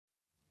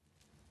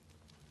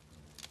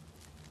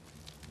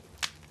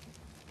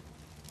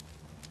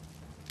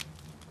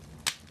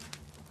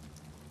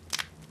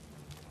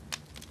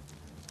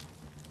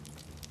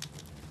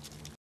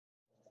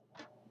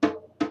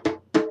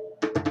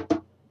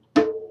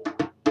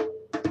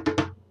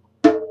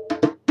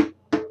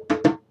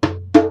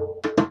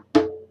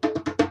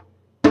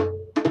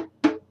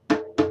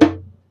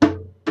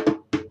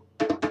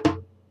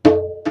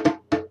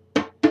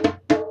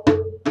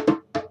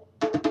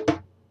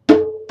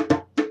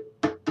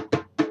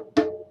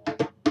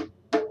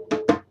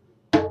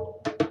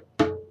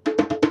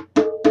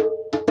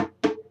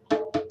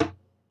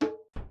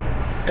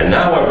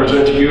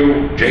present to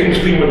you James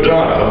P.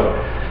 Madonna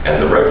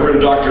and the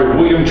Reverend Dr.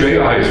 William J.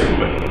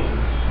 Eisenman.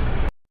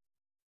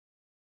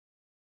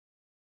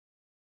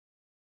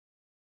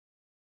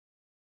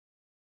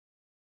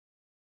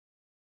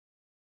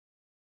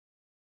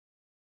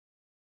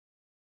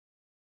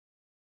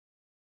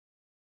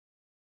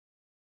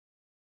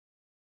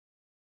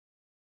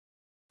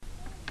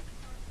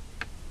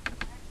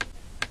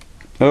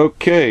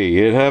 Okay,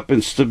 it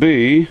happens to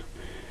be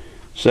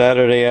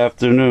Saturday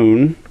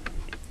afternoon,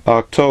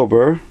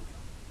 October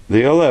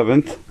the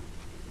 11th,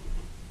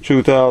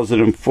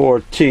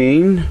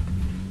 2014,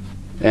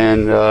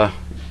 and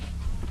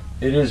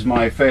it is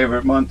my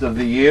favorite month of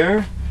the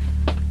year,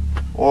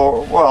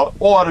 or, well,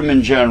 autumn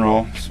in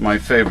general. It's my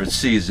favorite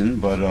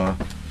season, but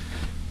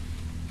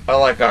I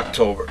like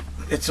October.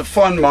 It's a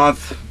fun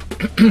month.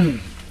 The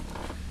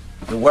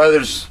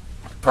weather's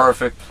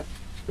perfect.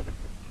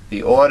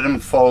 The autumn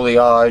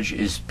foliage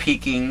is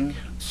peaking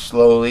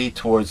slowly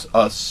towards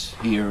us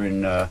here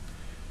in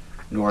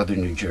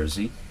northern New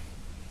Jersey.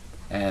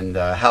 And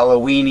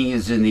Halloweeny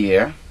is in the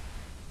air.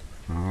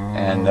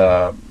 And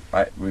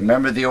I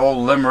remember the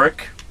old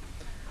limerick,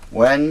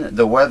 when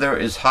the weather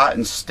is hot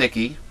and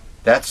sticky,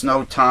 that's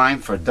no time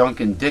for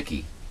Dunkin'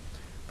 Dickie.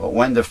 But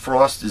when the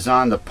frost is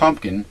on the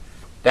pumpkin,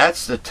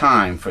 that's the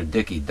time for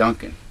Dickie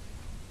Dunkin'.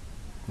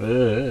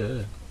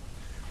 I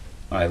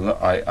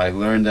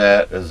learned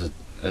that as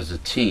a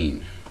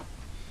teen.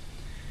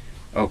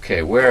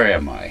 Okay, where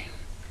am I?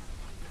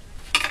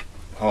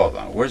 Hold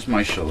on, where's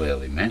my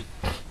shillelagh, man?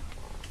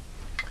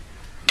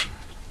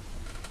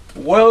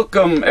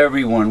 Welcome,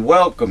 everyone.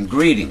 Welcome,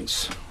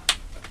 greetings.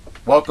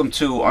 Welcome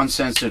to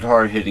Uncensored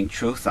Hard-Hitting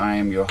Truth. I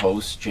am your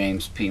host,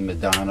 James P.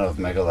 Madonna of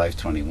Mega Life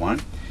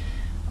 21.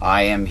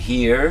 I am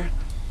here,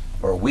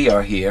 or we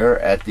are here,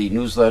 at the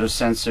Newsletter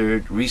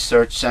Censored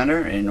Research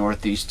Center in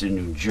northeastern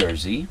New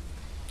Jersey.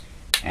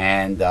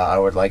 And I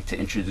would like to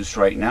introduce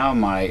right now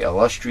my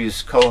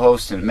illustrious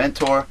co-host and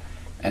mentor,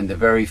 and the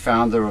very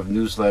founder of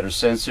Newsletter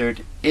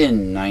Censored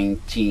in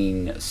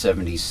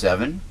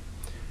 1977,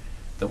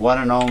 the one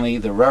and only,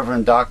 the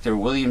Reverend Dr.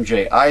 William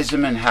J.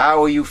 Eisenman.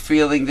 How are you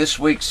feeling this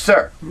week,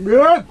 sir?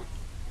 Good.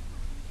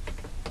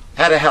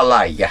 How the hell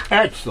are ya?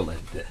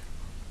 Excellent. Good.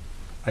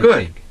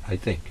 I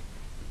think.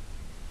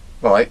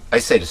 Well, I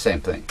say the same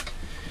thing.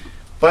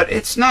 But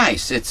it's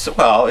nice. It's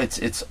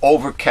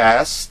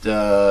overcast.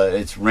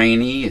 It's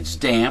rainy. It's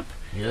damp.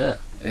 Yeah.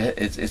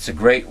 It's a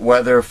great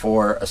weather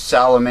for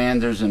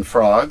salamanders and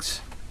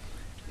frogs.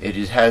 It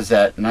has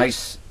that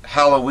nice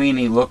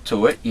Halloweeny look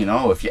to it. You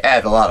know, if you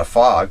add a lot of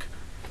fog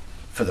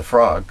for the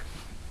frog.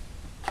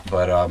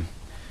 But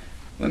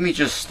let me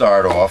just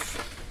start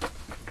off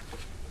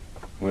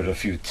with a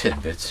few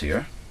tidbits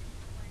here.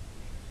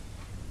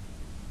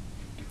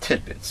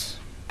 Tidbits.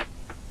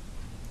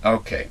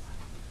 Okay.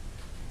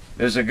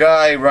 There's a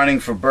guy running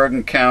for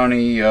Bergen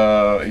County.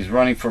 He's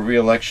running for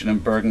re-election in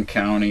Bergen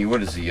County.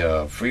 What is he,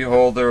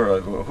 freeholder?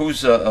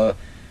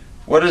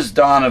 What does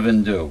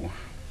Donovan do?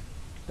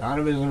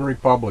 Donovan's a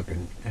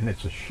Republican, and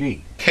it's a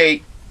she.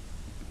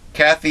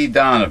 Kathy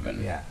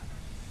Donovan. Yeah.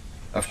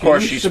 Of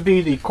course, she used to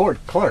be the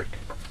court clerk.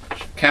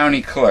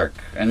 County clerk.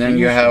 And then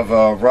you have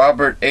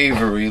Robert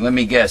Avery. Let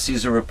me guess,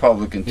 he's a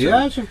Republican too.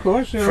 Yes, of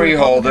course.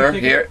 Freeholder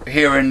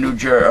here in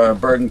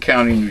Bergen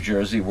County, New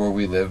Jersey, where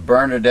we live.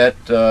 Bernadette.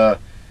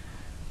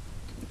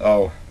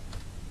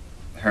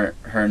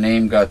 Her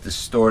name got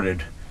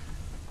distorted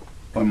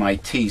when my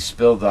tea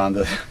spilled on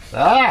the...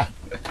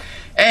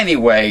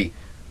 Anyway,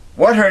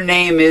 what her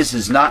name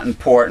is not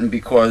important,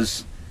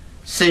 because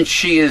since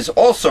she is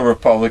also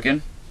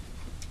Republican,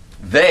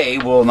 they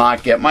will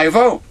not get my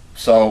vote.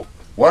 So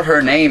what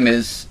her name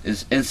is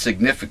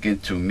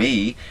insignificant to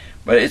me,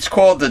 but it's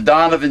called the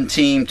Donovan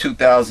Team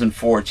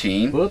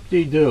 2014.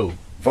 Whoop-de-doo.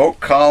 Vote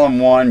column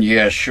 1,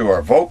 yeah,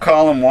 sure. Vote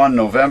column 1,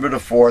 November the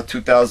 4th,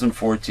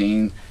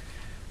 2014.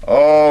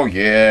 Oh,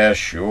 yeah,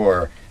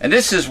 sure. And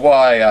this is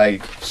why I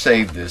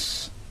saved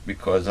this,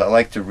 because I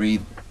like to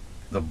read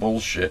the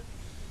bullshit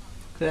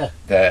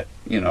that,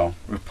 you know,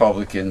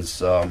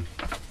 Republicans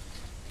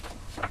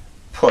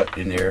put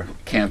in their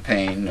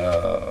campaign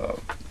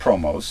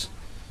promos.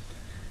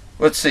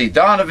 Let's see.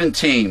 Donovan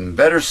Team,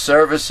 better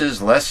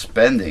services, less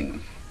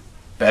spending.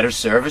 Better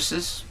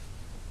services?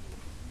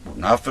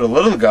 Not for the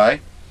little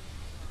guy.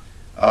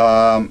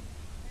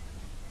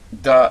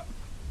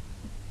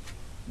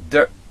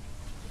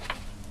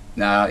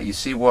 Now, you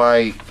see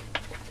why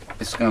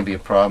it's going to be a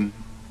problem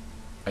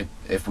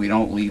if we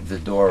don't leave the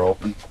door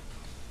open?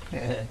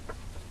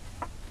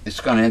 It's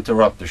going to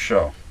interrupt the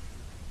show.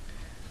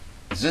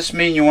 Does this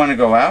mean you want to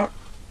go out?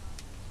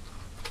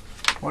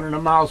 One of the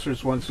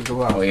mousers wants to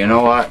go out. Well, you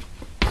know what?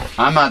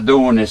 I'm not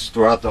doing this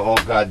throughout the whole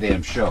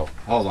goddamn show.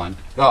 Hold on.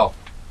 Go.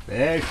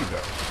 There she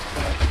goes.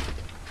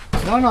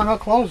 No,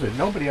 close it.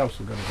 Nobody else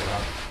is going to get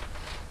out.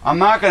 I'm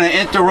not going to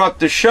interrupt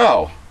the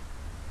show.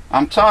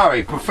 I'm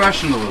sorry.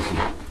 Professionalism.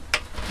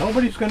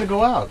 Nobody's going to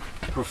go out.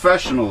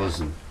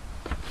 Professionalism.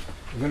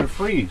 You're going to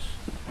freeze.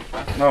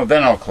 No,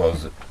 then I'll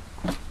close it.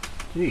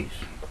 Jeez.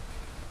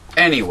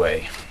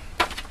 Anyway.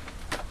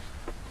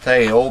 Tell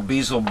you, old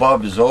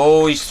Beelzebub is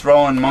always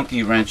throwing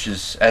monkey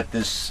wrenches at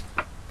this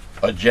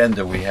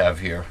agenda we have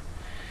here.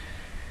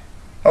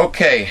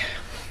 Okay.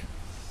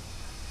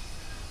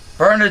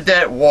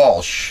 Bernadette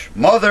Walsh,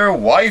 mother,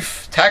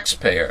 wife,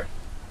 taxpayer.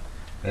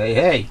 Hey,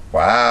 hey.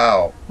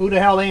 Wow. Who the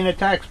hell ain't a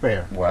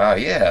taxpayer? Wow,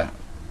 yeah.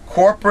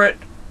 Corporate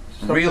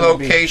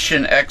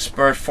relocation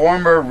expert,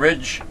 former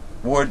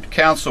Ridgewood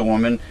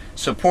councilwoman,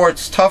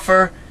 supports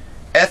tougher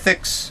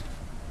ethics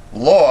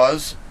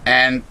laws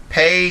and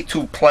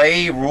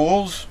pay-to-play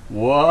rules.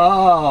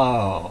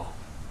 Whoa.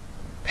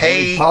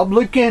 Pay.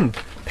 Republican.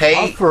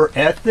 Pay. Tougher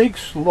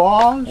ethics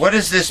laws. What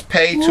is this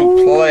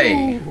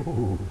pay-to-play?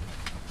 Ooh.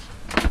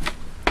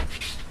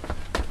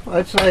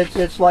 It's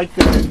like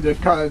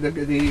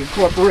the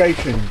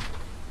corporation,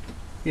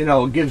 you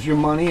know, gives you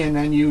money and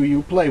then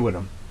you play with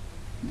them.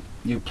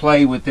 You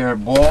play with their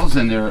balls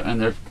and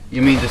their.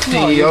 You mean the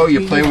CEO? No,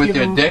 you play with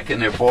their them, dick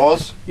and their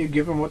balls. You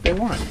give them what they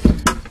want.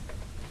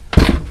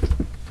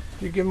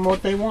 You give them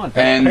what they want.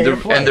 And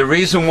the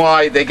reason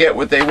why they get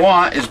what they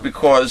want is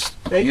because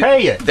they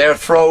pay it.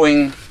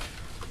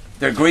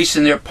 They're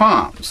greasing their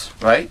palms,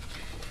 right?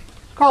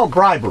 Called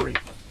bribery.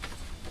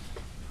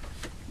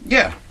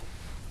 Yeah.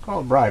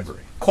 Called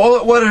bribery. Call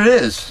it what it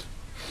is.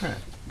 Huh.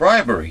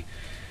 Bribery.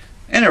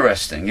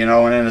 Interesting, you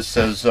know, and then it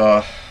says,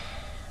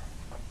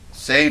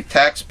 save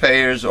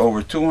taxpayers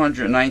over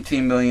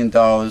 $219 million,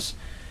 blah,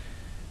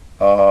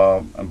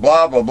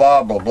 blah,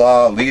 blah, blah,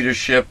 blah,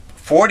 leadership,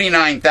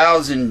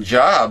 49,000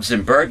 jobs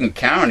in Bergen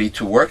County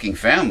to working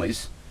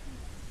families.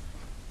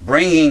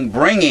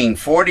 Bringing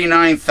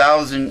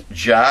 49,000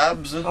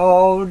 jobs.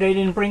 Oh, they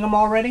didn't bring them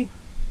already?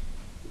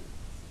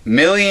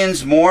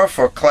 Millions more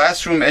for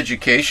classroom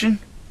education.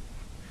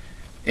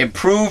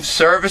 Improved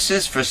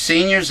services for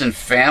seniors and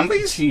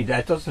families? Gee,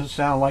 that doesn't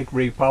sound like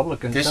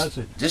Republicans, does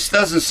it? This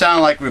doesn't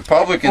sound like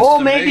Republicans Oh,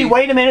 to maybe, me.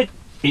 wait a minute.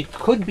 It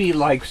could be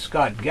like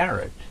Scott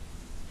Garrett.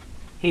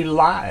 He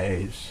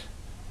lies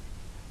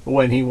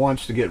when he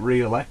wants to get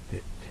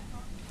reelected.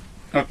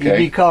 Okay.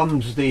 He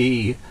becomes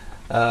the,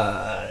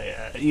 the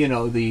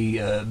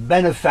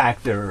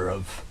benefactor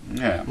of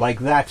like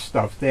that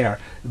stuff there.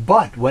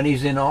 But when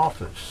he's in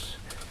office,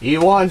 he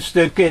wants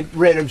to get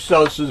rid of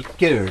Social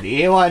Security.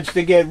 He wants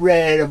to get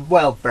rid of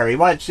welfare. He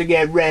wants to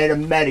get rid of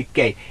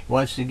Medicaid. He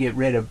wants to get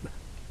rid of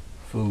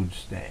food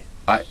stamps.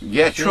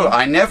 Yeah, true.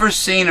 I never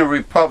seen a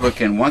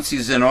Republican, once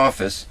he's in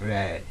office,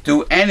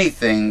 do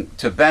anything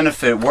to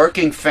benefit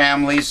working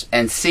families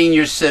and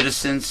senior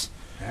citizens.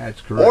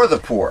 That's correct. Or the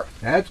poor.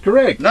 That's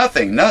correct.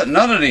 Nothing. None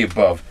of the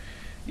above.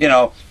 You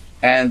know,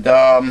 and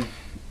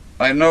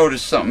I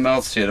noticed something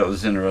else here that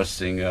was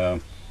interesting.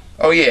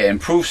 Oh yeah,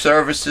 improved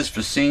services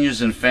for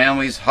seniors and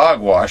families,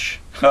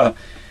 hogwash.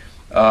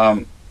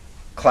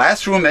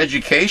 Classroom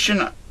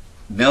education,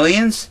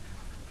 millions.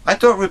 I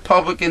thought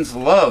Republicans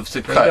love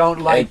to cut. They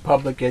don't like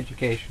public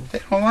education. They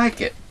don't like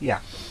it.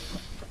 Yeah.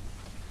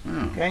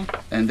 Oh. Okay.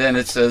 And then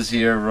it says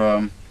here,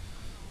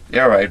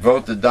 yeah, right,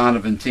 vote the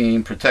Donovan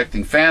team,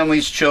 protecting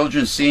families,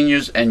 children,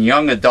 seniors, and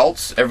young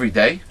adults every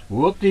day.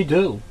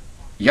 Whoop-de-doo.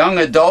 Young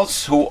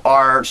adults who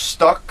are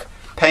stuck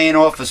paying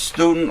off a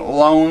student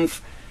loan,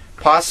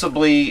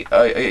 possibly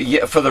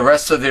for the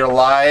rest of their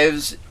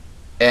lives,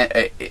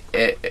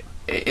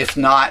 if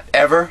not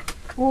ever.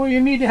 Well, you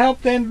need to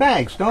help them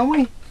banks, don't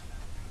we?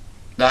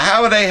 Now,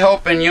 how are they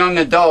helping young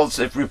adults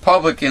if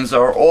Republicans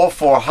are all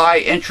for high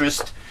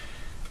interest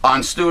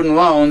on student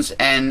loans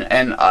and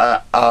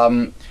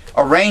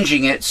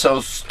arranging it so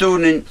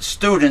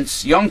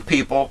students, young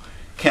people,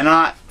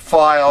 cannot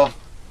file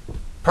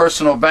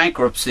personal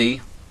bankruptcy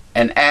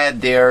and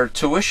add their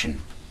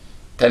tuition?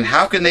 Then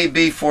how can they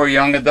be for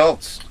young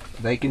adults?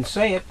 They can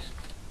say it,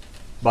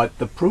 but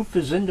the proof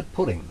is in the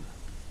pudding.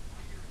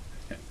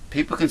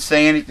 People can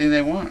say anything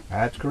they want.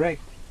 That's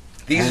correct.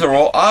 These are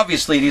all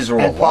lies.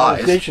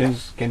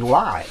 Politicians can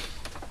lie.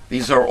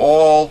 These are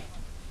all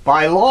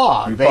by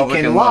law. Republican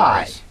they can lie.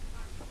 lies.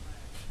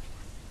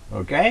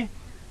 Okay.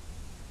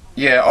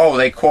 Yeah. Oh,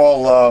 they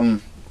call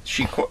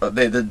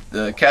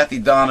Kathy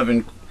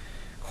Donovan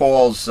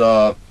calls.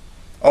 Of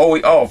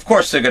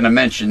course they're going to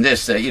mention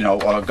this.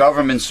 That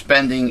government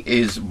spending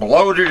is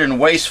bloated and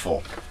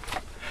wasteful.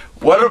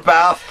 What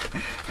about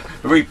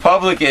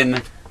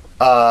Republican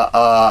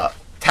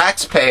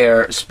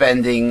taxpayer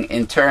spending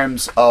in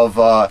terms of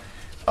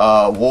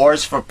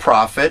wars for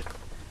profit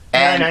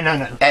and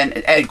no.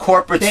 and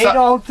corporate? They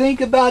don't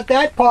think about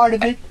that part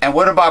of it. And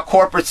what about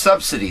corporate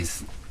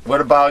subsidies?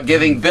 What about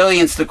giving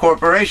billions to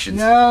corporations?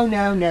 No.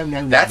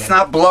 That's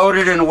not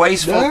bloated and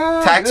wasteful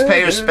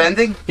taxpayer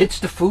spending? It's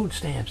the food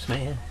stamps,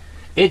 man.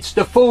 It's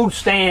the food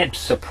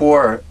stamps. The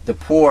poor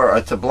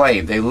are to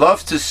blame. They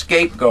love to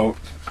scapegoat.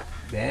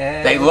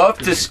 They love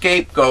to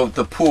scapegoat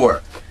the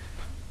poor.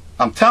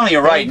 I'm telling you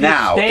right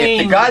now,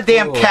 if the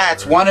goddamn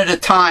cats one at a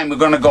time are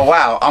going to go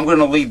out, I'm going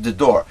to leave the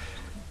door.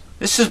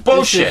 This is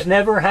bullshit. This has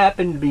never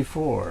happened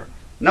before.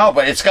 No,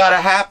 but it's got to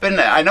happen.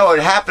 I know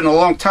it happened a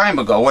long time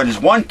ago when there's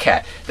one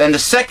cat, then the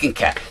second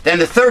cat, then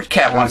the third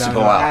cat wants to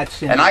go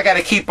out. And I got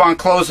to keep on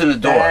closing the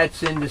door.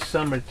 That's in the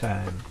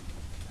summertime.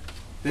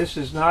 This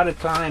is not a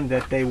time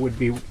that they would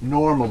be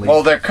normally.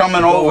 Well, they're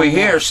coming over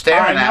here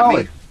staring at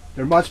me.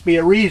 There must be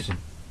a reason.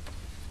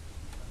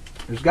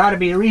 There's got to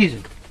be a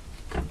reason.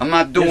 I'm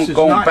not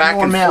going back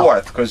and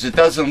forth because it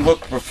doesn't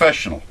look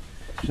professional.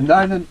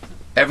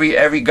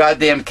 Every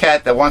goddamn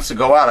cat that wants to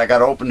go out, I got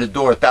to open the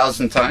door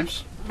 1,000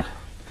 times.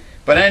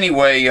 But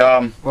anyway,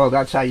 well,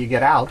 that's how you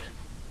get out.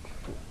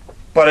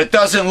 But it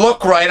doesn't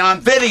look right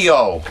on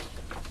video.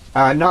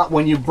 Not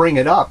when you bring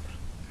it up.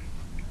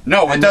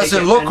 No, it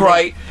doesn't look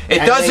right.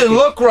 It doesn't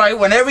look right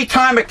when every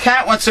time a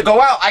cat wants to go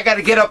out, I got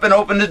to get up and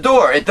open the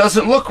door. It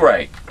doesn't look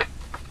right.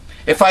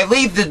 If I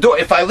leave the door,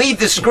 if I leave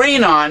the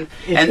screen on,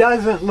 it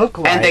doesn't look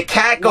right. And the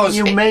cat goes,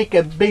 when you make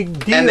a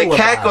big deal. And the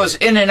cat goes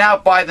in and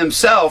out by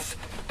themselves.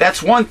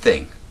 That's one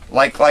thing,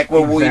 like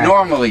what we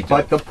normally do.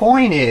 But the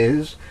point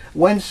is,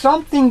 when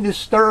something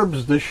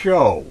disturbs the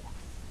show,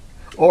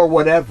 or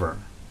whatever,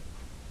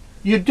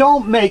 you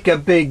don't make a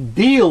big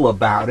deal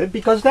about it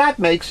because that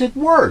makes it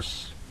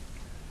worse.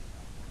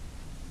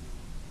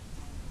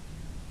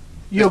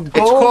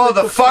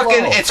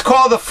 It's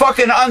called the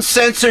fucking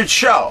uncensored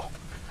show.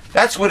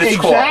 That's what it's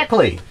called.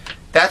 Exactly.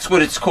 That's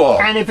what it's called.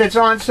 And if it's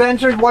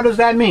uncensored, what does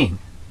that mean?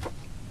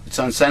 It's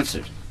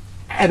uncensored.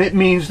 And it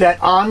means that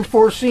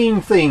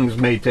unforeseen things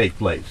may take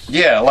place.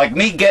 Yeah, like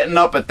me getting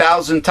up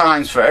 1,000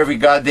 times for every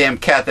goddamn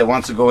cat that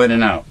wants to go in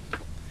and out.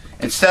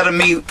 Instead of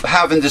me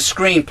having the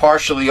screen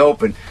partially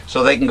open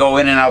so they can go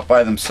in and out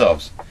by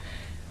themselves.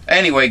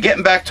 Anyway,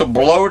 getting back to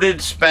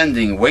bloated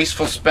spending,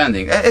 wasteful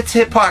spending. It's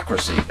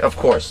hypocrisy, of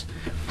course.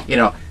 You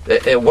know,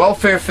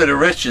 welfare for the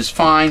rich is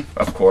fine,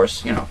 of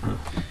course, you know.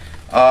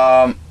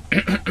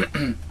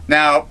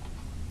 Now,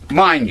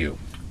 mind you,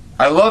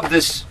 I love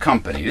this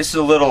company. This is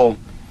a little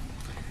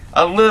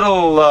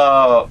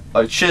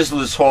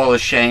Chiseler's Hall of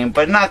Shame,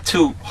 but not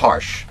too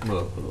harsh.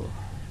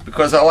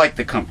 Because I like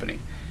the company.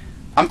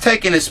 I'm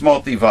taking this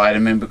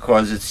multivitamin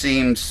because it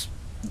seems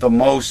the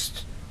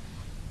most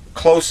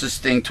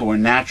closest thing to a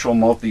natural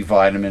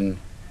multivitamin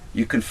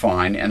you can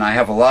find, and I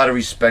have a lot of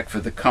respect for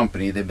the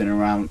company. They've been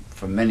around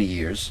for many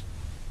years.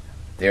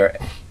 They're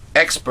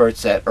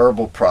experts at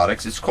herbal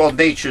products. It's called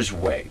Nature's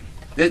Way.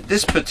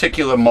 This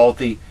particular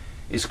multi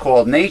is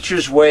called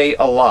Nature's Way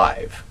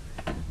Alive,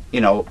 you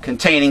know,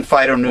 containing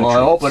phytonutrients. Well,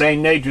 I hope it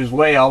ain't Nature's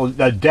Way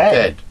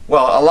dead.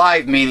 Well,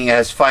 alive meaning it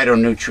has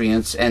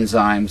phytonutrients,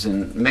 enzymes,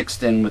 and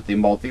mixed in with the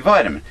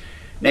multivitamin.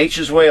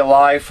 Nature's Way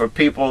Alive for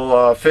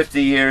people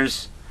 50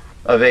 years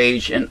of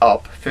age and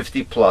up,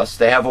 50 plus.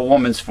 They have a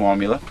woman's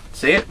formula.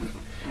 See it?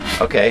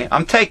 Okay,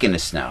 I'm taking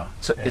this now.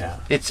 So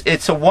yeah.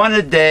 It's a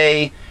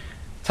one-a-day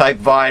type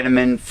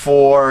vitamin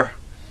for,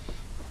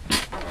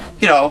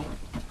 you know,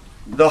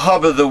 the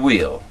hub of the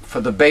wheel,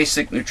 for the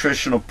basic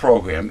nutritional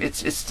program.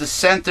 It's the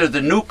center,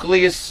 the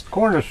nucleus,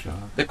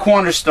 cornerstone, the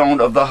cornerstone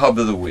of the hub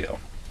of the wheel.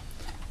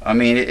 I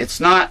mean, it's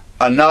not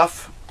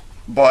enough,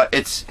 but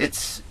it's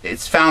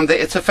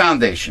a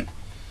foundation.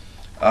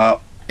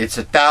 It's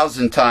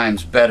 1,000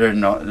 times better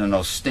than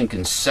those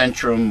stinking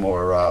Centrum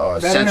or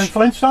better than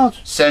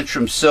Flintstones?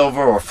 Centrum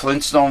Silver or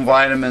Flintstone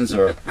vitamins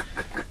or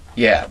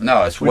yeah,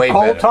 no, it's way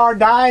coal better. Tar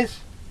dyes?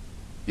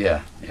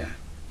 Yeah.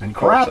 And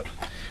crap.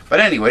 But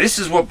anyway, this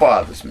is what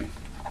bothers me.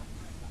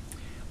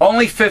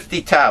 Only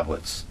 50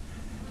 tablets.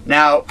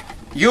 Now,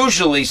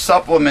 usually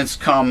supplements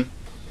come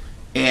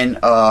in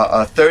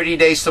a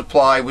 30-day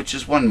supply, which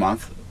is 1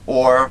 month,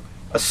 or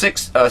a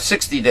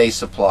 60-day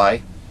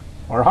supply,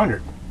 or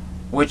 100,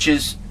 which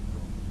is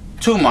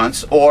 2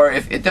 months, or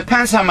if it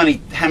depends how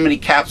many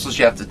capsules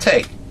you have to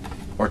take,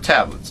 or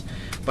tablets.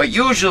 But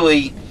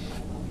usually,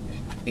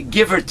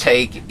 give or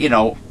take, you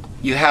know,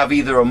 you have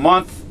either a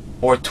month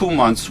or 2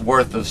 months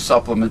worth of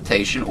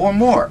supplementation, or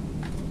more,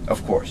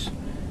 of course.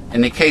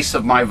 In the case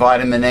of my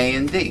vitamin A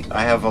and D,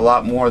 I have a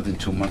lot more than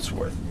 2 months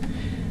worth.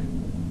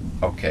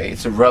 Okay,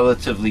 it's a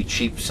relatively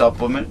cheap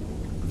supplement,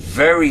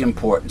 very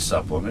important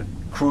supplement,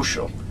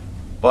 crucial,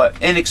 but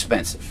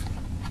inexpensive.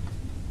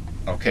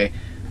 Okay,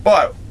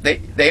 but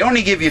they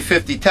only give you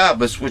 50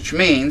 tablets, which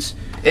means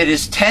it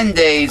is 10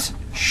 days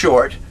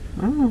short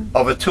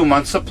of a 2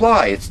 month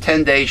supply. It's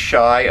 10 days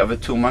shy of a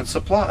 2 month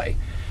supply.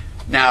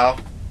 Now,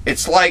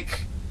 it's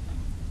like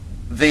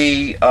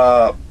the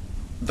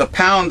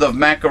pound of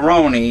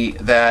macaroni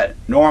that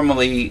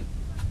normally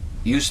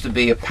used to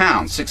be a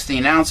pound,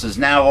 16 ounces,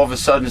 now all of a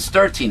sudden it's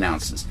 13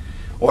 ounces.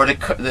 Or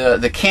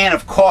the can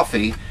of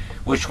coffee,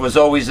 which was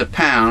always a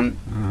pound,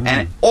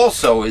 and it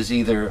also is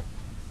either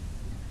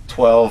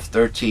 12,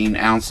 13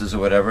 ounces or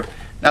whatever.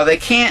 Now they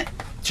can't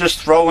just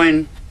throw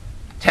in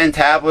 10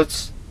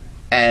 tablets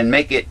and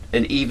make it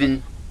an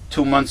even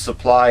 2 month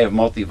supply of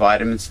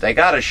multivitamins. They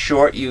got to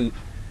short you,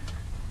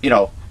 you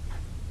know,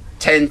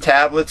 10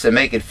 tablets and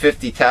make it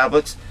 50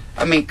 tablets.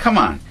 I mean, come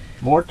on.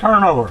 More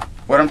turnover.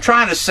 What I'm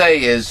trying to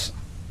say is,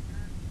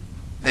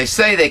 they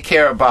say they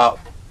care about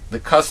the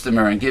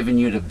customer and giving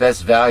you the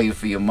best value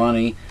for your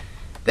money.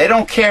 They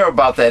don't care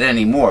about that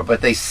anymore,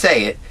 but they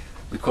say it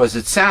because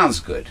it sounds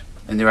good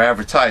in their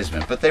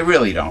advertisement, but they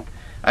really don't.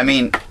 I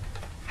mean,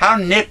 how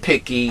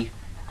nitpicky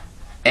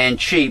and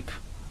cheap,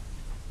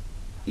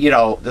 you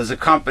know, does a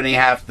company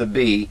have to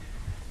be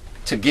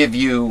to give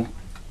you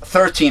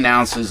 13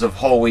 ounces of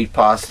whole wheat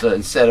pasta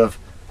instead of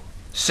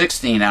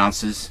 16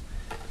 ounces,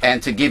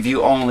 and to give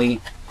you only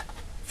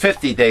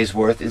 50 days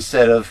worth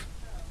instead of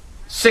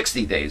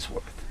 60 days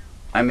worth.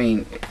 I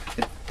mean,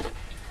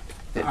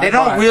 they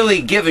don't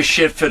really give a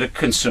shit for the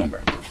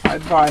consumer. I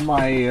buy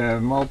my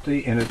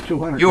multi in a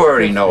 200. You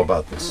already know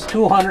about this.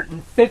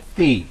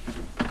 250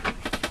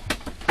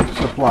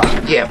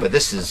 supply. Yeah, but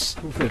this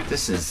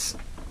is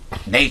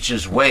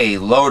nature's way,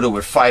 loaded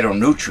with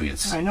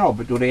phytonutrients. I know,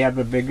 but do they have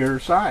a bigger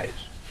size?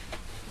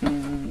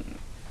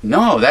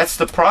 No, that's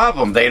the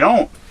problem. They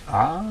don't.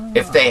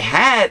 If they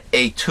had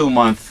a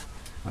 2-month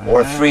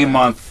or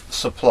 3-month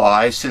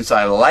supply, since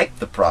I like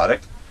the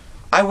product,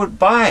 I would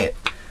buy it.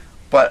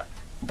 But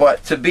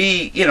to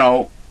be, you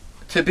know,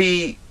 to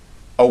be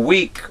a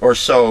week or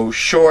so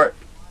short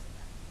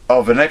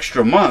of an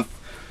extra month,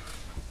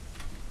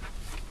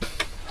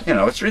 you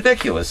know, it's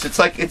ridiculous. It's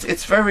like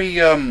it's very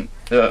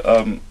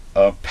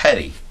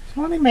petty. It's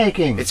money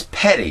making. It's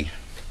petty.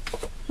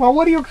 Well,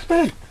 what do you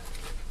expect?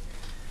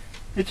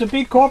 It's a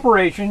big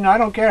corporation. I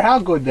don't care how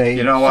good they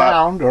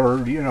sound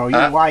or you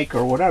like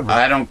or whatever.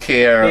 I don't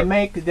care. They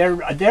make their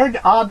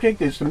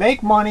object is to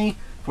make money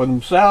for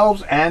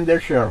themselves and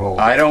their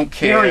shareholders. I don't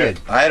care. Period.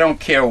 I don't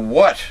care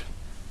what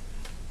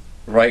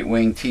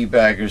right-wing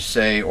teabaggers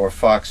say or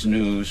Fox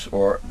News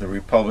or the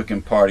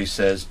Republican Party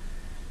says.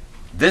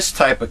 This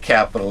type of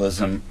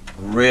capitalism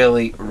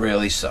really,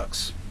 really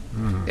sucks.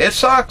 It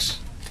sucks.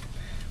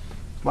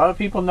 A lot of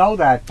people know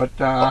that, but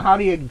how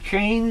do you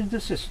change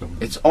the system?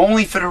 It's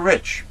only for the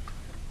rich.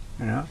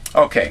 Yeah.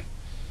 Okay.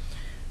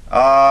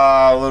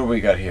 What do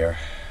we got here?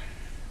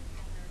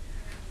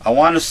 I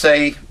want to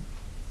say,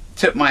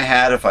 tip my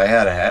hat if I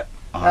had a hat.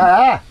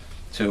 I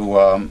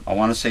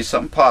want to say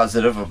something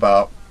positive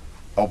about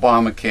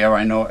Obamacare.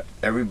 I know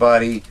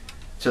everybody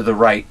to the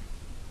right,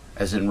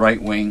 as in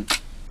right wing,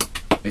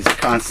 is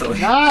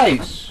constantly...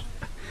 Nice!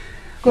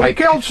 Could have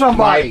killed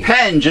somebody. My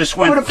pen just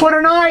went... Could have put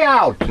an eye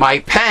out. My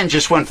pen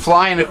just went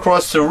flying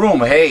across the room.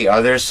 Hey,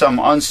 are there some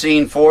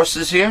unseen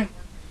forces here?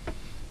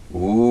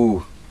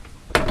 Ooh.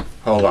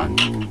 Hold on.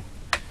 Ooh.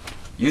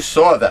 You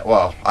saw that.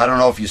 Well, I don't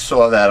know if you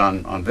saw that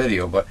on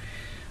video, but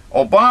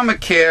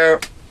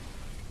Obamacare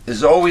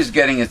is always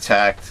getting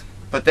attacked.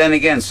 But then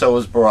again, so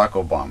is Barack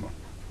Obama.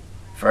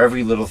 For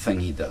every little thing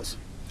he does.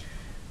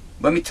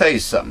 Let me tell you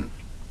something.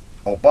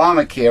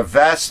 Obamacare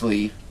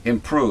vastly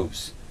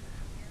improves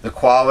the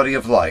quality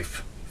of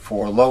life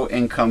for low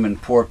income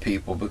and poor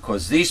people,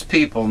 because these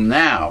people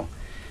now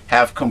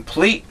have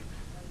complete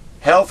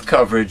health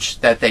coverage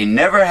that they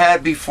never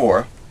had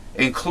before,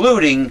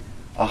 including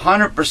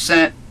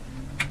 100%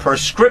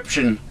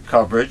 prescription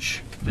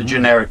coverage, the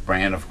generic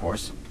brand of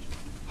course,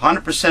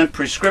 100%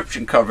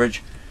 prescription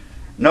coverage,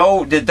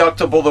 no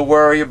deductible to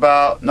worry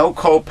about, no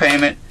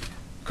co-payment,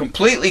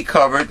 completely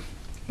covered.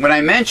 When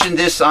I mentioned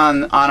this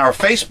on our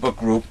Facebook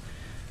group,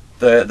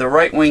 the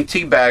right-wing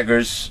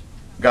teabaggers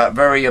got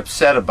very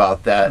upset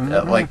about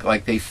that.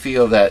 Like they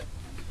feel that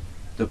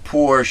the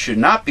poor should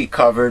not be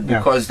covered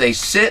because they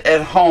sit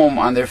at home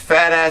on their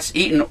fat ass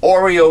eating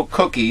Oreo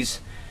cookies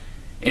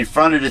in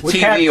front of the TV.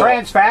 Have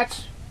trans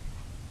fats.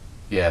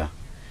 Yeah.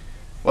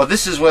 Well,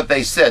 this is what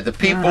they said. The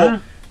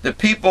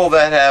people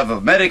that have a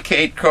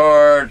Medicaid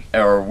card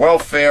or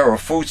welfare or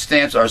food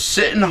stamps are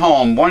sitting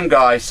home. One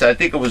guy said, I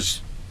think it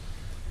was,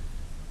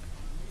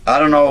 I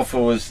don't know if it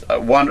was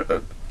one.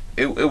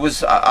 It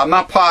was. I'm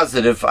not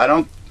positive. I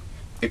don't.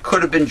 It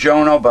could have been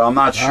Jono, but I'm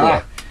not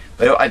sure.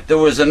 But there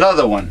was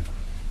another one,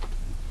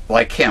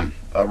 like him,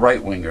 a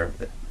right-winger,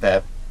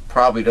 that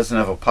probably doesn't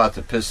have a pot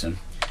to piss in.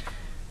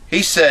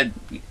 He said,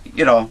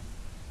 you know,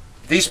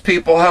 these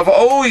people have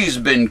always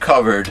been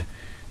covered.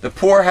 The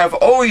poor have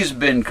always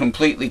been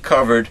completely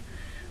covered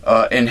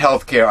in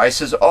health care. I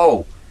says,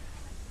 oh,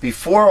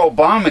 before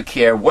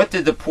Obamacare, what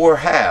did the poor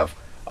have?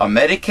 A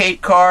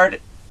Medicaid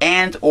card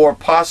and or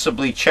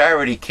possibly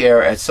charity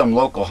care at some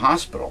local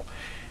hospital.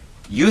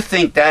 You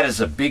think that is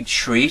a big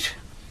treat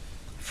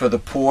for the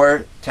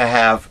poor to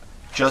have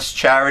just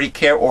charity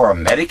care or a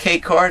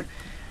Medicaid card?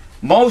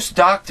 Most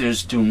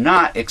doctors do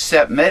not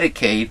accept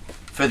Medicaid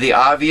for the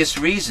obvious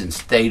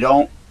reasons. They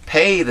don't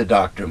pay the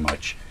doctor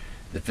much.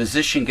 The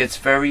physician gets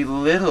very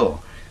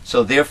little.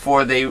 So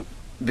therefore,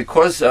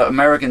 because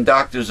American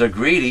doctors are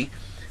greedy,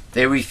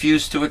 they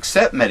refuse to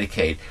accept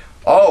Medicaid.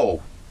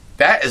 Oh,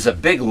 that is a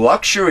big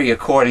luxury,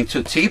 according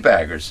to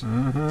teabaggers,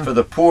 for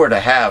the poor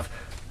to have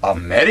a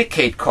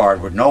Medicaid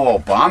card with no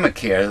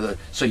Obamacare.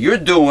 So you're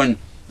doing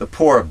the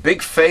poor a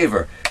big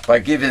favor by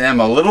giving them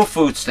a little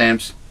food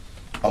stamps,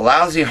 a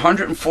lousy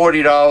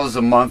 $140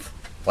 a month,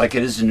 like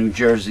it is in New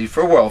Jersey,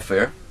 for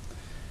welfare.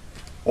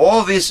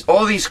 All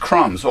these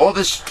crumbs, all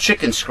this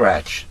chicken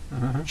scratch,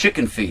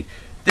 chicken feed.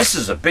 This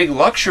is a big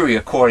luxury,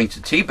 according to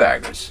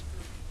teabaggers.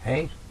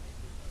 Hey,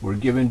 we're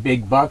giving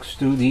big bucks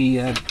to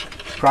the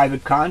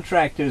private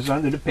contractors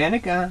under the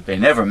Pentagon. They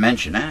never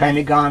mention that.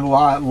 Pentagon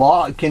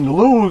law can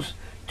lose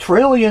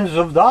trillions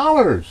of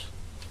dollars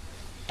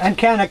and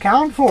can't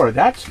account for it.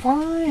 That's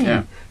fine.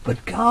 Yeah.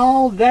 But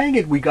god dang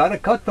it, we got to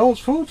cut those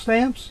food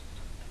stamps.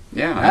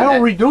 Yeah, I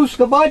don't reduce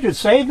the budget,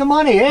 save the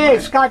money. Hey,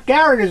 right. Scott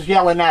Garrett is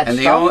yelling that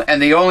stuff.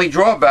 And the only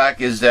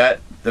drawback is that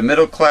the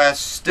middle class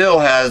still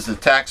has the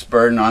tax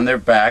burden on their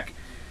back,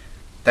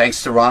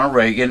 thanks to Ronald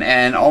Reagan,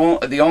 and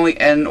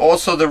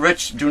also the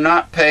rich do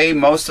not pay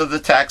most of the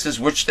taxes,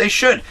 which they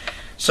should.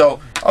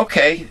 So,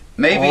 okay,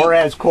 maybe... Or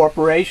as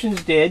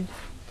corporations did,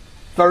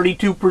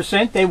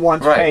 32% they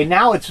once paid.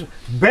 Now it's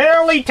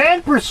barely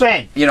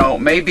 10%. You know,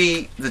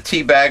 maybe the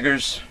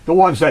teabaggers... The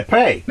ones that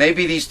pay.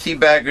 Maybe these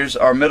teabaggers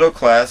are middle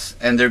class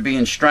and they're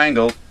being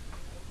strangled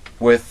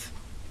with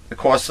the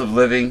cost of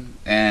living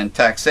and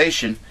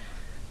taxation,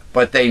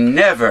 but they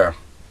never,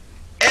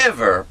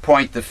 ever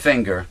point the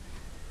finger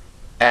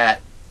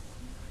at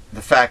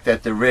the fact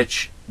that the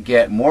rich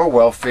get more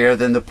welfare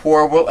than the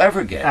poor will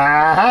ever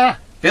get.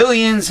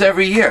 Billions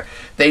every year.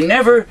 They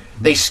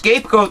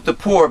scapegoat the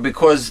poor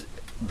because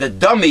the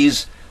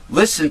dummies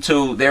listen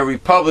to their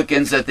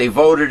Republicans that they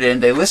voted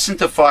in. They listen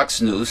to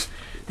Fox News.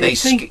 They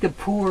think the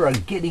poor are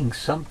getting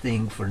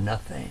something for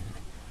nothing.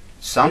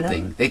 Something?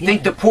 You know? They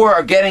think the poor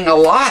are getting a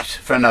lot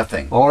for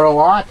nothing. Or a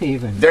lot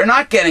even. They're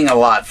not getting a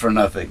lot for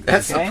nothing.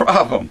 That's the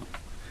problem.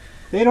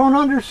 They don't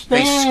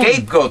understand. They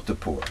scapegoat the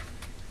poor.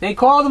 They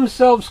call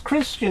themselves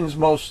Christians,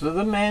 most of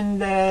them,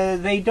 and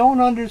they don't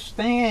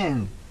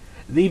understand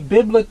the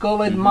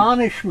biblical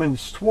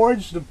admonishments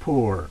towards the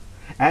poor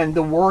and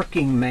the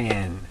working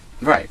man.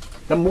 Right.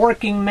 The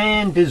working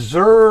man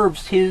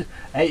deserves his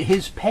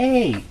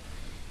pay,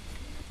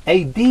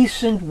 a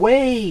decent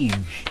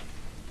wage.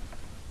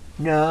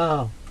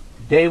 No,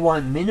 they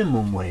want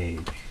minimum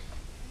wage,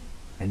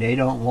 and they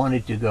don't want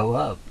it to go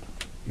up.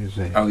 You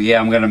see? Oh yeah,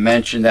 I'm going to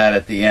mention that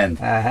at the end.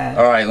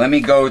 All right, let me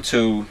go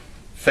to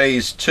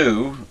phase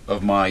 2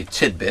 of my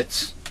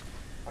tidbits.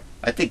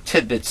 I think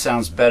tidbits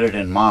sounds better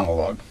than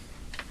monologue.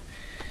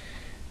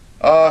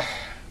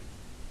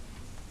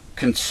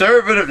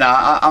 Conservative.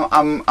 Now,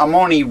 I'm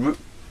only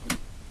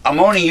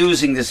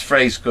using this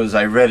phrase because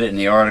I read it in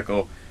the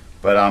article,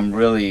 but I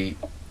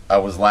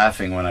was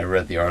laughing when I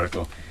read the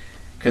article.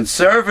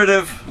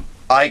 Conservative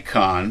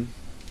icon.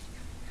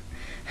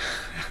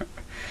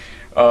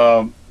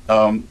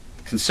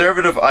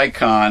 Conservative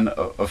icon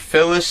of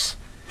Phyllis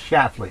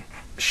Schlafly.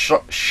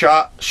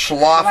 Schlafly.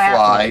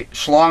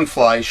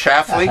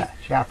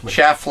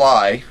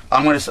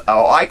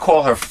 I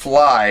call her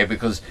Fly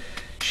because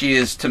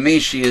to me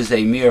she is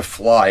a mere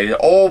fly.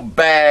 Old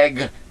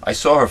bag. I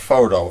saw her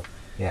photo.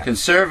 Yeah.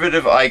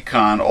 Conservative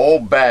icon,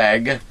 old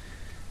bag,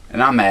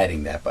 and I'm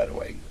adding that, by the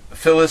way.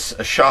 Phyllis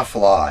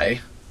Schlafly.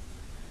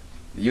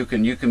 You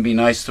can be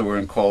nice to her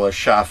and call her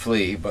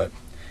Schlafly,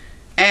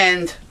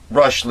 and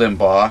Rush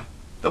Limbaugh,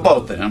 the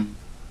both of them,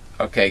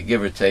 okay,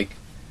 give or take,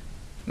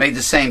 made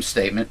the same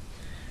statement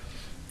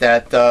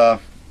that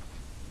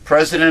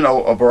President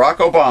Barack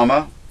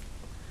Obama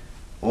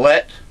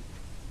let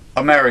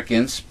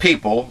Americans,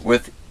 people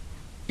with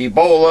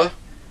Ebola,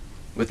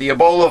 with the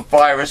Ebola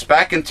virus,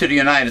 back into the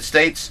United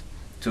States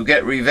to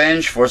get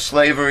revenge for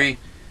slavery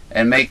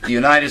and make the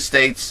United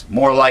States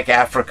more like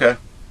Africa.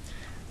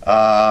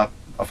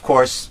 Of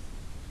course,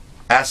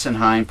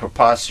 asinine,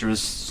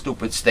 preposterous,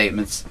 stupid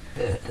statements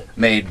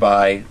made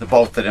by the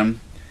both of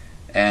them,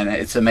 and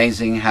it's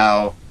amazing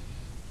how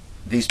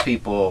these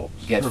people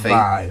get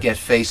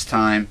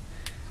FaceTime,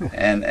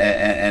 and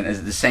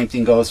the same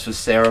thing goes for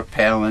Sarah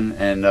Palin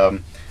and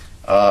a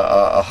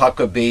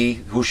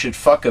Huckabee who should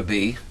fuck a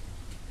bee,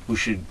 who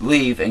should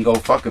leave and go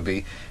fuck a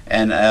bee,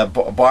 and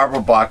Barbara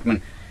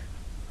Bachman.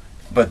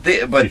 But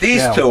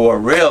these two are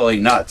really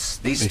nuts.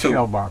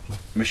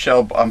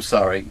 Michelle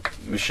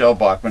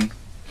Bachman.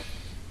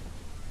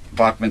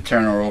 Bachman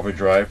Turner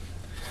Overdrive.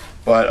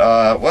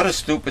 But what a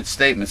stupid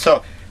statement.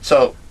 So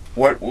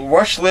what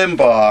Rush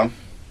Limbaugh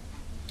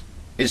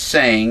is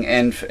saying,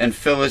 and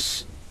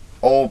Phyllis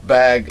Old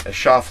Bag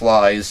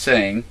Schlafly is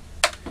saying,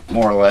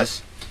 more or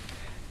less,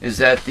 is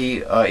that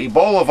the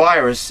Ebola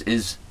virus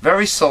is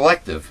very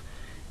selective.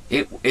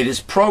 It is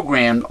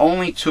programmed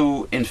only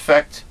to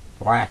infect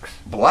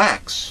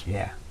blacks.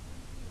 Yeah.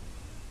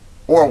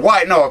 Or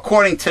white. No,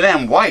 according to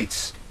them,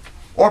 whites.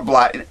 Or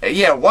black.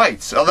 Yeah,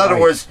 whites. In other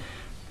words,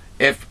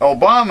 if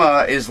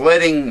Obama is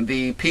letting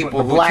the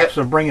people the blacks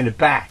are bringing it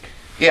back.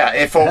 Yeah,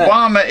 if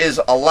Obama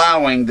is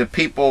allowing the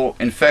people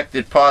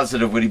infected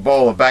positive with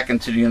Ebola back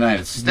into the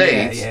United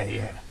States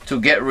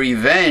to get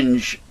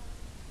revenge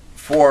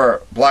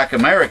for black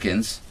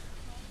Americans,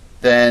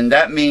 then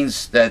that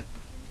means that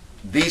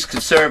these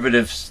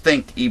conservatives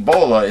think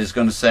Ebola is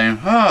going to say,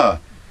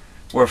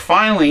 we're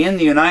finally in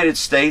the United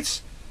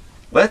States.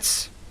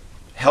 Let's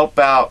help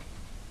out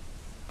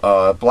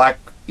black,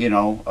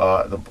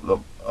 the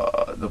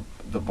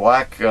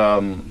black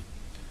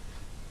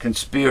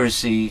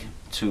conspiracy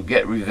to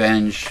get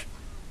revenge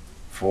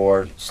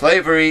for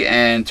slavery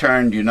and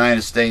turn the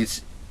United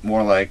States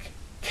more like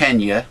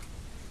Kenya,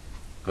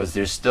 because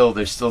they're still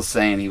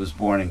saying he was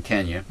born in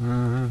Kenya,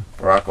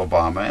 Barack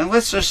Obama, and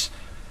let's just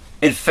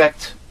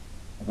infect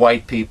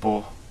white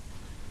people.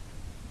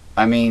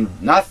 I mean,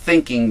 not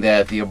thinking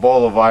that the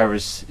Ebola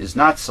virus is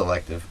not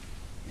selective.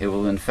 It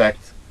will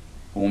infect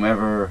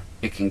whomever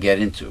it can get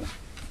into.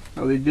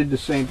 Well, they did the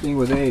same thing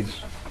with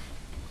AIDS.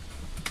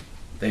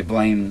 They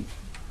blame.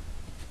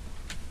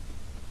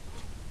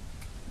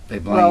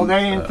 Well,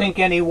 they didn't think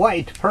any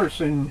white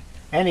person,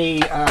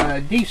 any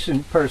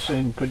decent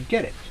person could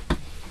get it.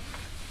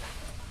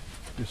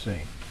 The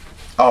same.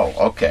 Oh,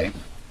 okay.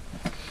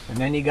 And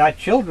then you got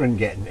children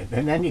getting it,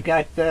 and then you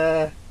got,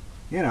 well,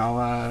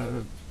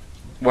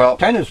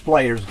 tennis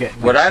players getting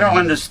it. What I don't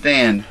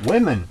understand,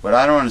 women. What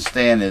I don't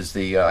understand is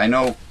I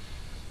know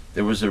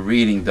there was a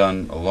reading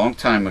done a long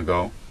time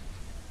ago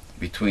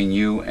between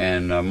you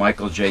and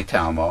Michael J.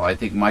 Talmo. I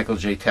think Michael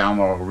J.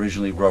 Talmo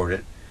originally wrote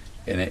it,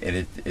 and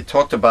it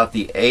talked about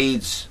the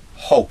AIDS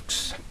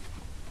hoax.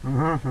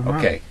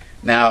 Okay,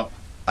 now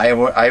I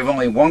have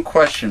only one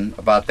question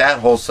about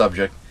that whole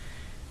subject.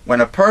 When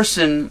a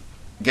person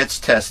gets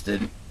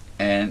tested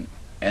and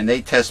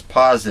they test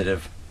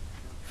positive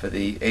for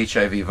the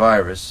HIV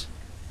virus,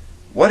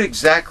 what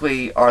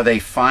exactly are they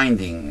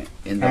finding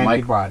in the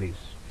antibodies?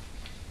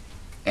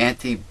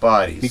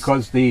 Antibodies.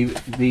 Because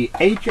the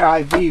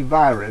HIV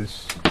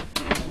virus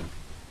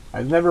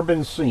has never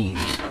been seen.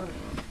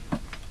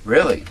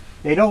 Really?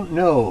 They don't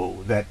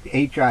know that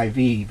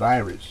HIV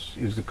virus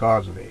is the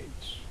cause of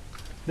AIDS.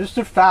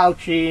 Mr.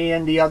 Fauci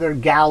and the other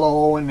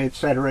Gallo and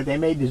etc., they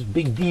made this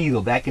big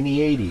deal back in the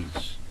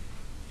 80s.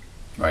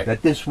 Right.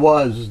 That this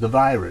was the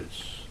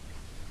virus.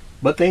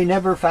 But they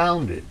never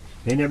found it.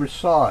 They never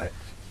saw it.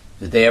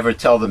 Did they ever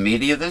tell the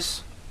media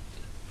this?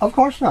 Of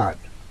course not.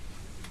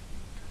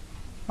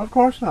 Of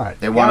course not.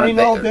 They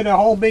did a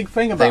whole big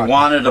thing about it. They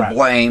wanted to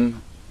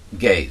blame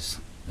gays.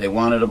 They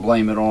wanted to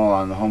blame it all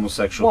on the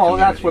homosexual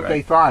community. Well, that's what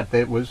they thought.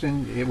 It was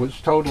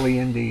totally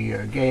in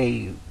the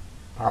gay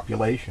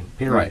population,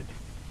 period. Right.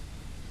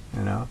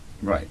 You know?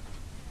 Right.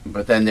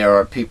 But then there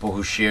are people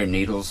who share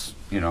needles,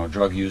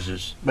 drug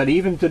users. But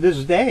even to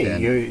this day,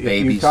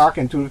 if you're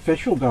talking to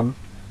officialdom,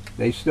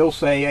 they still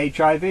say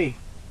HIV.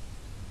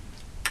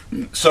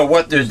 So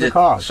what there's the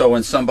cause. So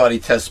when somebody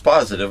tests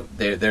positive,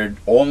 they're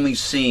only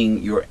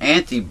seeing your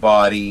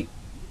antibody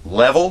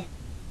level?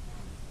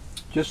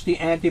 Just the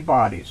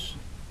antibodies.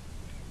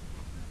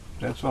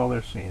 That's all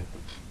they're seeing.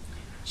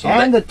 So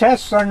and the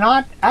tests are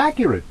not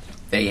accurate.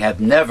 They have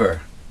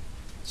never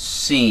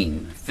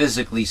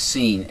physically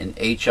seen an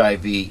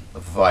HIV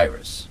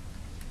virus.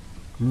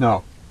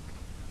 No.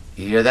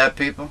 You hear that,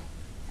 people?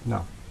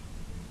 No.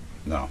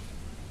 No.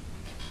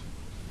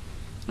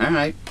 All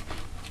right.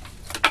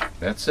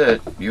 That's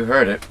it. You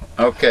heard it.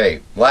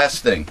 Okay,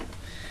 last thing.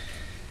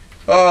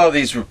 Oh,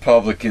 these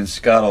Republicans,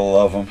 gotta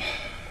love them.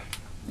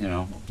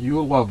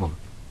 You'll love them.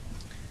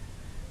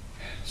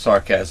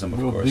 Sarcasm, of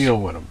course. We'll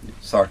deal with them.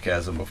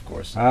 Sarcasm, of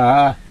course.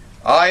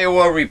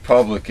 Iowa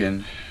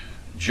Republican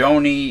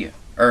Joni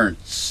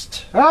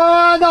Ernst. The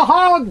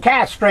hog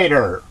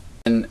castrator.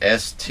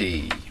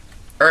 N-S-T.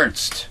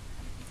 Ernst.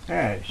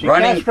 Yeah, she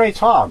castrates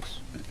hogs.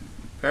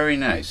 Very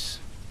nice.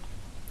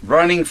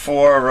 Running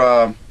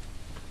for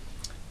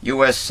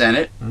U.S.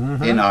 Senate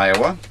in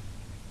Iowa.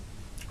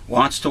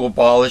 Wants to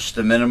abolish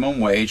the minimum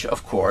wage,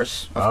 of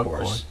course.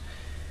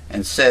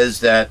 And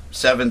says that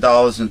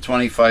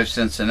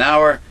 $7.25 an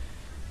hour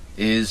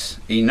is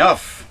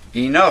enough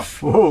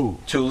Whoa.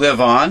 to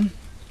live on.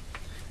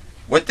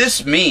 What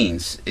this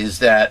means is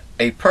that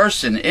a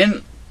person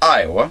in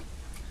Iowa,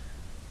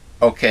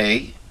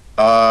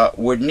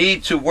 would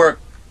need to work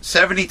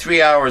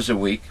 73 hours a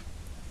week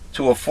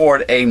to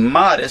afford a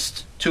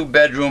modest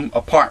 2-bedroom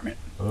apartment.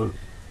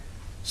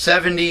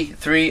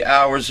 73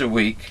 hours a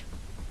week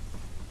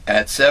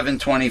at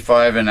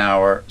 $7.25 an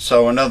hour.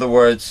 So in other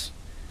words,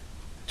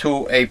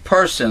 to a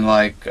person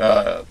like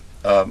a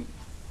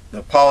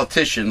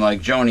politician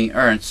like Joni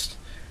Ernst,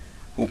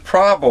 who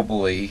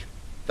probably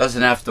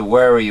doesn't have to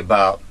worry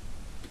about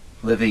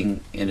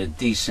living in a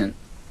decent,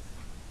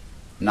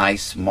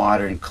 nice,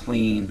 modern,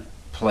 clean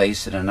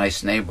place in a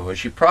nice neighborhood.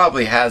 She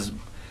probably has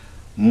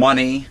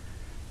money.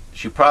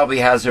 She probably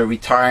has her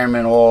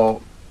retirement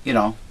all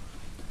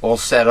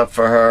set up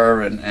for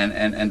her,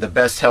 and the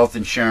best health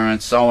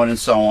insurance, so on and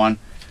so on.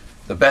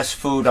 The best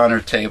food on her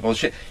table.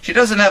 She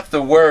doesn't have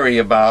to worry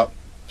about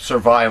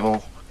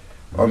survival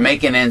or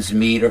making ends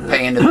meet or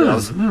paying the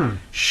bills.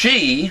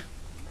 She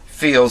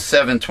feels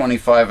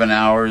 $7.25 an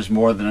hour is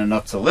more than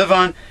enough to live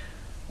on.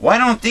 Why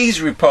don't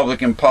these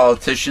Republican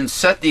politicians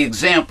set the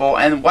example,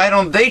 and why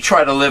don't they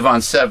try to live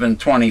on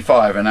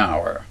 $7.25 an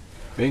hour?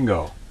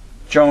 Bingo.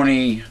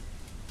 Joni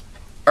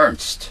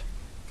Ernst,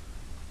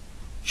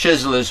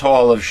 Chisley's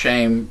Hall of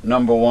Shame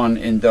 #1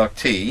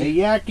 inductee. They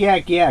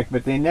yak,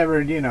 but they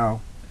never, they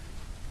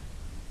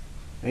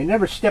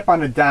never step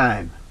on a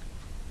dime.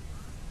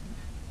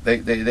 They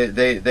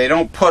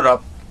don't put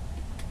up.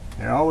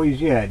 They're always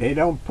they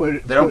don't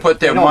put. They don't put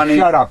their money. They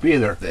don't shut up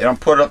either. They don't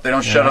put up. They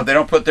don't shut up. They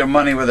don't put their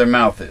money where their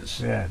mouth is.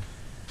 Yeah.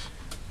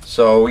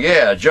 So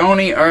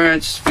Joni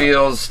Ernst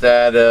feels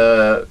that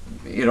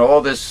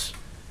all this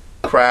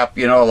crap,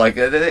 like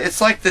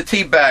it's like the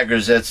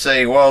teabaggers that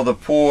say, well, the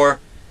poor,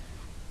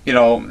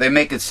 they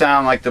make it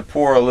sound like the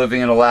poor are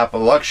living in a lap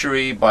of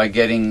luxury by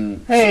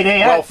getting they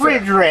have welfare.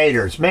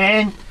 refrigerators,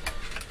 man.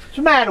 What's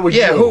the matter with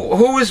you? Yeah,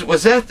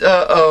 was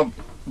that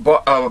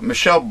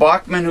Michelle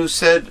Bachmann who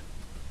said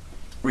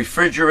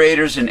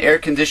refrigerators and air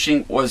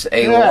conditioning was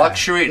a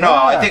luxury? No,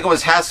 I think it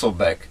was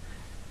Hasselbeck.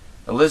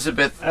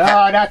 Elizabeth.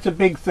 That's a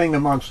big thing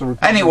amongst the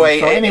Republicans. Anyway,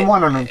 so any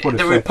one of them could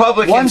have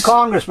Republicans. One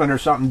congressman or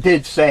something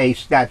did say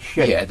that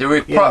shit. Yeah, the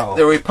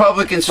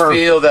Republicans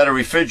feel that a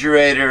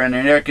refrigerator and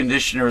an air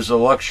conditioner is a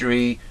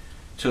luxury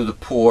to the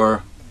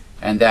poor,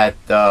 and that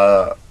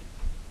then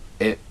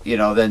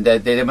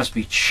that they must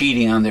be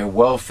cheating on their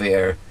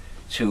welfare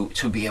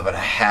to be able to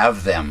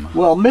have them.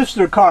 Well,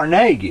 Mr.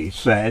 Carnegie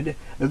said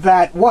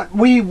that what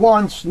we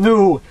once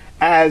knew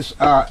as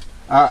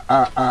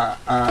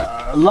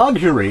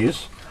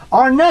luxuries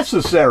are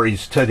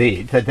necessaries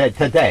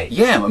today.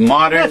 Yeah,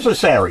 modern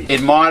necessaries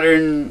in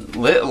modern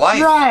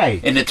life. Right.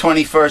 In the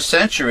 21st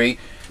century,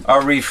 a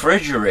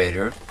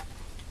refrigerator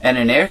and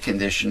an air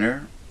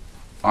conditioner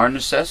are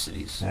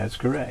necessities. That's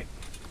correct.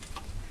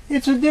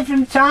 It's a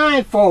different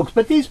time, folks,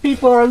 but these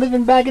people are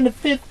living back in the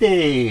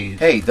 50s.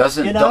 Hey,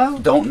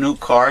 don't new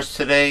cars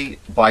today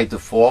by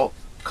default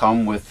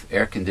come with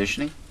air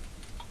conditioning?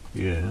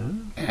 Yeah.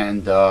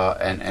 And power,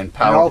 and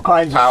all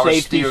kinds of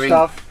safety steering,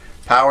 stuff.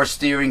 Power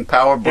steering,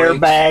 power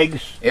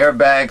brakes,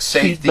 airbags,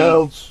 safety,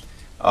 seatbelts,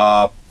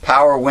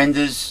 power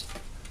windows.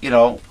 They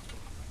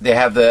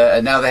have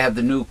now they have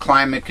the new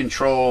climate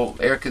control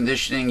air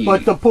conditioning.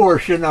 But the poor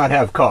should not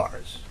have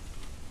cars.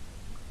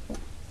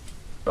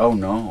 Oh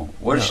no!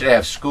 What should they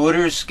have?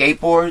 Scooters,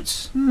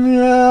 skateboards?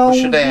 No. What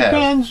should they have?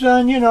 Depends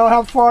on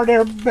how far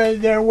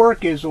their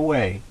work is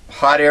away.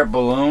 Hot air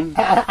balloon.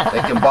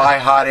 They can buy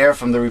hot air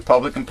from the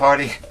Republican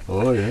Party.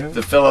 Oh yeah.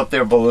 To fill up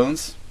their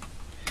balloons.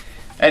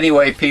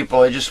 Anyway, people,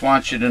 I just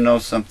want you to know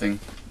something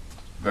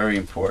very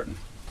important.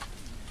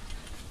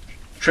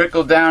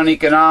 Trickle-down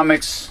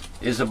economics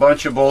is a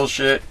bunch of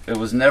bullshit. It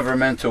was never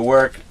meant to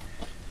work.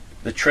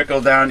 The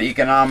trickle-down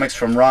economics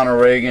from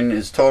Ronald Reagan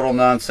is total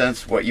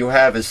nonsense. What you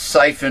have is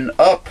siphon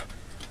up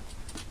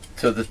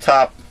to the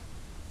top,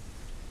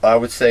 I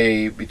would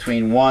say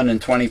between 1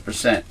 and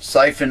 20%.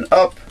 Siphon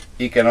up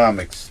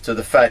economics to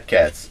the fat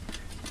cats.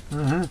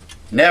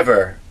 Mm-hmm.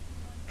 Never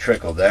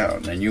trickle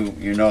down. And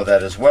you know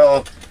that as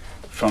well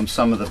from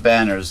some of the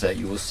banners that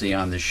you will see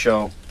on this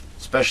show,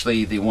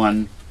 especially the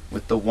one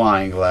with the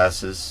wine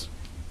glasses.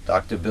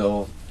 Dr.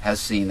 Bill has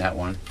seen that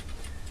one.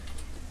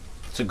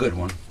 It's a good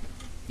one.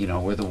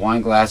 Where the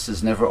wine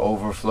glasses never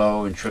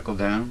overflow and trickle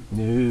down.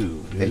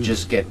 No. They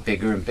just get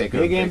bigger and bigger.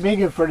 Bigger and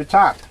bigger for the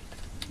top.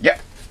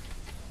 Yep.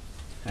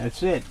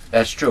 That's it.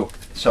 That's true.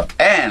 So,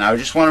 and I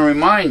just want to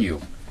remind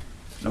you,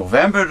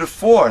 November the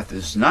 4th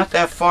is not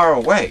that far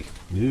away.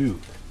 No.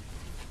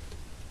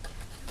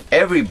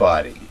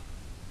 Everybody,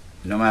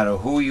 no matter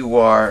who you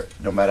are,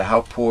 no matter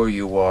how poor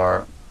you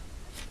are,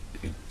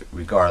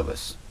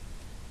 regardless,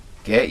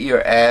 get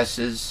your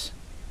asses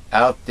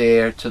out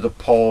there to the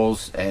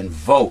polls and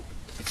vote.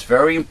 It's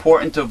very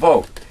important to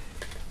vote.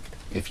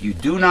 If you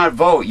do not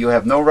vote, you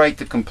have no right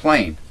to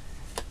complain.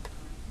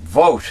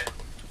 Vote.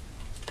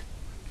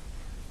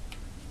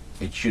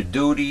 It's your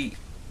duty,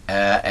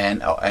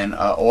 and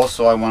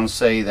also I want to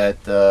say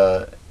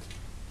that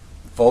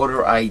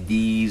voter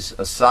IDs,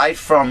 aside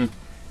from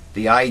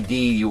the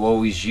ID you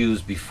always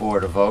use before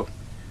the vote,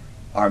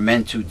 are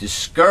meant to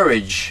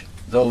discourage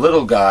the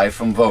little guy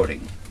from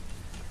voting.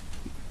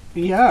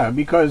 Yeah,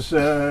 because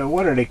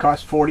what do they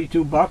cost?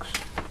 $42?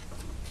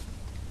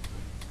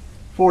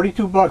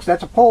 $42.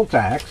 That's a poll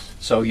tax.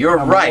 So you're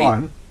right.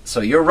 One. So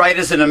you're right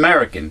as an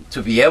American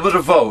to be able to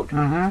vote.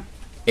 Mm-hmm.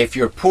 If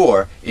you're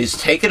poor, is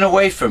taken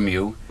away from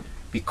you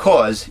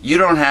because you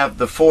don't have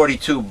the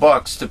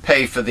 $42 to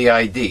pay for the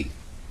ID.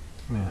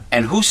 Yeah.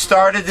 And who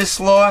started this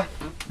law?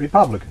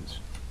 Republicans.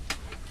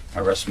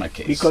 I rest my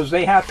case. Because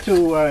they have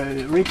to.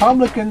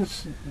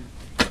 Republicans,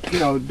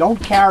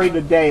 don't carry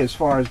the day as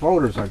far as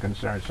voters are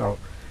concerned. So,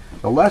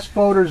 the less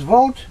voters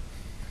vote,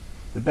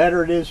 the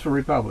better it is for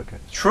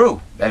Republicans.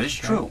 True. That is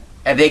true. Okay.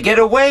 And they get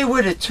away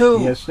with it too.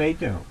 Yes, they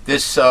do.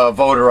 This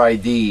voter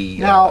ID.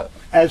 Now,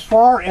 as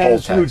far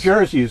as New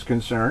Jersey is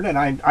concerned,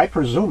 and I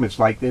presume it's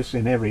like this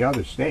in every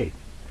other state,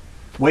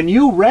 when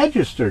you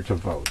register to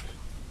vote,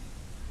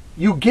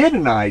 you get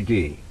an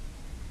ID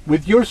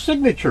with your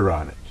signature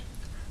on it.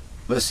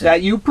 Listen.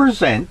 That you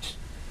present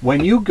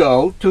when you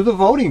go to the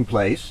voting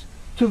place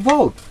to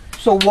vote.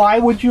 So why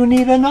would you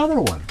need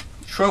another one?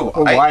 True.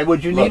 Or why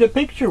would you need a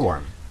picture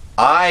one?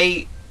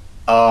 I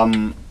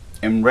am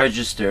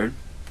registered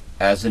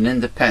as an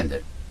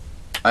independent.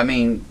 I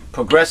mean,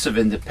 progressive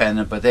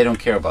independent, but they don't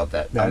care about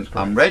that.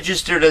 I'm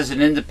registered as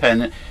an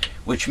independent,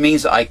 which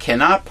means I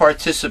cannot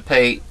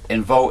participate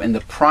and vote in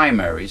the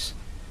primaries,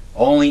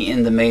 only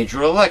in the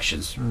major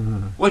elections,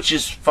 which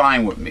is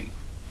fine with me.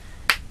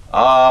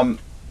 And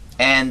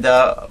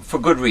for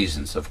good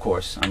reasons, of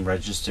course. I'm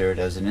registered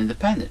as an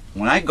independent.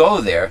 When I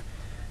go there,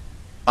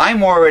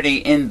 I'm already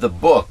in the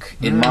book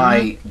in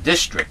my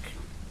district,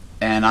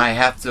 and I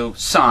have to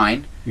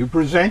sign. You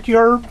present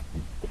your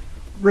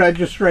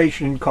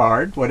registration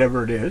card,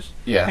 whatever it is,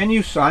 and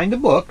you sign the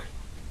book.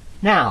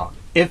 Now,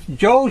 if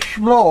Joe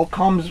Schmo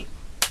comes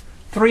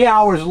 3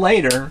 hours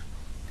later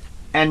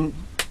and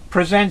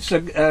presents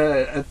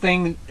a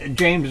thing,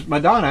 James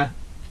Madonna,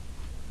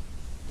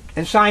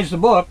 and signs the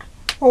book.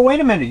 Well, wait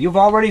a minute, you've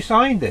already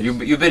signed this.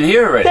 You've been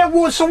here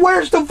already. So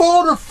where's the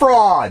voter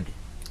fraud?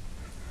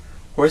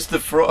 Where's the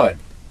fraud?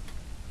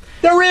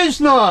 There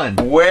is none.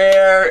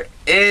 Where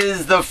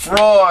is the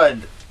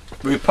fraud?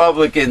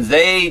 Republicans,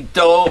 they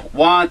don't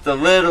want the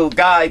little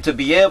guy to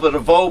be able to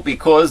vote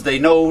because they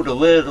know the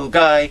little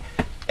guy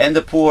and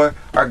the poor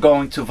are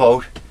going to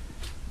vote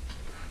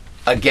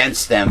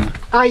against them.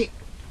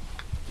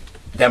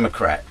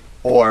 Democrat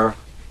or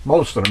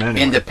most of them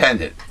anyway.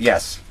 Independent,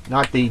 yes.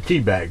 Not the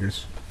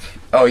teabaggers.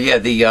 Oh yeah,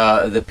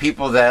 the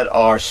people that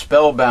are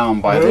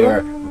spellbound by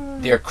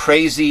their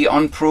crazy,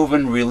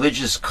 unproven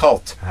religious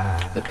cult.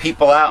 The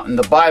people out in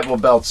the Bible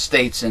Belt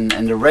states and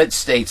the red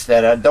states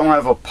that don't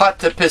have a pot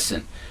to piss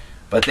in,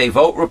 but they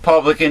vote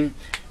Republican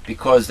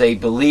because they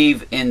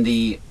believe in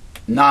the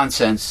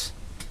nonsense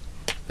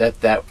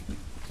that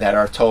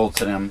are told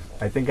to them.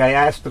 I think I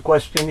asked the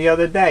question the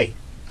other day.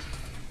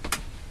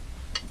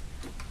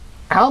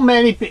 How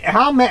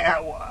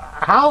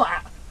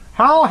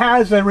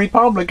has a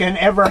Republican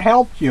ever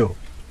helped you?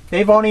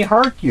 They've only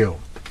hurt you.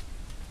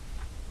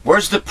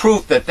 Where's the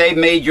proof that they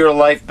made your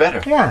life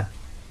better? Yeah.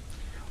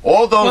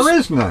 There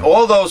is none.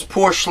 All those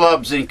poor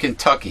schlubs in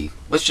Kentucky.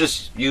 Let's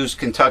just use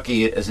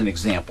Kentucky as an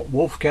example.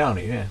 Wolf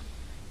County, yeah.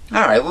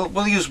 All right,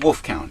 we'll use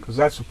Wolf County. Because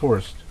that's the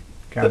poorest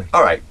county.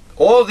 All right.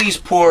 All these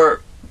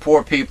poor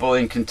people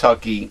in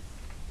Kentucky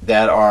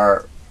that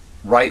are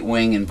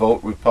right-wing and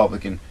vote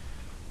Republican,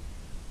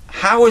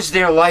 how is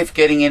their life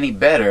getting any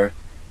better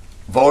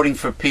voting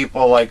for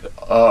people like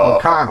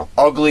McConnell,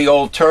 ugly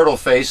old turtle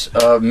face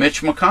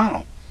Mitch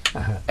McConnell,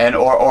 and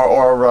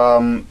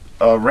or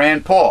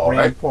Rand Paul?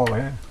 Rand Paul,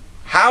 yeah.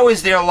 How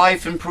is their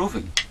life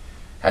improving?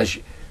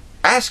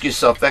 Ask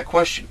yourself that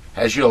question.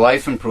 Has your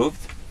life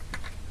improved?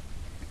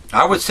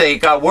 I would say it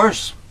got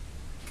worse.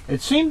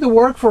 It seemed to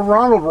work for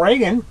Ronald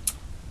Reagan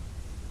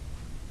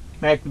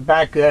back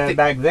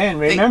then.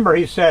 Remember,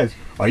 he says,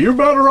 "Are you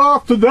better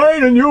off today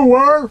than you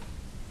were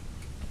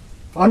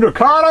under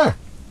Carter?"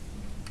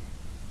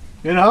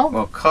 You know?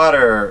 Well,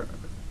 Carter,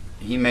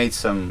 he had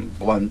some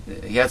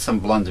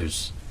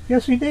blunders.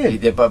 Yes, he did. He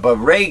did, but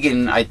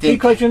Reagan, I think,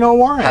 because you know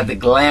why? had the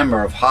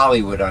glamour of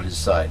Hollywood on his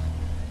side.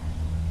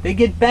 They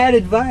get bad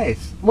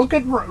advice. Look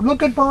at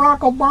Barack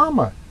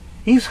Obama.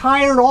 He's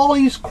hired all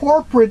these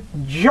corporate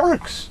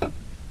jerks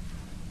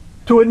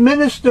to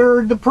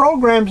administer the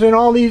programs in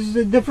all these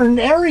different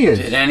areas.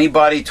 Did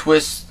anybody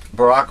twist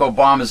Barack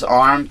Obama's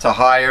arm to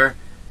hire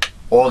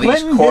all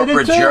these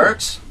corporate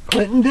jerks?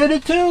 Clinton did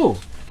it too.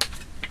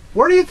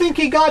 Where do you think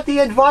he got the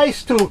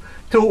advice to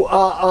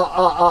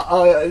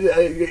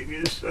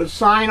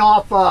sign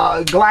off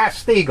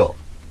Glass-Steagall?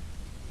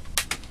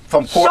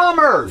 From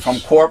Summers. From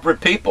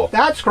corporate people.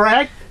 That's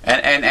correct.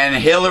 And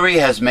Hillary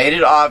has made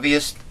it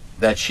obvious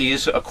that she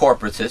is a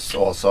corporatist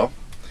also.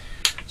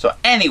 So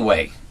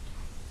anyway,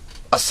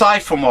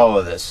 aside from all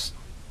of this,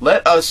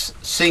 let us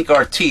sink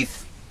our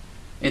teeth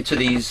into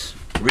these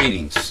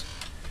readings.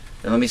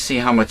 And let me see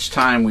how much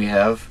time we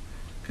have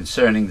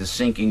concerning the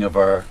sinking of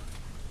our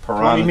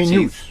piranha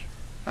teeth.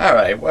 All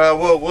right. Well,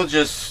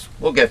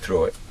 we'll get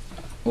through it.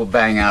 We'll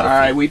bang out. All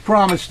right. We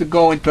promised to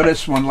go into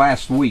this one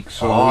last week,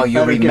 so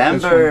you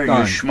remember,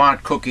 you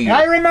smart cookie.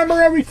 I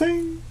remember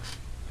everything.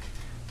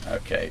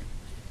 Okay.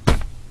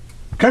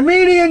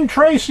 Comedian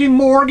Tracy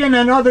Morgan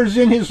and others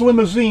in his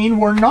limousine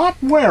were not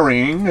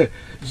wearing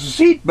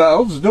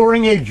seatbelts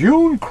during a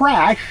June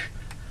crash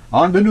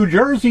on the New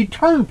Jersey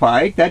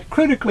Turnpike that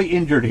critically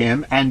injured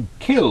him and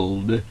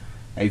killed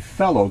a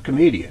fellow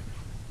comedian.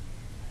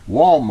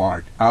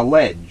 Walmart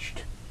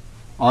alleged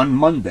on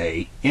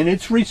Monday in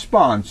its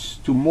response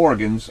to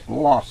Morgan's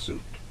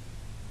lawsuit.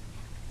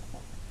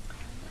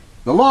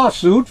 The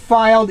lawsuit,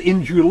 filed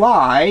in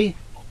July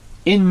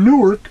in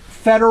Newark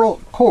Federal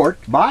Court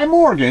by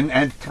Morgan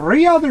and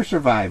 3 other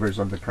survivors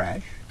of the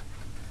crash,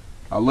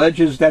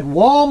 alleges that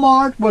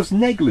Walmart was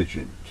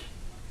negligent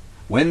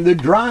when the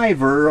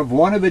driver of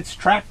one of its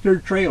tractor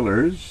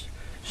trailers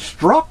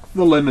struck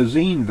the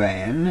limousine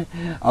van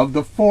of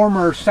the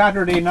former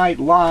Saturday Night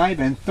Live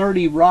and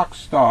 30 Rock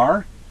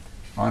star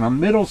on a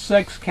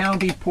Middlesex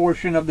County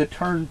portion of the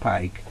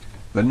Turnpike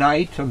the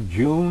night of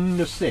June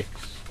the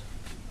 6th.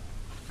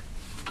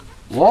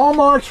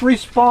 Walmart's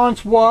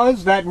response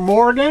was that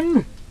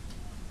Morgan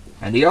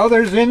and the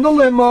others in the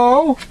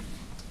limo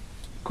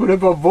could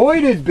have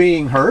avoided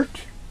being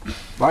hurt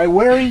by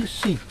wearing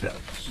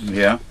seatbelts.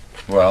 Yeah,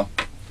 well,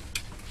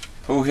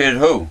 who hit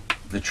who?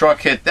 The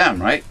truck hit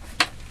them, right?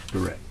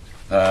 Correct.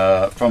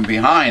 From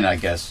behind, I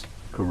guess.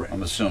 Correct.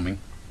 I'm assuming.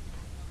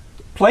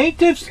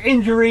 Plaintiff's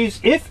injuries,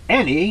 if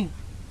any,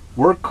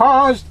 were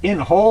caused in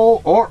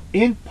whole or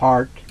in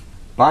part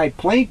by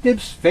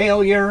plaintiff's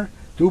failure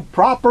to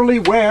properly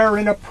wear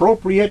an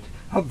appropriate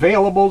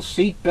available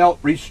seatbelt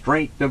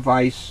restraint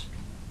device,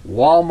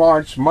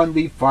 Walmart's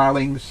Monday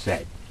filing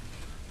said.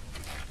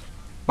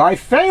 By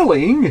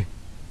failing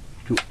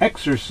to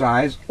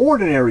exercise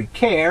ordinary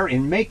care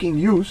in making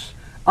use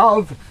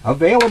of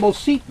available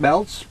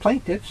seatbelts,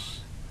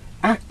 plaintiffs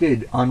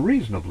acted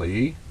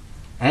unreasonably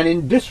and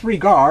in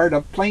disregard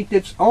of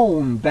plaintiff's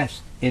own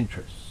best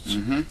interests.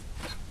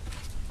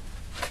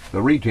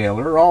 The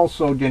retailer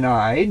also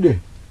denied,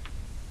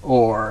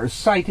 or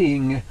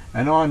citing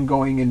an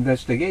ongoing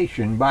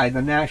investigation by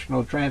the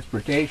National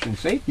Transportation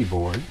Safety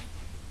Board,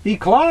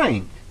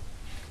 declined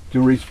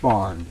to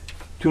respond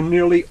to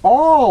nearly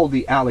all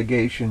the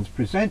allegations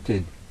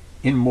presented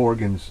in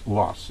Morgan's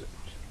lawsuit.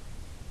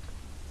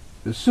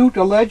 The suit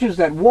alleges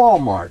that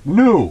Walmart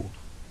knew,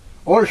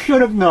 or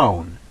should have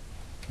known,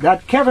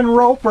 that Kevin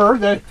Roper,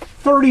 the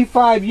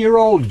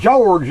 35-year-old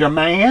Georgia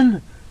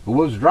man who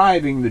was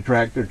driving the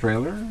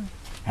tractor-trailer,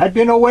 had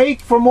been awake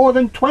for more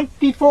than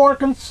 24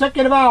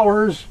 consecutive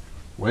hours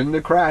when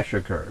the crash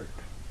occurred.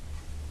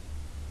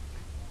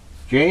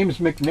 James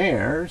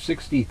McNair,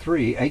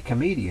 63, a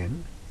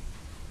comedian,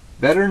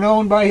 better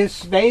known by his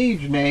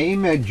stage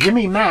name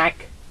Jimmy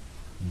Mack,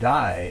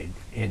 died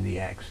in the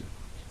accident.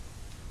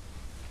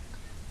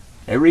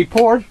 A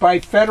report by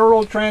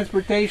Federal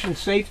Transportation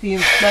Safety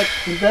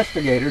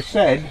investigators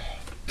said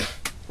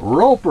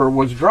Roper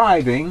was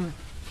driving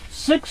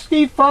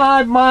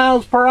 65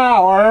 miles per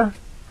hour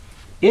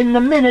in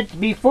the minutes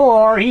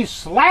before he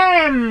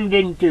slammed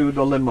into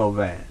the limo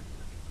van.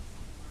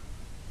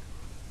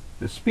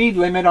 The speed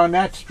limit on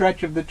that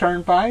stretch of the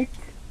turnpike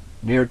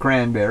near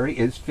Cranberry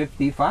is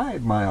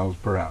 55 miles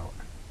per hour,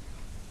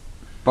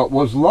 but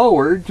was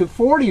lowered to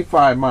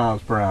 45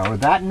 miles per hour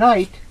that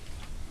night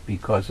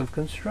because of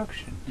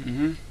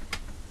construction.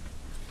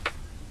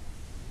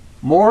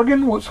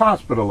 Morgan was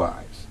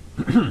hospitalized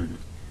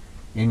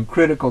in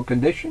critical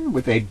condition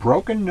with a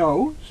broken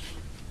nose,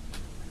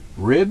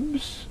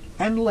 ribs,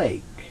 and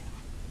leg.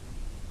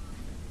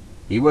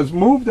 He was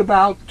moved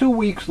about 2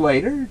 weeks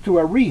later to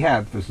a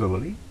rehab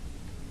facility,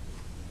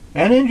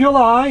 and in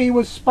July he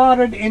was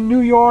spotted in New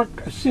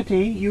York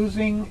City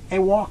using a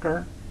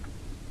walker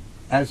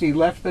as he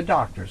left the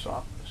doctor's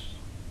office.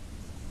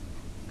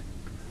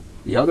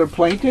 The other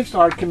plaintiffs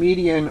are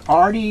comedian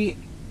Artie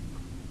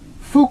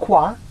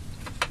Fuqua,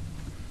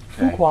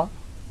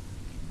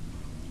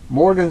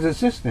 Morgan's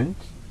assistant,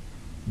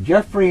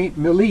 Jeffrey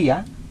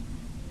Malia,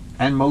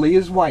 and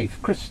Malia's wife,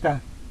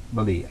 Krista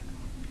Malia,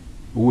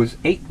 who was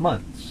 8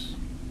 months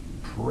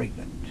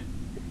pregnant.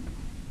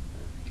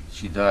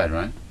 She died,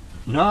 right?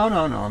 No.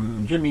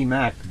 Jimmy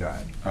Mack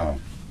died. Oh.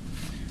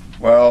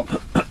 Well,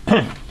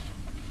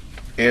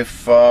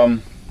 if, I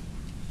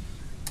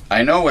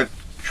know with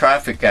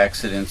traffic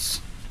accidents,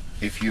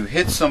 if you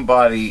hit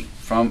somebody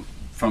from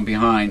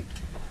behind,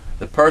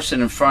 the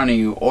person in front of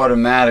you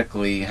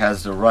automatically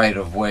has the right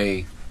of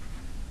way.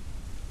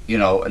 You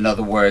know, in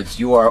other words,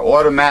 you are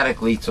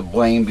automatically to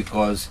blame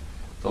because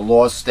the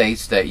law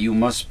states that you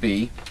must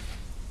be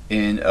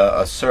in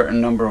a certain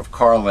number of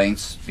car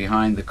lengths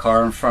behind the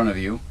car in front of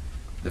you,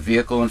 the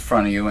vehicle in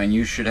front of you, and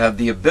you should have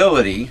the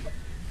ability,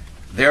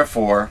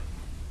 therefore,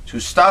 to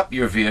stop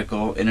your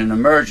vehicle in an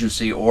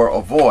emergency or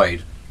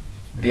avoid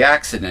the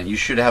accident. You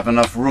should have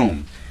enough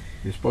room.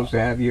 You're supposed to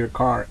have your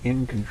car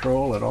in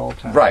control at all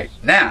times. Right.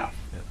 Now,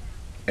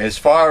 as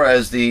far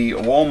as the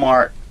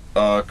Walmart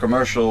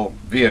commercial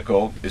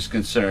vehicle is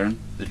concerned,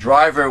 the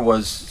driver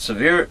was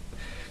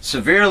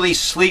severely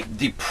sleep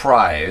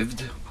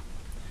deprived,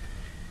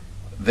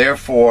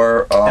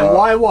 therefore and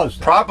why was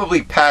that?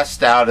 Probably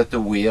passed out at the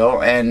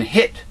wheel and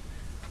hit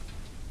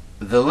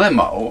the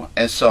limo.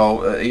 And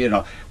so you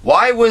know,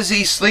 why was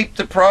he sleep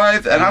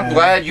deprived? And I'm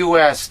glad you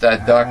asked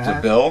that, Dr.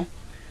 Bill,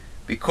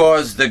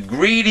 because the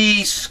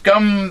greedy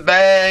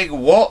scumbag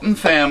Walton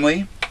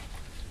family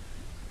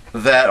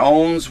that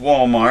owns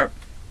Walmart,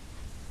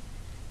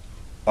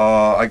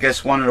 I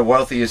guess one of the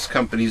wealthiest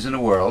companies in the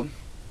world,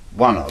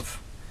 one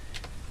of.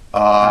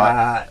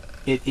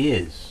 It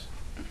is.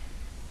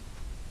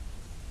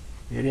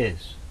 It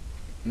is.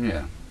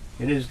 Yeah.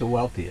 It is the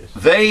wealthiest.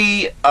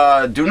 They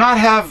do not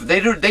have. They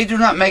do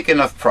not make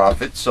enough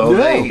profit, so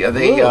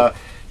they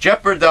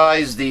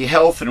jeopardize the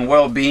health and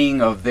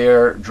well-being of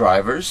their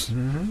drivers,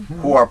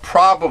 who are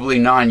probably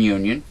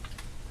non-union.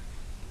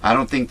 I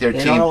don't think they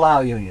don't allow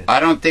unions. I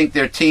don't think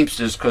they're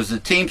Teamsters, because the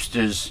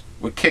Teamsters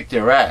would kick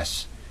their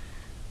ass.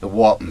 The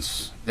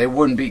Waltons, they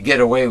wouldn't get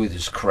away with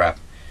this crap.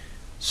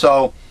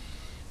 So,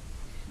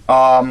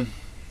 go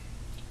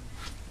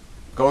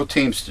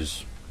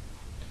Teamsters.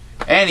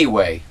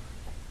 Anyway,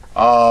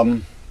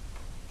 the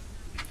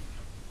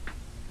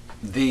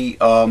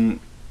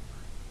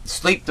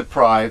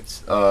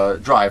sleep-deprived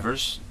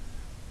drivers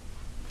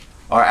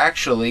are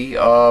actually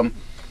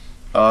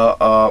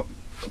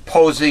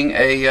posing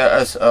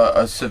a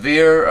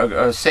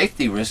severe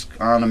safety risk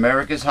on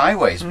America's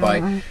highways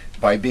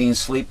by being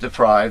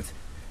sleep-deprived,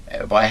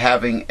 by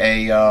having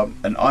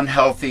an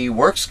unhealthy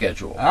work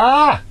schedule.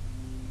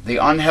 The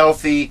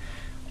unhealthy,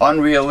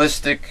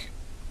 unrealistic,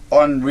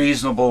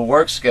 unreasonable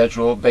work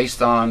schedule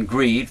based on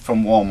greed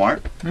from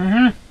Walmart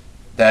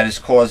that is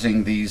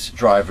causing these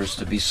drivers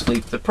to be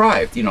sleep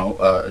deprived. You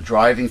know,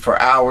 driving for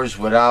hours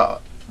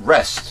without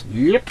rest.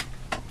 Yep.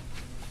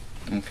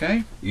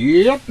 Okay?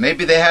 Yep.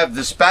 Maybe they have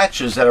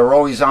dispatchers that are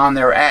always on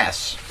their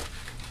ass.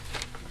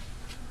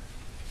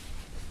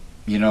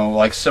 You know,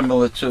 like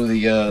similar to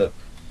the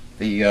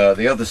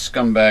other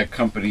scumbag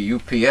company,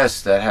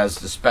 UPS, that has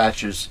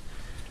dispatchers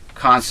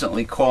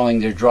constantly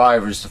calling their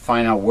drivers to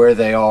find out where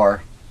they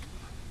are.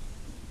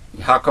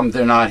 How come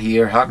they're not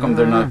here? How come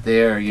they're not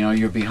there? You know,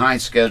 you're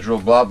behind schedule,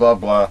 blah, blah,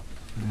 blah,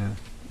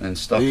 and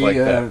stuff like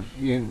that.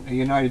 The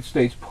United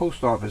States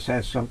Post Office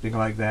has something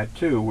like that,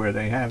 too, where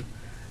they have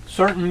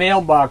certain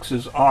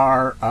mailboxes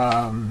are,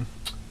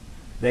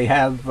 they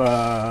have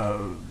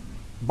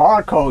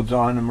barcodes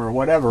on them or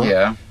whatever.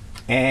 Yeah.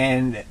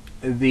 And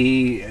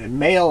the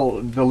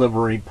mail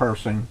delivery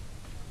person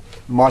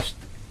must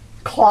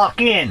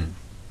clock in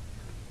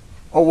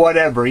or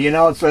whatever, you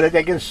know, so that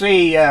they can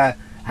see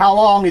how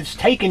long it's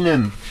taking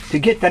them to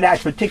get to that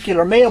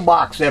particular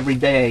mailbox every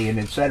day, and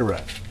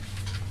etc.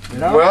 You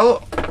know?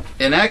 Well,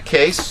 in that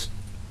case,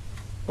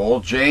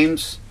 old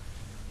James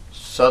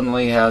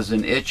suddenly has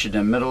an itch in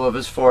the middle of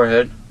his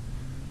forehead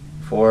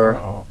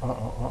for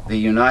the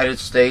United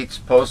States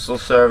Postal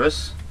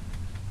Service,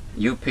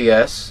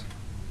 UPS,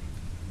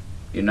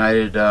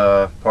 United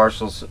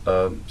Parcel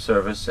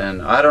Service,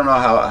 and I don't know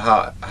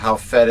how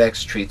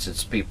FedEx treats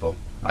its people.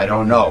 I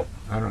don't know.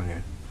 I don't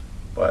know.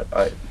 But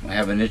I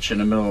have an itch in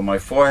the middle of my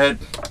forehead,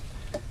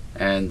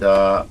 and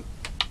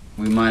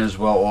we might as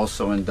well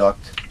also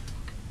induct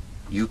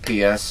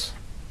UPS,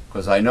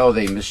 because I know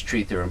they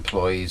mistreat their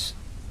employees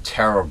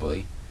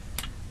terribly,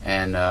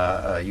 and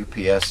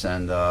UPS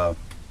and the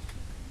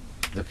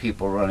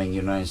people running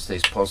United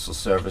States Postal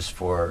Service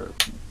for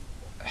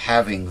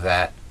having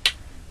that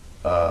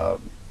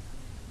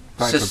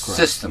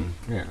system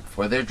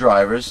for their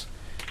drivers.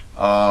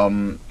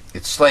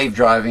 It's slave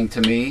driving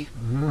to me.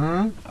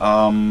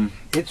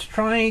 It's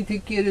trying to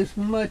get as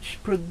much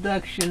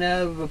production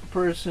out of a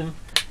person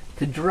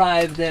to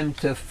drive them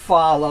to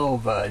fall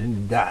over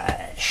and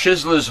die.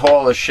 Shizzler's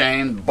Hall of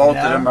Shame. Both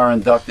of them are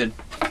inducted.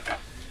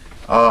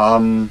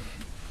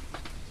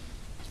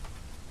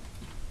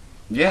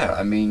 Yeah,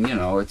 I mean, you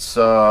know, it's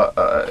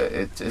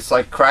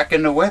like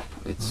cracking the whip.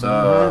 It's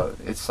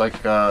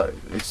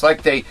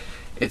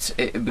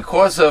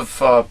because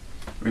of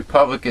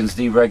Republicans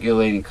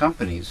deregulating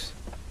companies.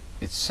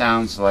 It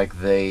sounds like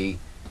they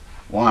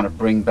want to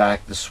bring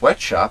back the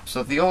sweatshops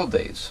of the old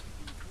days.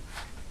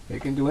 They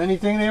can do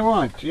anything they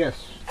want,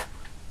 yes.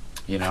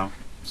 You know,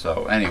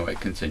 so anyway,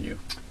 continue.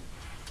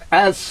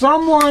 As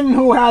someone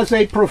who has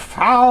a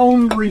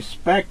profound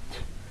respect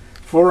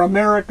for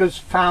America's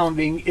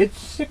founding, it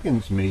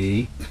sickens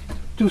me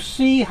to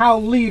see how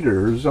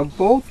leaders of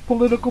both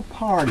political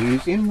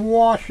parties in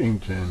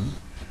Washington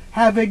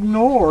have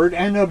ignored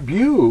and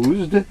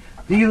abused the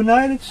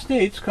United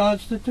States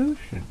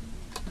Constitution.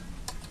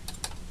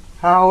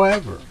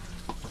 However,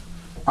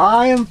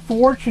 I am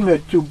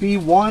fortunate to be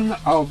one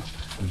of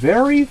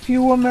very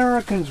few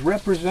Americans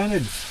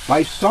represented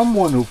by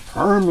someone who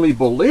firmly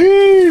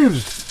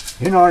believes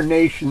in our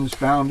nation's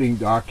founding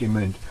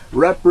document,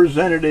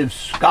 Representative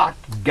Scott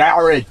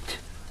Garrett,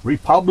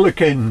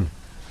 Republican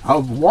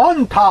of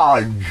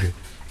Wantage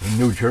in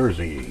New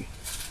Jersey.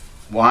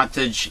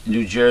 Wantage,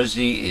 New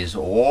Jersey is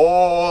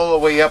all the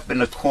way up in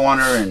the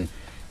corner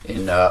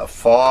in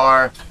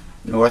far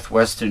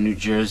northwestern New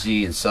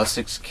Jersey in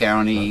Sussex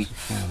County.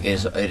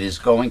 It is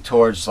going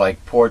towards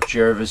like Port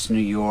Jervis, New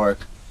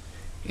York.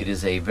 It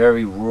is a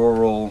very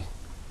rural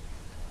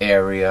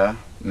area,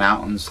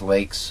 mountains,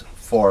 lakes,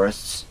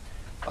 forests.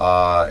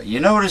 You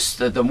notice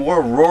that the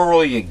more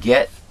rural you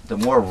get, the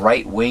more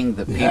right-wing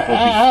the people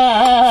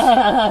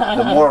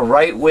the more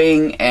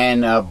right-wing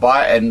and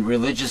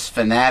religious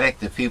fanatic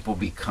the people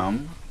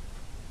become.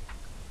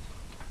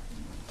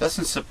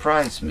 Doesn't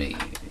surprise me.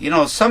 You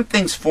know, some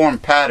things form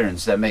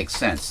patterns that make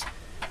sense,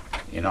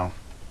 you know.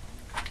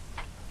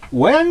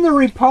 When the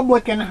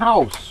Republican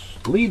House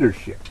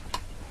leadership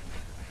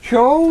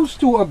chose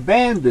to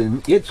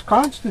abandon its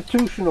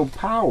constitutional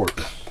powers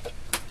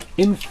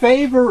in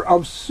favor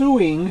of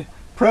suing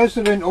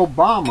President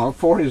Obama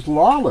for his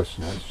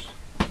lawlessness,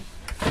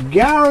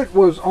 Garrett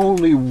was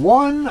only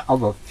one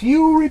of a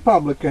few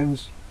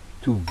Republicans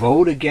to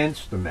vote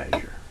against the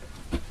measure.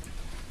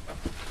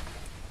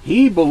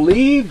 He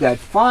believed that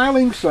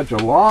filing such a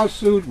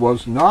lawsuit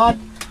was not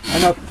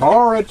an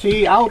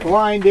authority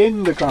outlined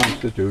in the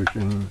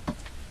Constitution,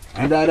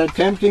 and that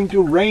attempting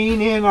to rein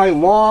in a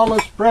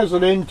lawless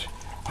president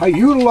by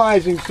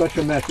utilizing such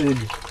a method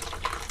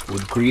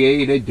would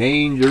create a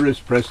dangerous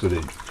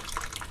precedent.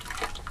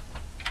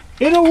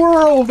 In a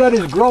world that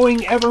is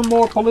growing ever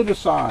more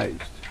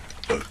politicized,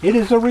 it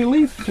is a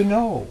relief to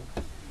know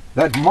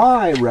that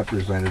my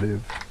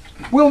representative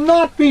will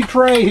not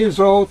betray his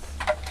oath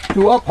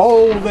to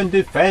uphold and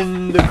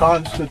defend the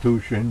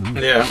Constitution.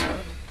 Yeah.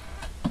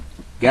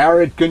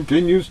 Garrett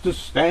continues to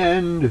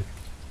stand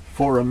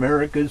for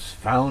America's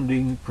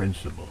founding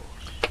principles.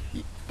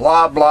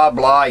 Blah, blah,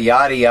 blah,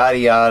 yada, yada,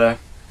 yada.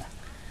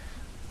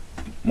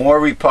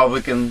 More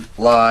Republican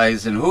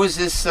lies. And who is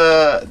this,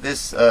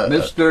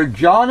 Mr.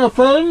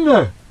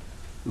 Jonathan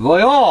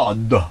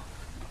Viad.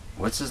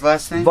 What's his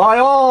last name?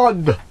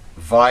 Viad.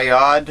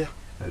 Viad?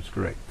 That's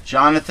correct.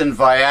 Jonathan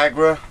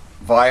Viagra.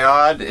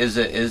 Viad is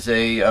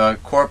a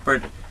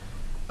corporate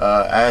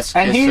ass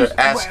And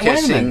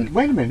kissing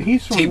wait a minute.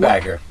 He's from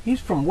teabagger. He's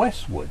from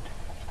Westwood.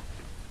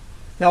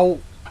 Now,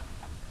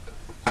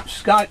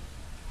 Scott,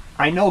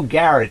 I know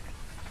Garrett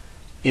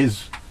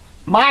is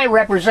my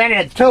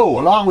representative too,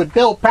 along with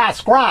Bill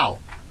Pasquale.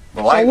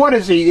 Well, so what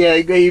is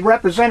he? He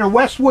represented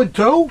Westwood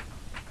too?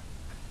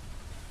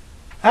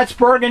 That's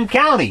Bergen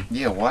County.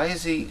 Yeah, why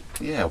is he?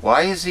 Yeah,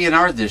 why is he in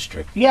our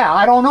district? Yeah,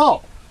 I don't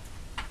know.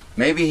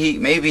 Maybe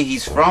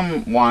he's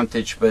from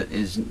Wantage, but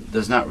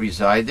does not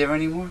reside there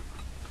anymore.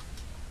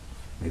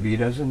 Maybe he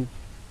doesn't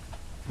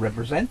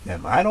represent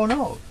them. I don't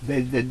know.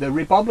 The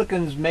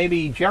Republicans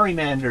maybe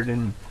gerrymandered,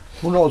 and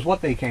who knows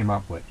what they came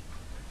up with.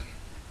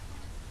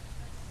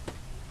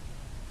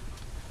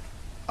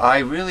 I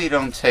really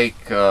don't take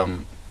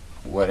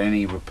what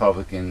any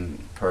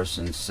Republican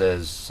person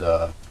says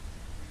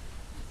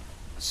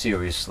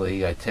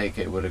seriously. I take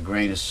it with a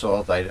grain of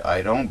salt.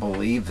 I don't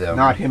believe them.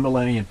 Not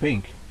Himalayan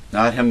pink.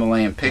 Not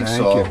Himalayan pink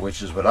Thank salt, you.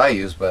 which is what I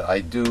use, but I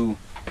do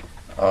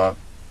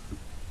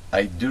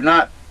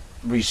not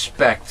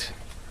respect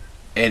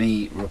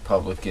any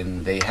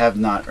Republican. They have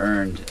not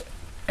earned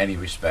any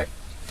respect.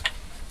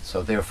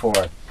 So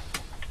therefore,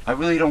 I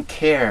really don't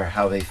care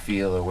how they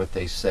feel or what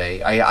they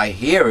say. I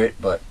hear it,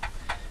 but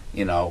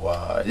you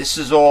know, this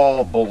is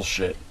all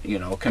bullshit, you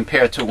know,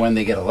 compared to when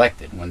they get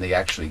elected, when they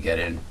actually get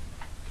in.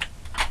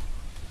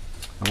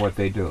 And what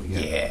they do.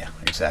 Yeah,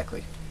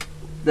 exactly.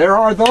 There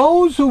are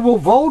those who will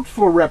vote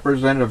for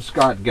Representative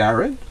Scott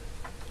Garrett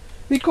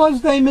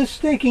because they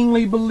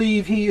mistakenly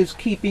believe he is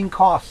keeping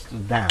costs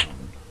down.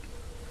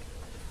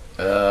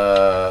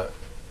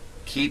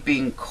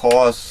 Keeping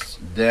costs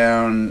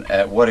down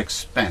at what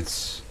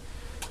expense?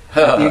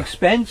 At the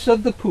expense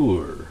of the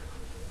poor.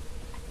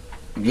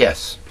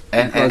 Yes.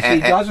 Because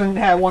he doesn't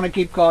want to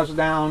keep costs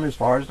down as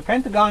far as the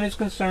Pentagon is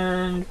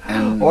concerned,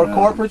 or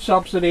corporate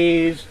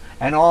subsidies,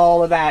 and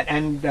all of that,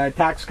 and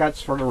tax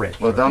cuts for the rich.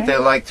 Well, don't they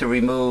like to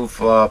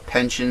remove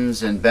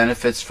pensions and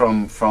benefits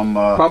from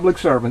public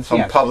servants?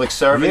 From public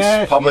servants,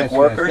 yes, public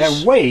workers? Yes.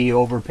 They're way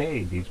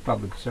overpaid, these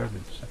public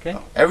servants. Okay.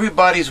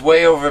 Everybody's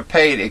way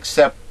overpaid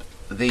except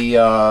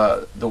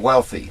the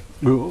wealthy.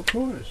 Well, of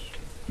course.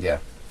 Yeah.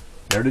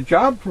 They're the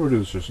job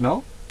producers,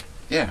 no?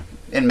 Yeah.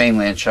 In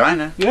mainland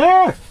China.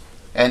 Yeah.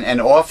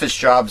 And office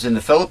jobs in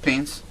the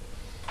Philippines.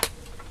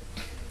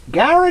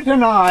 Garrett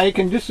and I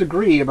can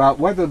disagree about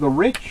whether the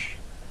rich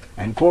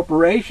and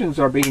corporations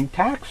are being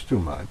taxed too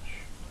much.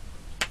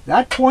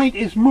 That point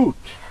is moot.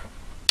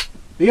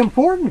 The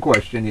important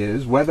question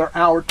is whether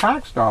our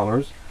tax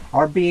dollars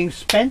are being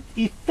spent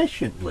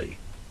efficiently.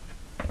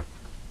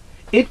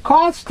 It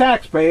costs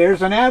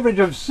taxpayers an average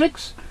of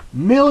 $6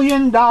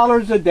 million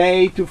a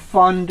day to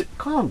fund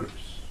Congress.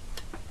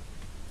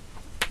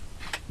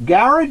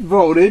 Garrett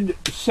voted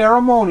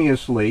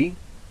ceremoniously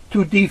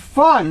to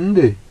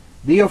defund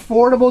the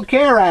Affordable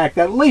Care Act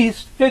at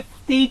least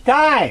 50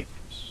 times.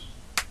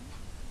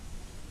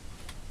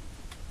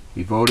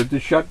 He voted to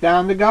shut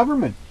down the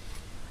government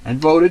and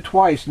voted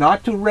twice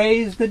not to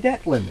raise the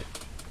debt limit,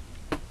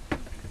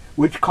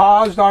 which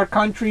caused our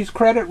country's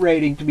credit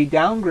rating to be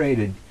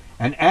downgraded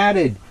and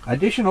added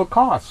additional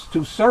costs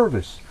to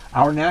service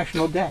our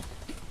national debt.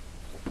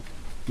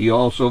 He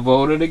also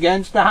voted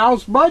against the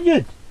House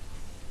budget,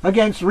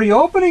 against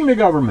reopening the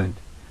government,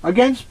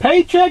 against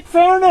paycheck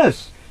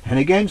fairness, and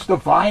against the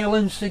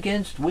Violence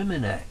Against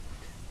Women Act.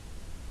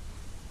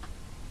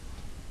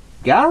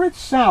 Garrett's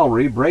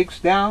salary breaks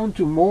down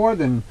to more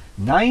than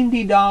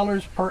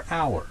 $90 per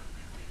hour.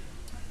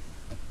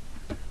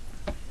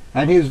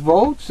 And his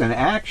votes and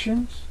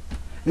actions,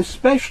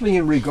 especially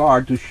in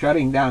regard to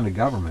shutting down the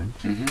government,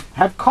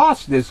 have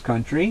cost this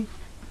country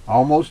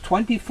almost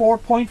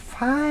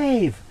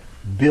 $24.5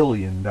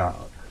 billion.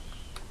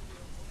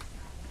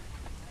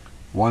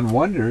 One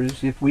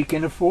wonders if we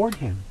can afford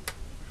him.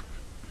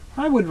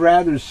 I would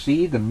rather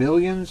see the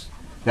millions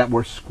that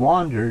were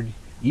squandered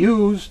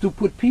used to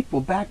put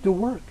people back to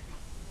work,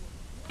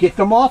 get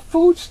them off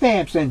food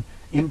stamps, and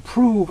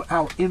improve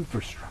our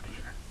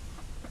infrastructure.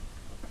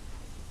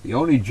 The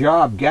only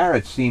job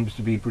Garrett seems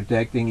to be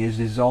protecting is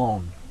his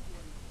own.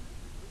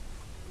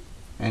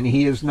 And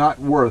he is not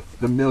worth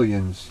the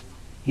millions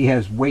he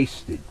has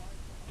wasted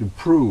to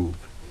prove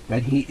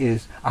that he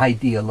is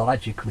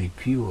ideologically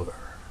pure.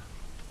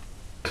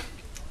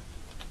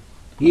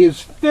 He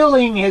is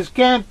filling his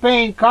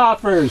campaign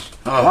coffers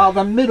while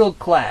the middle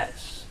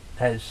class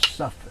has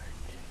suffered.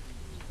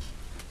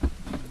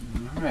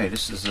 All right,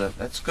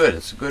 that's good.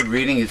 It's a good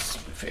reading.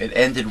 It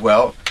ended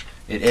well.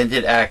 It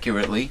ended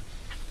accurately.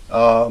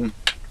 Crony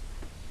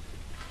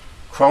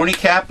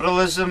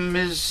capitalism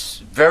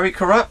is very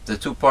corrupt. The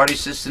two-party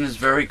system is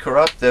very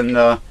corrupt,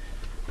 and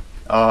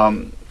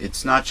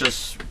it's not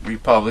just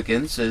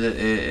Republicans.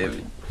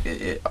 It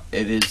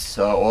is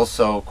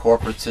also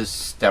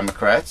corporatist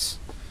Democrats.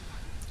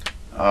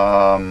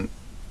 The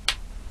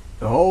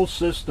whole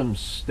system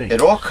stinks.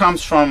 It all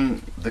comes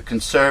from the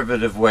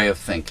conservative way of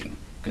thinking,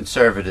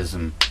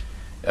 conservatism,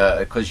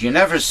 because you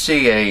never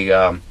see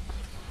a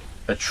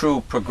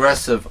true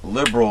progressive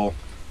liberal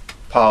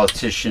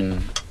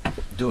politician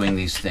doing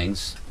these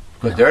things.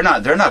 But they're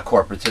not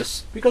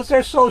corporatists. Because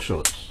they're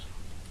socialists.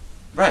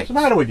 Right. What's the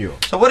matter with you?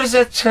 So what does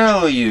that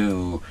tell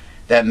you?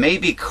 That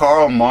maybe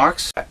Karl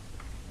Marx,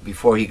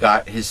 before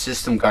his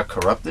system got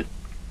corrupted?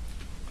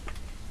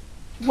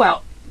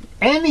 Well,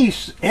 any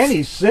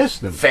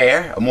system,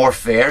 a more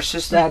fair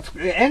system.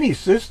 Any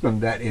system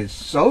that is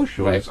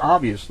social is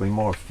obviously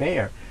more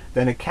fair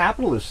than a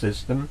capitalist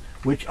system,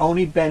 which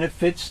only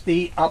benefits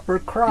the upper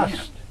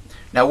crust. Yeah.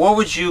 Now, what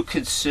would you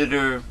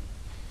consider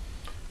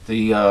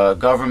the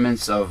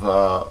governments of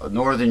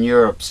Northern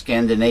Europe,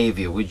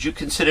 Scandinavia? Would you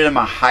consider them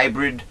a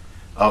hybrid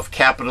of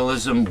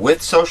capitalism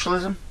with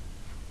socialism?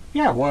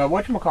 Yeah. Well,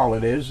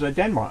 whatchamacallit is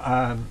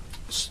Denmark.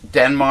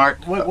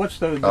 Denmark. What's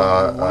the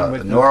one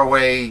with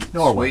Norway,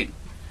 Norway. Sweden?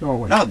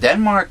 Norway. No,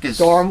 Denmark is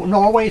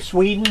Norway,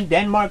 Sweden,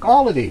 Denmark,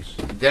 all of these.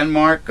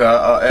 Denmark,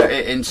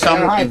 in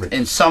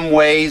some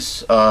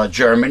ways,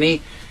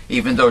 Germany,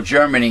 even though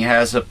Germany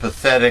has a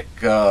pathetic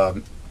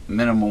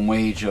minimum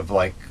wage of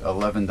like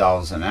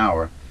 $11 an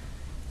hour,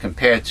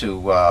 compared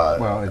to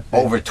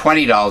over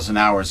 $20 an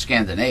hour in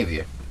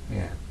Scandinavia.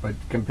 Yeah, but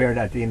compare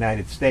that to the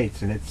United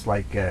States, and it's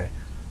like a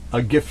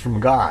gift from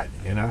God,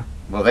 you know.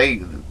 Well,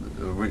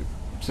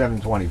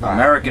 $7.25.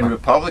 American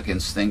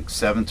Republicans think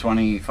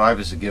 $7.25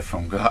 is a gift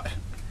from God.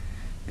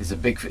 Is a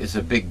big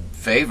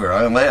favor,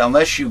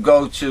 unless you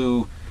go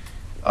to.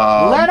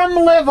 Let them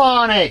live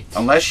on it.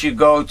 Unless you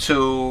go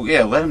to,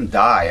 let them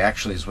die.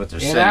 Actually, is what they're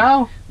saying.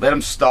 Know? Let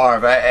them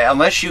starve.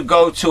 Unless you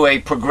go to a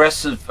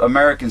progressive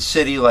American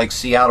city like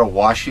Seattle,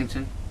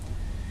 Washington,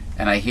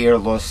 and I hear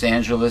Los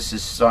Angeles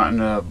is starting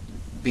to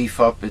beef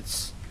up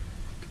its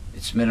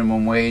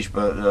minimum wage,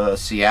 but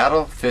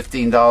Seattle,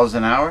 $15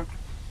 an hour.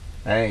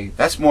 Hey,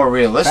 that's more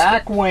realistic.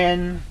 Back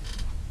when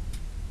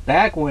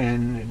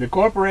the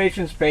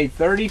corporations paid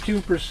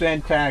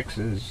 32%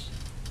 taxes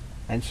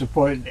and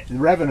supported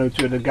revenue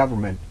to the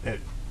government,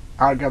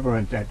 our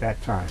government at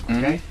that time,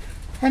 okay?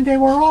 And they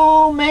were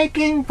all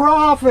making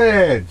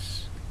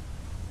profits.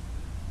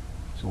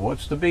 So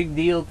what's the big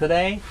deal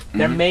today?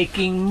 They're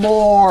making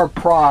more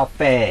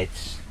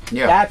profits.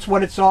 Yeah. That's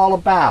what it's all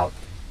about.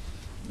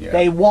 Yeah.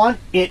 They want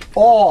it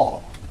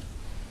all.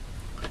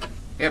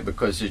 Yeah,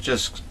 because they're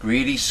just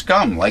greedy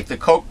scum, like the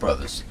Koch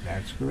brothers.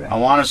 That's correct. I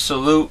want to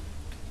salute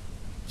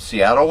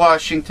Seattle,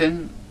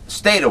 Washington,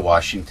 state of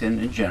Washington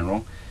in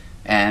general,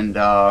 and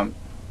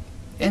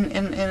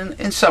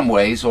in some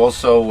ways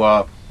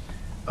also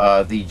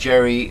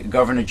the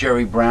Governor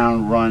Jerry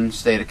Brown run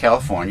state of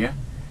California,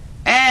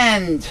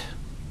 and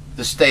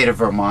the state of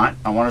Vermont.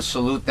 I want to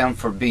salute them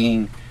for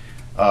being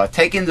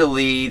taking the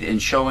lead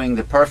and showing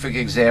the perfect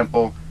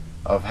example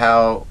of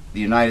how the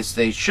United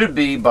States should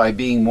be by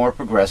being more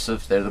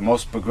progressive. They're the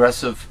most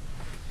progressive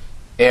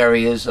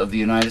areas of the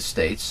United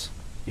States.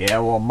 Yeah,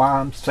 well,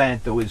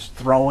 Monsanto is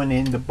throwing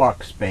in the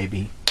bucks,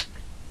 baby,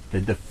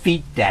 to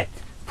defeat that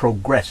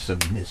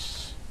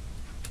progressiveness.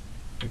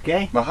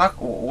 Okay? Well,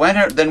 when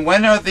are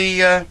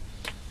the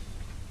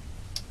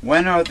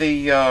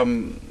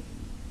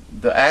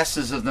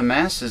asses of the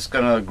masses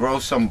going to grow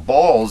some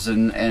balls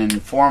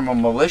and form a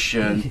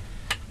militia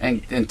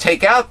and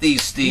take out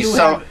these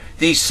some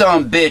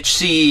bitch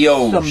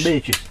CEOs? Some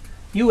bitches.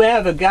 You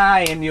have a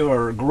guy in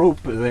your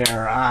group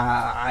there.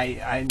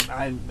 I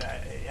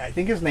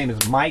think his name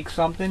is Mike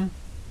something.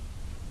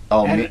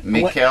 Oh,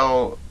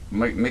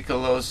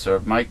 Mikolos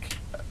or Mike.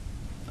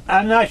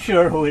 I'm not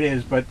sure who it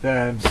is, but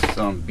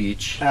some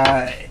beach.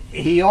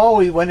 He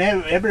always,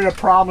 whenever a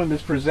problem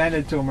is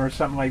presented to him or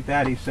something like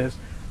that, he says,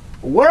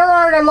 "Where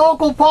are the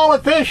local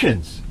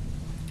politicians?"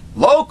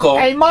 Local?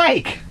 Hey,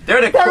 Mike,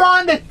 they're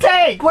on the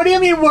take. What do you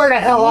mean, where the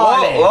hell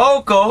are they?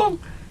 Local?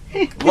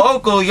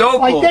 Local yokel.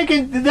 Like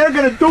they're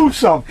going to do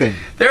something.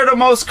 They're the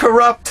most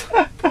corrupt.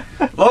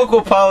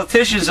 Local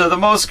politicians are the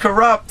most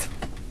corrupt.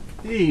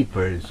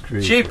 Jeepers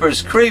creepers.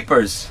 Jeepers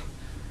creepers.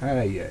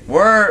 Yeah.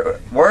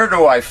 Where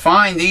do I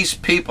find these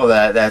people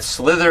that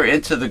slither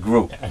into the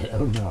group? I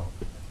don't know.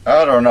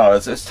 I don't know.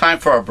 It's time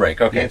for our break.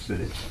 Okay. Yes,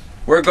 it is.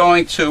 We're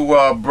going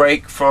to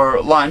break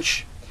for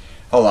lunch.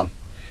 Hold on.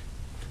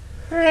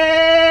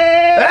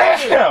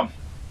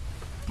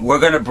 We're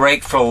going to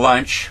break for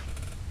lunch,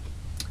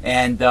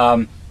 and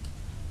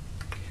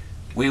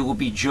we will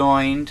be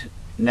joined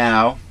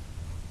now,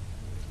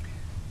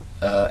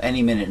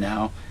 any minute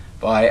now,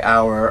 by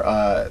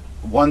our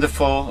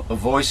wonderful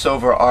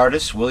voiceover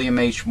artist, William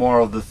H.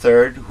 Morrow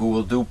III, who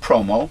will do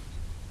promo.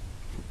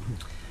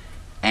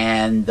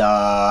 And,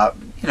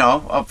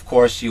 of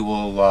course, you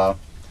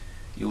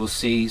will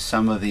see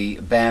some of the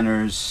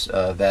banners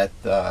that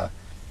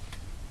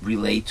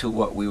relate to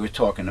what we were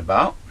talking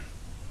about.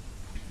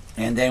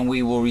 And then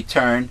we will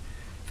return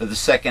for the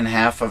second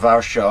half of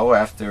our show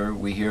after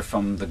we hear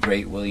from the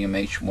great William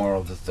H.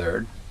 Morrow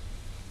III.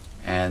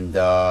 And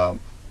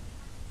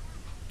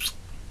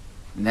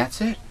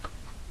that's it.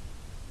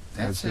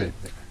 That's it.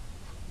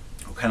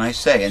 What can I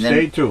say? And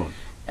Stay tuned.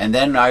 And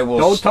then I will...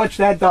 Don't touch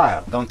that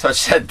dial. Don't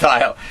touch that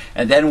dial.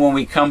 And then when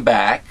we come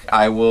back,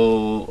 I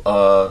will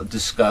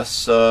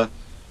discuss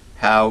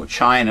how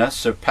China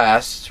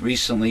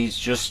recently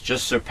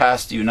just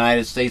surpassed the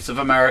United States of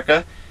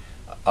America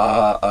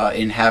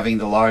in having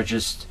the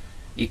largest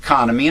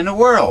economy in the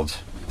world,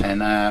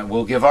 and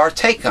we'll give our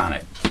take on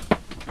it.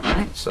 All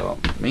right, so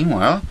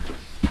meanwhile,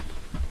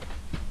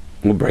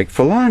 we'll break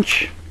for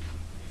lunch.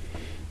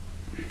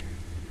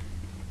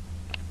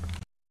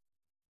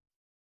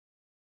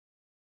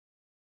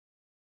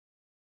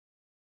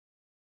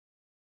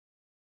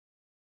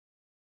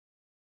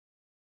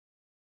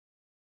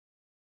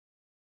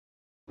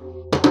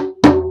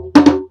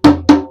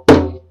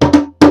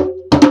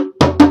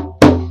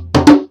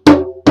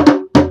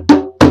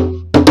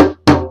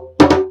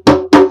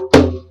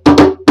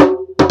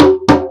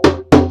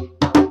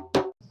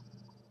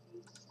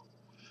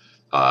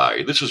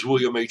 Hi, this is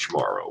William H.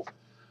 Morrow.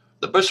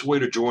 The best way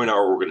to join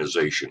our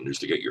organization is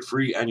to get your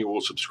free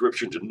annual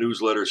subscription to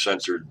Newsletter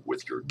Censored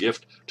with your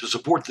gift to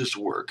support this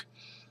work.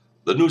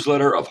 The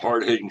newsletter of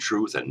hard-hitting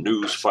truth and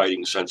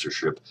news-fighting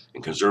censorship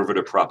and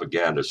conservative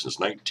propaganda since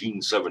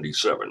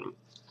 1977.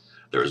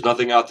 There is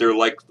nothing out there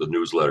like the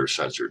Newsletter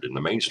Censored in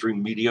the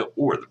mainstream media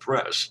or the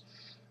press.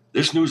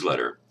 This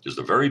newsletter is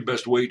the very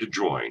best way to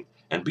join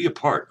and be a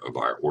part of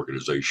our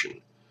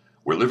organization.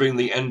 We're living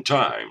the end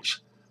times,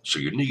 so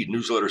you need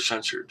Newsletter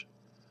Censored.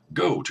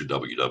 Go to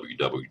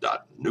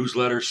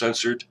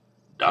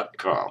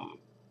www.newslettercensored.com.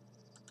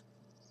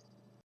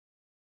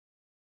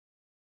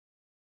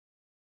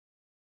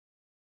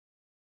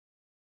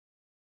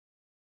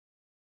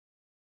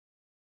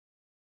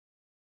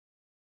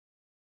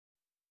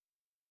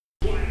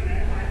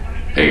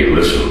 Hey,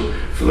 listen,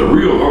 for the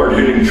real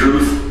hard-hitting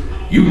truth,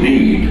 you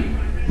need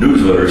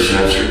Newsletter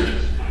Censored.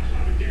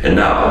 And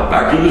now,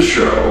 back to the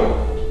show.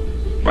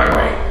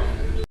 Bye-bye.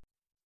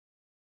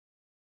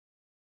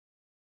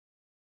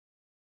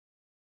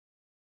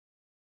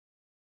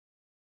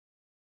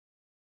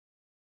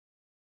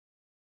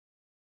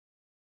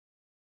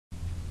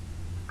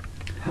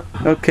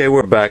 Okay,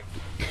 we're back.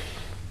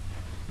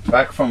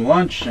 Back from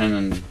lunch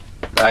and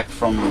back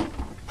from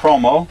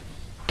promo.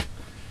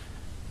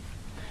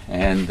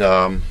 And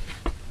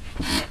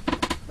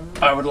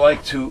I would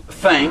like to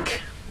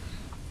thank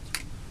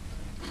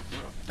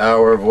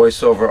our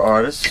voiceover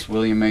artist,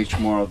 William H.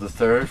 Morrow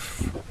III,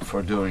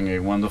 for doing a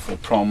wonderful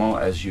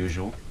promo as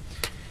usual.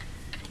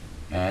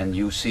 And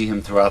you see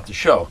him throughout the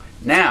show.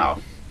 Now,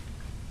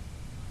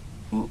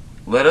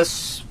 let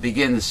us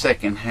begin the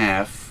second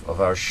half of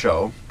our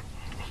show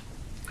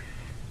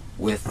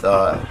with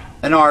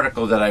an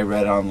article that I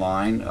read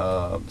online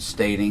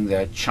stating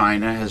that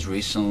China has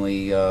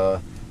recently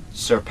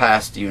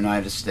surpassed the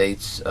United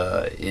States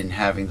in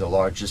having the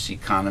largest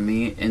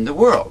economy in the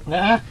world.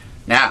 Now,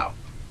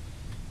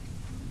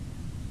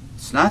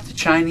 it's not the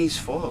Chinese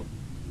fault.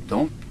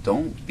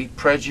 Don't be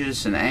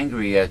prejudiced and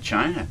angry at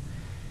China,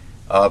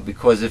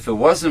 because if it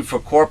wasn't for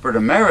corporate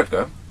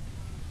America,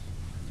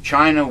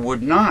 China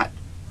would not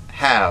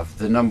have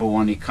the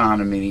 #1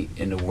 economy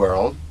in the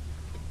world.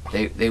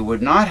 They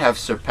would not have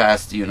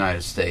surpassed the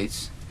United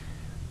States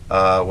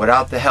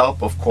without the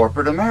help of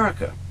corporate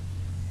America.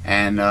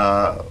 And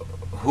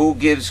who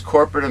gives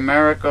corporate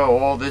America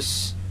all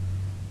this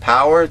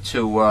power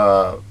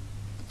to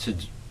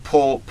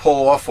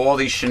pull off all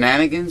these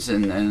shenanigans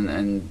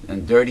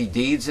and dirty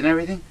deeds and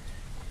everything?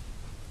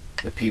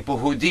 The people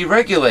who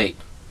deregulate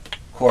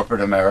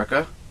corporate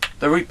America,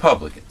 the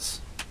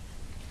Republicans.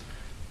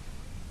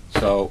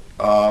 So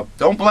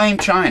don't blame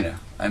China.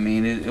 I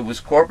mean, it was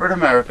corporate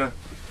America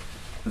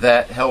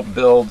that helped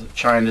build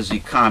China's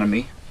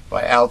economy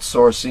by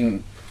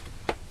outsourcing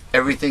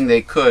everything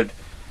they could,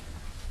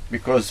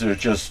 because they're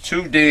just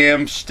too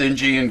damn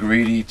stingy and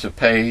greedy to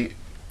pay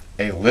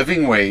a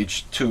living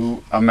wage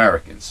to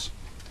Americans.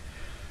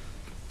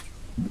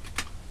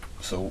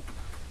 So,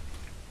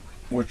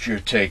 what's your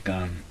take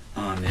on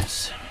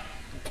this?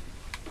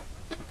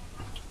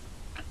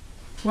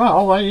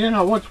 Well, you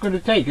know, what's going to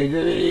take?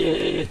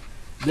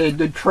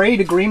 The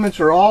trade agreements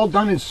are all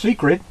done in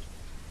secret.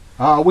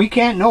 We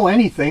can't know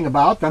anything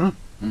about them.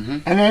 Mm-hmm.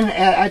 And then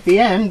at the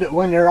end,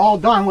 when they're all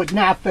done with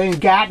NAFTA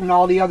and GATT and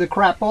all the other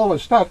crap, all the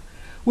stuff,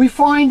 we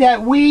find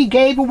that we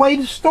gave away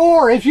the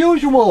store as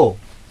usual.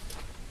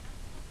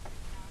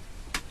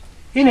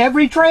 In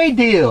every trade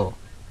deal,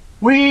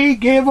 we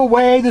give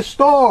away the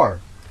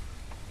store.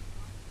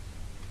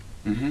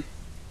 Mm-hmm.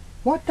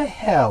 What the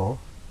hell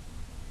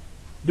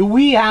do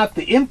we have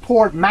to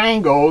import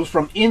mangoes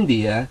from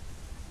India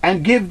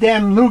and give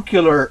them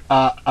nuclear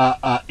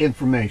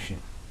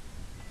information?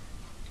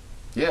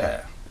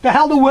 Yeah. The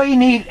hell do we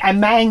need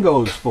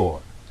mangoes for?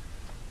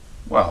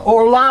 Well,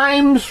 or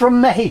limes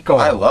from Mexico?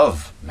 I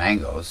love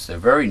mangoes. They're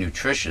very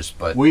nutritious,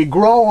 but we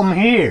grow them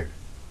here.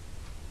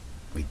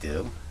 We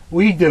do.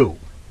 We do.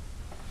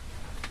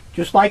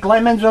 Just like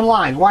lemons and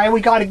limes. Why we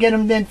got to get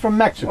them in from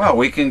Mexico? Well,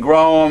 we can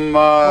grow them.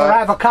 Or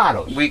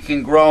avocados. We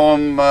can grow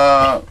them.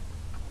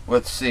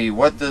 Let's see.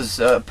 What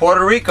does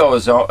Puerto Rico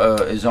is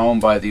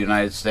owned by the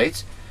United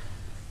States?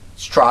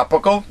 It's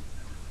tropical.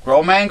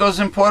 Grow mangoes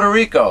in Puerto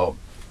Rico.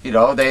 You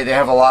know, they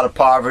have a lot of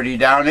poverty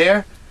down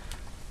there.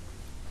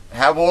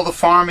 Have all the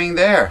farming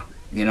there.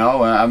 You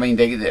know, I mean,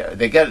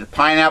 they get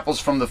pineapples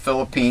from the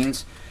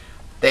Philippines.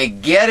 They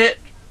get it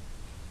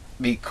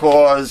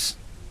because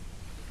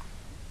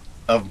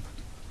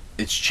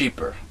it's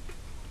cheaper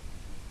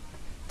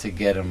to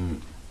get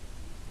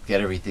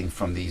everything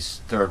from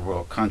these third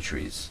world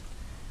countries.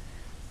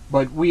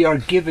 But we are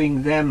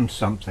giving them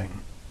something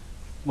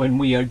when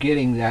we are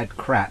getting that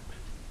crap.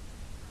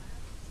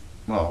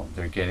 Well,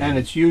 they're getting... And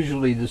it's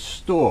usually the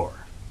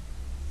store.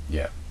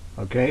 Yeah.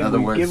 Okay? In other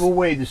we words, give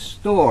away the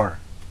store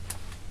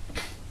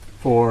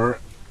for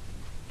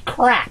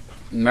crap.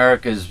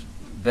 America's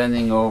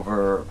bending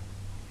over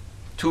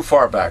too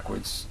far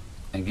backwards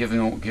and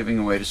giving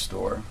away the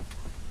store.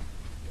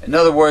 In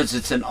other words,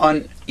 it's an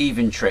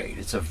uneven trade.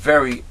 It's a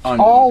very uneven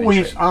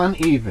Always trade.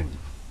 uneven.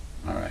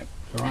 All right.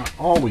 They're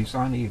always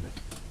uneven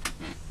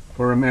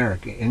for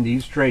America in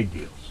these trade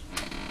deals.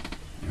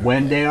 Okay.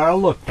 When they are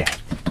looked at.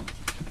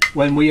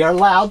 When we are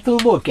allowed to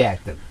look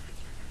at them.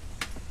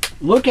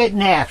 Look at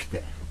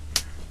NAFTA.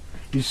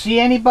 You see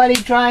anybody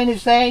trying to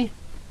say,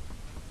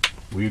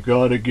 we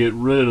got to get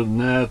rid of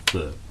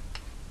NAFTA.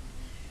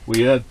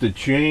 We have to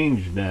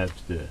change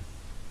NAFTA.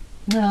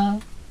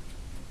 No.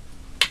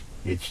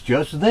 It's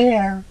just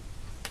there.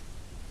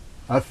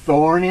 A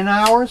thorn in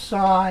our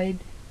side.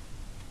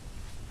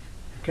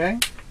 Okay?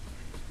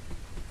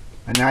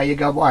 And now you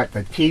got what?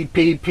 The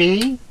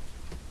TPP,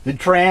 the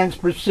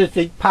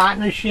Trans-Pacific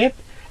Partnership,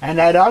 and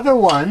that other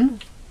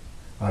one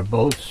are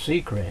both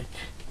secret.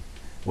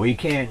 We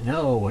can't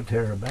know what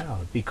they're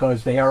about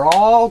because they are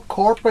all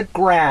corporate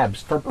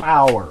grabs for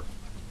power.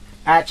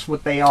 That's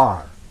what they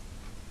are.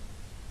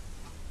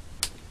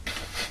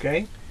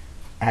 Okay?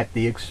 At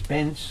the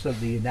expense of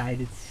the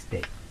United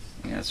States.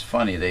 Yeah, it's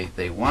funny.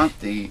 They want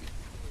the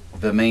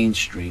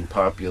mainstream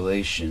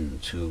population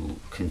to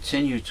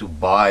continue to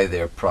buy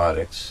their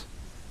products,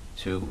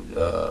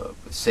 to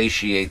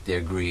satiate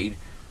their greed,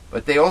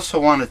 but they also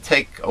want to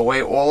take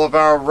away all of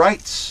our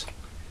rights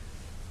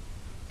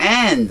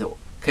and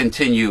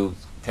continue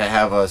to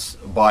have us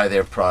buy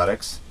their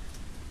products,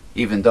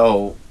 even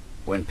though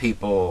when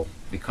people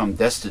become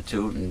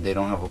destitute and they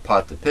don't have a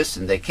pot to piss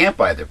in, they can't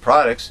buy their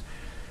products.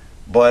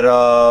 But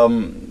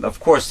of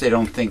course they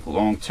don't think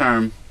long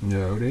term.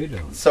 No, they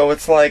don't. So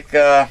it's like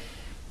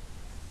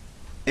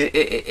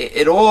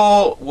it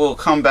all will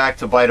come back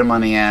to bite them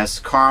on the ass.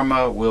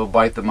 Karma will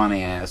bite them on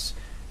the ass,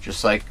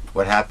 just like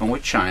what happened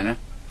with China.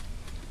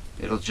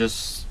 It'll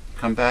just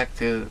come back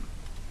to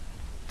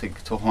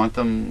haunt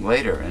them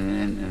later,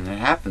 and it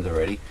happened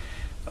already.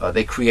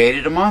 They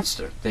created a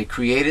monster. They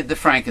created the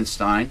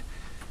Frankenstein,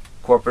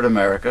 corporate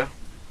America,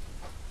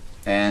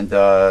 and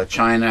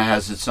China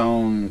has its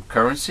own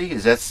currency.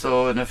 Is that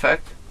still in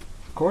effect?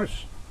 Of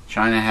course.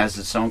 China has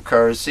its own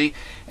currency,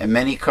 and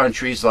many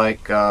countries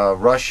like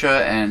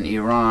Russia and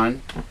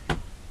Iran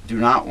do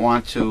not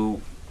want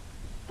to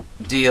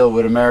deal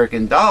with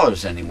American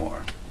dollars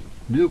anymore.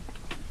 Nope.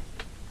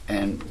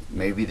 And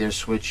maybe they're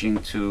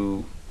switching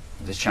to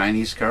the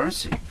Chinese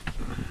currency.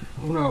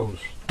 Who knows?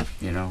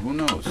 You know, who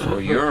knows? Or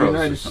The euros.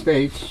 United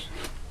States,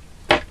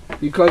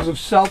 because of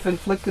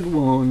self-inflicted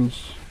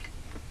wounds,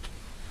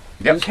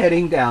 is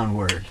heading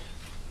downward.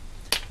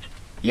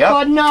 Yep.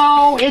 But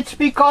no, it's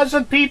because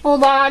of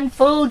people on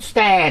food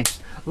stamps.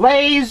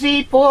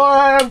 Lazy,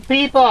 poor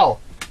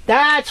people.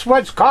 That's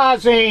what's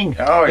causing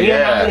Oh, the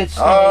yeah. United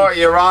States. Oh,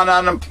 you're on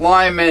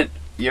unemployment.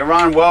 You're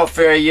on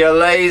welfare. You're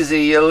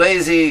lazy. You're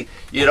lazy.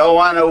 You don't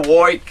want to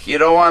work. You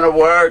don't want to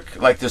work.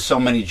 Like there's so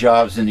many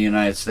jobs in the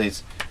United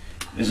States.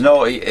 There's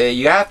no.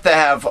 You have to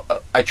have.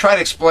 I try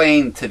to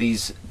explain to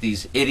these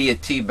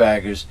idiot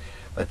teabaggers,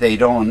 but they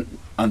don't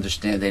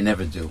understand. They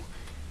never do.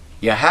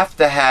 You have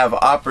to have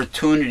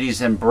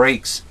opportunities and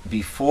breaks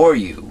before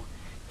you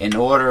in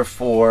order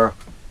for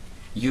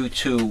you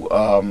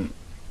to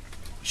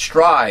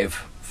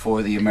strive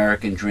for the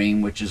American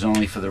dream, which is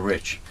only for the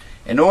rich.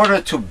 In order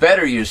to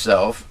better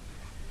yourself,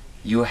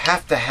 you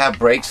have to have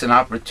breaks and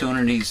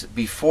opportunities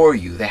before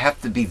you. They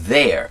have to be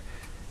there.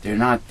 They're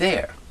not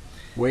there.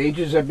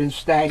 Wages have been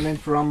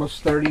stagnant for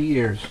almost 30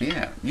 years.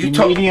 Yeah. The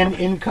median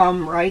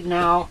income right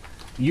now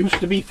used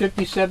to be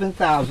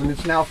 $57,000.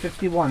 It's now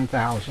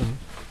 $51,000.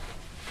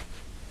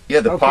 Yeah,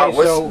 the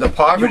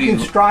poverty. You can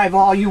strive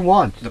all you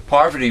want. The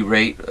poverty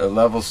rate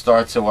level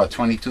starts at what,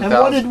 22,000?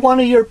 And what did one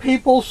of your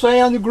people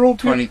say on the group?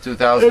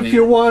 22,000. If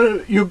you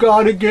want, you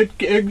gotta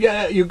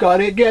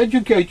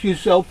educate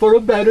yourself for a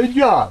better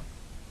job.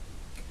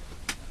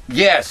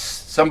 Yes,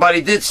 somebody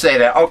did say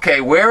that.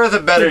 Okay, where are the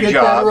better to get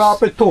jobs? Better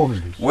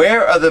opportunities.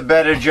 Where are the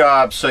better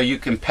jobs so you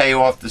can pay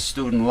off the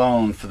student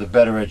loan for the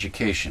better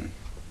education?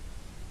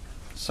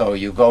 So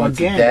you go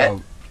into debt.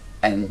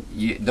 And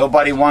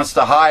nobody wants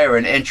to hire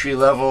an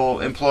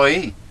entry-level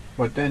employee.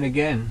 But then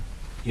again,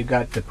 you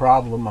got the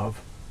problem of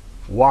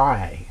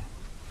why?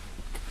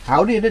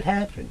 How did it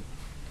happen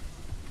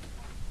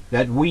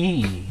that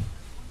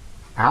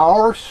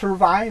our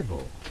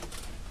survival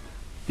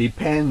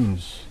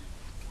depends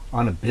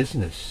on a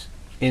business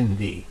in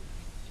the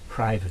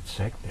private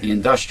sector? The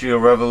Industrial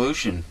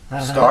Revolution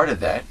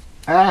started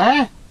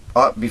that.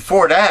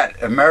 Before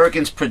that,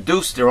 Americans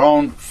produced their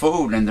own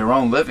food and their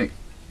own living.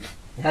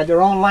 They had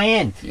their own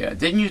land. Yeah,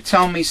 didn't you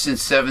tell me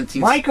since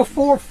 17... Micah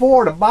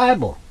 4:4, the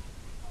Bible.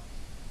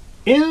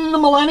 In the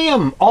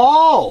millennium,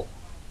 all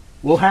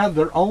will have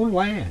their own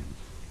land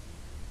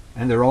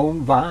and their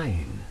own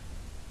vine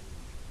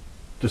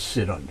to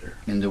sit under.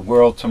 In the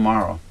world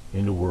tomorrow.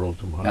 In the world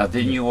tomorrow. Now,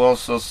 didn't you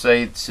also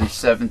say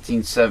since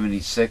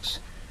 1776,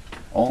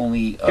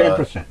 only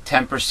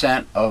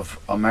 10% of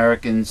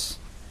Americans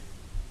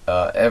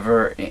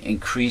ever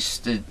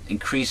increased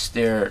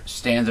their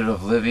standard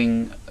of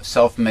living,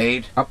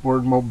 self-made?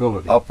 Upward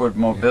mobility. Upward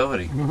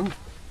mobility. Yeah. Mm-hmm.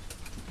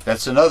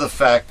 That's another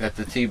fact that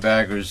the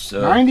teabaggers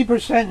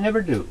 90%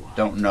 never do.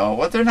 Don't know.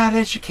 Well, they're not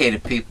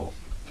educated people.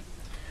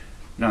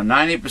 No,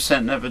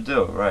 90% never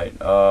do, right.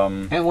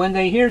 And when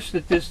they hear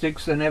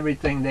statistics and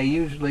everything, they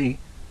usually,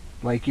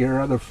 like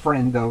your other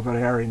friend over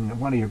there in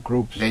one of your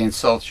groups, they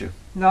insult you.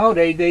 No,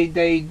 they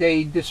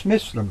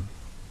dismiss them.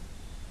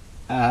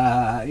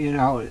 You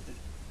know,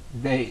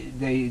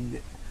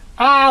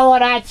 oh,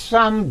 that's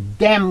some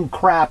Dem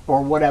crap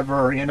or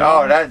whatever, you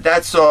know. Oh,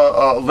 that's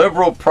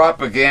liberal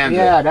propaganda.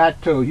 Yeah,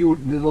 that too.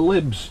 The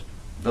libs.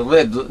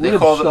 They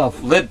call them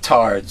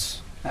libtards.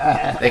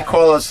 They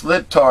call us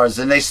libtards,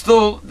 and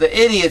the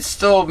idiots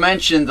still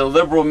mention the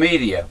liberal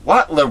media.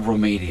 What liberal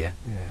media?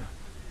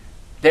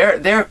 Yeah.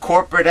 They're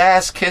corporate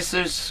ass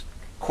kissers,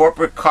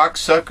 corporate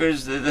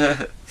cocksuckers.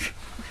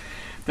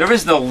 There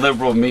is no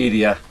liberal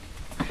media,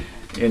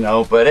 you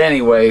know. But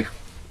anyway,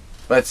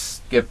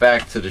 let's get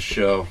back to the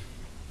show.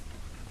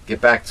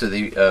 Get back to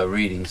the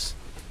readings.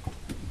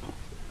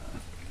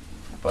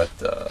 But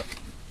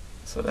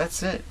so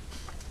that's it.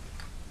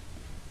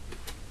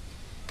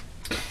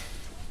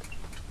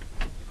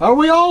 Are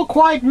we all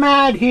quite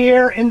mad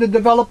here in the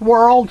developed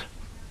world?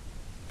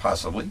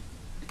 Possibly.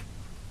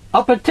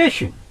 A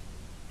petition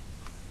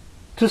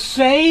to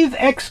save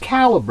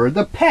Excalibur,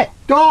 the pet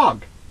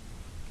dog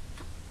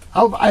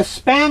of a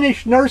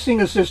Spanish nursing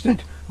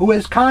assistant who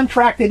has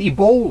contracted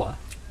Ebola,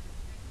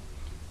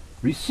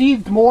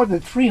 received more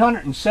than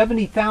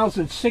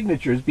 370,000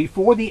 signatures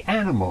before the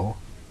animal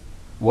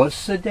was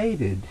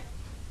sedated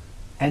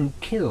and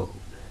killed.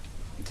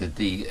 Did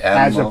the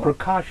animal, as a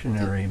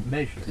precautionary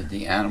measure. Did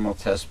the animal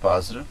test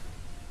positive?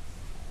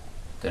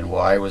 Then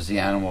why was the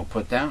animal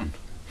put down?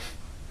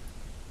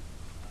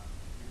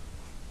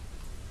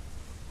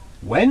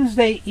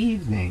 Wednesday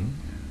evening,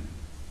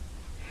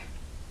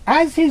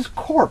 as his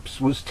corpse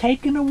was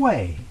taken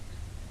away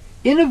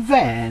in a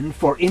van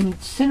for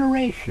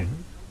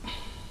incineration,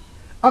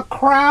 a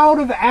crowd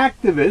of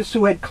activists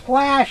who had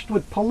clashed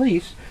with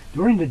police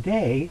during the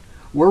day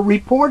were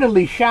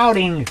reportedly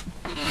shouting,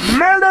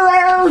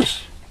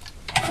 "Murderers!"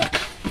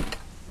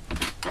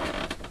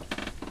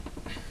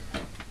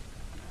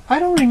 I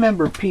don't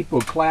remember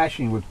people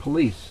clashing with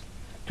police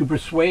to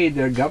persuade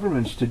their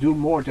governments to do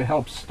more to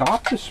help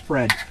stop the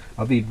spread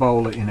of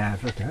Ebola in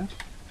Africa,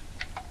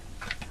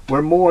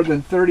 where more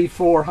than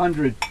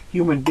 3,400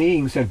 human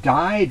beings have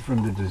died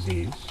from the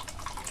disease.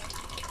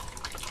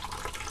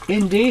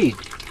 Indeed,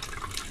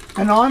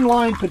 an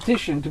online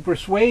petition to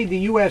persuade the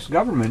U.S.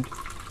 government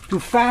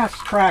to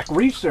fast-track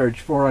research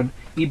for an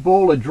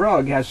Ebola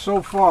drug has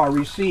so far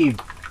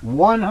received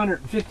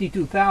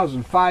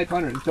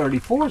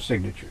 152,534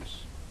 signatures.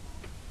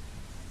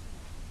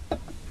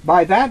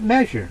 By that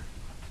measure,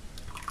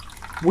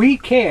 we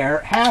care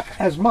half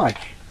as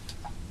much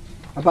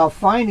about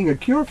finding a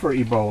cure for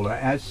Ebola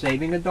as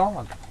saving a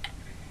dog.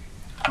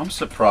 I'm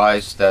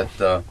surprised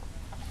that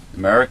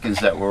Americans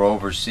that were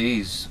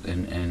overseas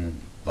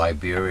in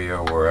Liberia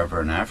or wherever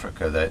in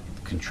Africa that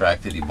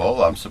contracted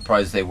Ebola, I'm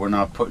surprised they were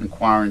not put in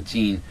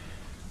quarantine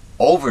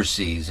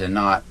overseas and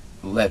not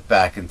let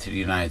back into the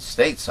United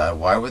States.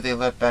 Why were they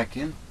let back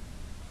in?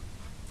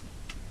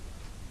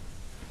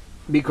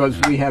 Because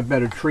we have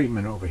better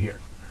treatment over here.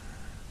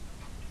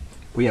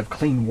 We have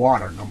clean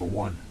water, number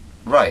one.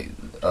 Right.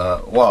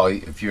 Well,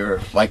 if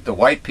you're like the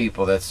white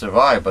people that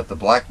survived, but the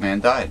black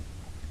man died.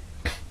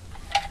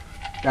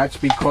 That's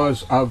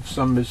because of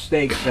some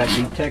mistakes at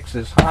the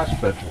Texas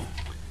hospital.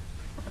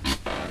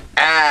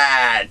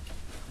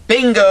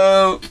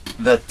 Bingo!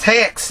 The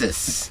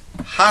Texas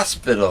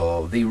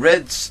hospital, the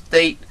red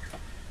state,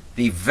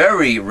 the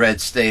very red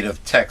state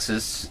of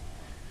Texas,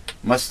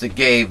 must have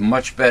gave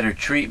much better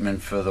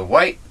treatment for the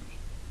white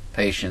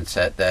patients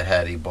that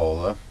had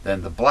Ebola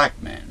than the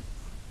black man.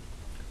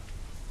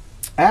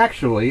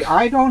 Actually,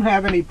 I don't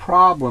have any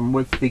problem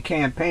with the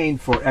campaign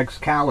for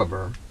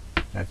Excalibur.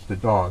 That's the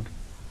dog.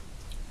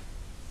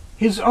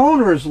 His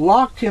owners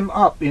locked him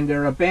up in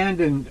their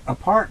abandoned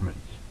apartment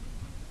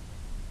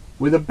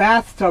with a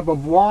bathtub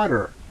of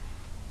water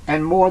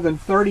and more than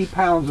 30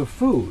 pounds of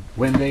food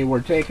when they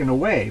were taken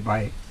away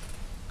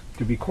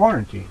to be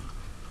quarantined.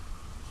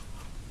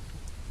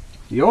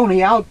 The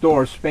only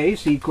outdoor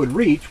space he could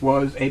reach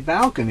was a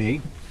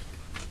balcony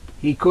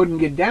he couldn't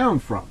get down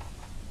from.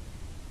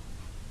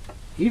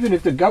 Even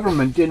if the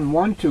government didn't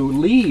want to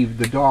leave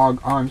the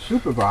dog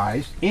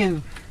unsupervised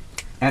in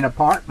an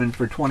apartment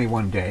for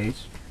 21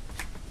 days,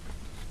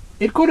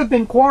 it could have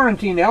been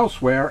quarantined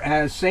elsewhere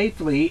as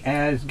safely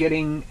as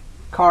getting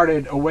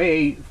carted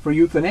away for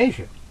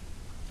euthanasia.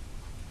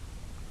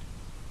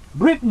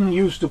 Britain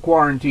used to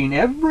quarantine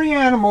every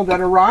animal that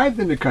arrived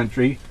in the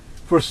country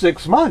for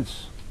 6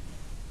 months,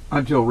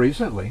 until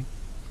recently.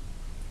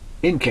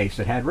 in case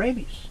it had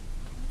rabies.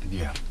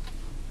 Yeah.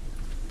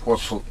 Poor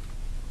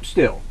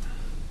Still,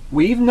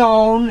 we've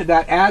known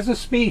that as a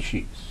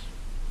species,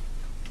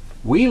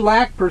 we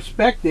lack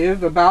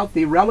perspective about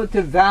the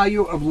relative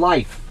value of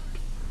life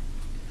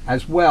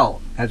as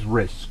well as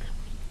risk.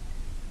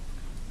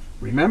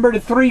 Remember the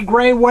 3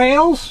 gray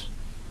whales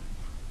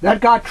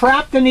that got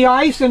trapped in the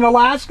ice in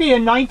Alaska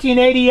in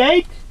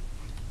 1988?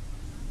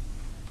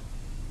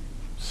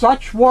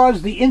 Such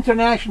was the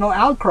international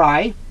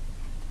outcry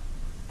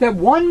that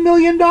 $1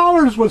 million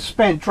was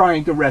spent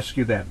trying to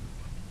rescue them.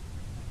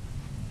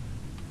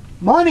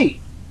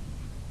 Money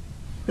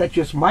that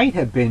just might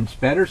have been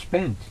better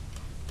spent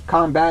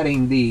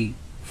combating the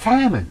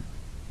famine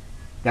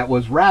that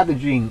was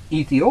ravaging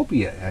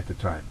Ethiopia at the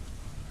time.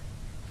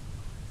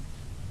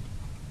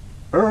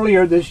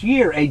 Earlier this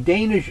year, a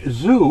Danish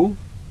zoo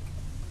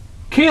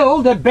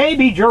killed a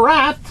baby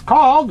giraffe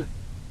called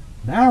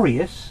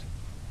Marius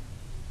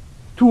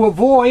to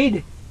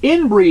avoid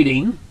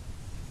inbreeding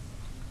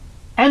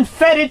and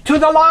fed it to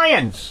the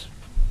lions.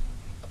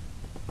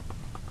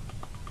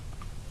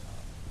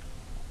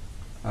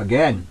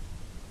 Again,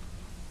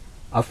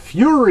 a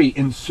fury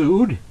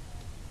ensued,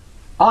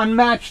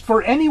 unmatched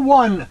for any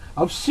one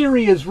of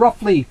Syria's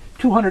roughly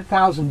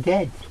 200,000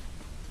 dead.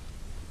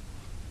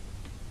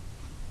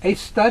 A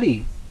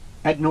study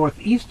at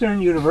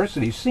Northeastern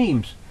University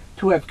seems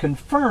to have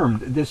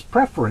confirmed this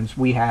preference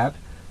we have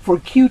for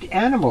cute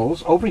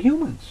animals over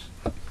humans,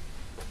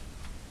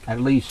 at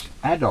least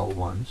adult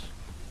ones.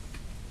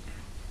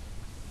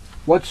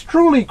 What's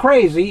truly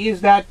crazy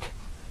is that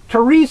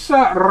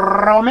Teresa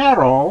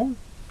Romero,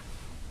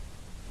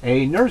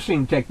 a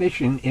nursing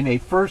technician in a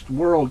first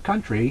world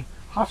country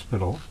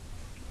hospital,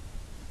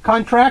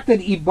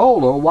 contracted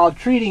Ebola while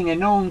treating a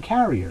known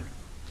carrier,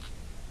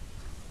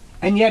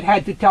 and yet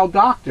had to tell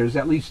doctors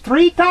at least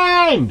 3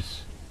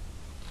 times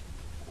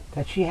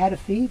that she had a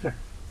fever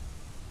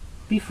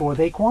before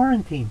they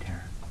quarantined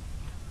her.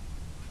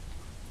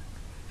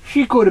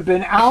 She could have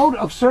been out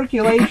of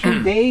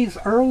circulation days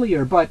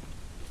earlier, but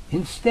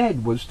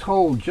instead was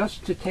told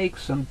just to take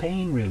some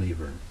pain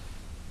reliever.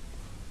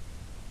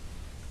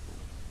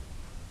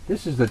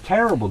 This is a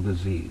terrible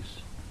disease,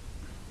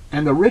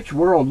 and the rich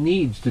world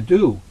needs to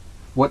do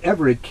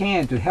whatever it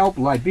can to help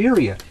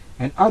Liberia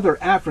and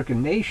other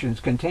African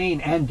nations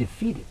contain and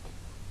defeat it.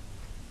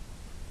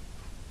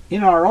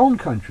 In our own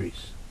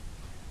countries,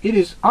 it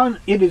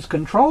is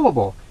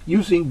controllable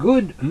using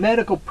good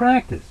medical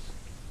practice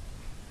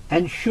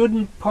and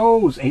shouldn't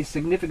pose a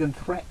significant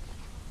threat.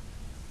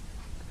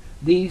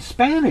 The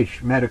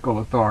Spanish medical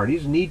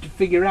authorities need to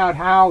figure out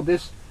how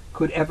this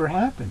could ever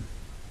happen.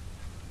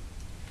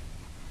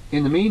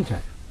 In the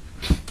meantime,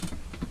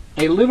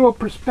 a little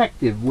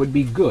perspective would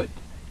be good.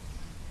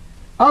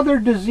 Other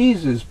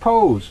diseases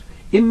pose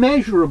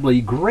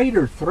immeasurably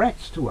greater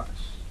threats to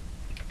us,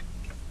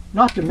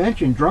 not to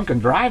mention drunken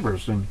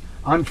drivers and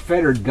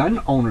unfettered gun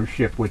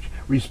ownership, which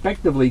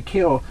respectively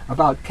kill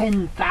about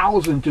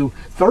 10,000 to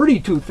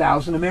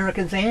 32,000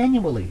 Americans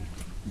annually.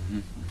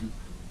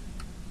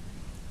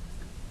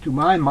 To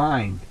my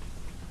mind,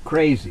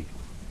 crazy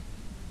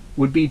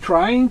would be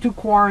trying to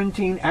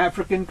quarantine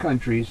African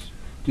countries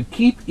to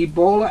keep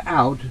Ebola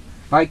out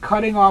by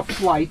cutting off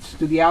flights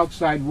to the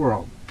outside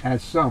world,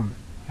 as some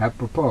have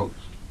proposed.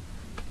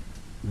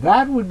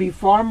 That would be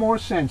far more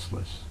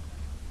senseless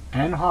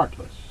and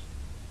heartless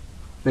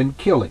than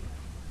killing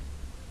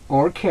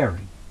or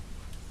caring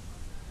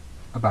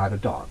about a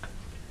dog.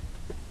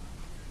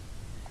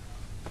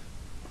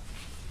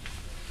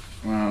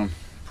 Well,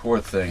 poor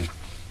thing.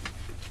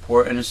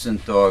 Poor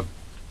innocent dog.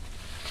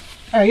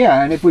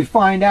 Yeah, and if we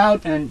find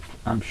out, and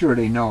I'm sure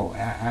they know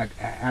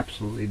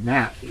absolutely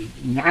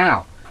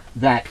now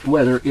that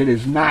whether it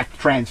is not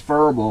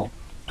transferable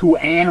to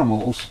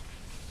animals,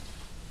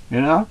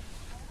 you know,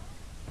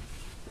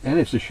 then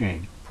it's a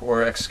shame.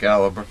 Poor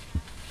Excalibur.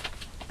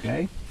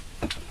 Okay?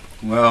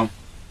 Well,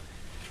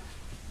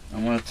 I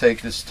want to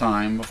take this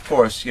time, of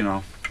course, you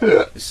know,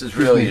 this is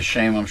really a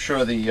shame. I'm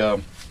sure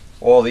the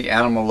all the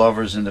animal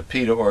lovers in the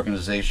PETA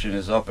organization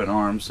is up in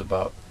arms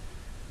about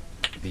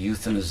the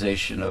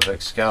euthanization of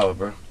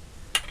Excalibur.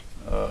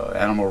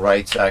 Animal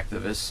rights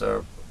activists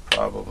are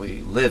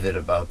probably livid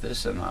about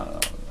this, and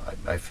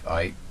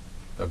I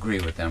agree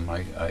with them.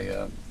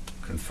 I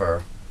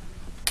confer.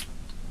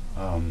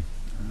 I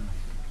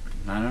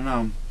don't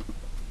know.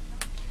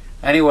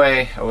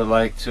 Anyway, I would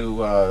like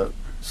to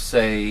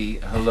say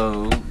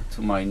hello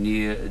to my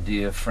near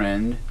dear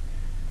friend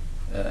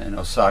in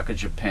Osaka,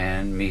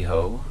 Japan,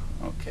 Miho.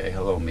 Okay,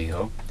 hello,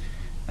 Miho.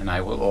 And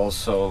I will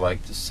also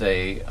like to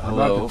say hello.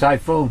 How about the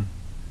typhoon?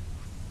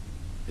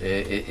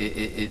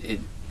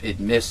 It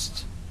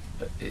missed.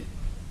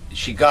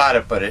 She got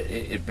it, but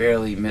it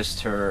barely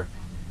missed her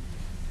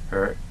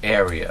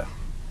area.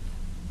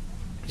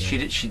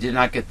 Yeah. She did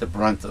not get the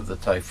brunt of the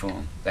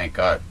typhoon. Thank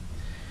God.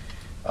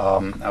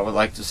 I would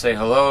like to say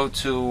hello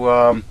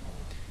to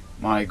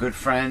my good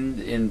friend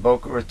in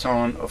Boca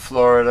Raton,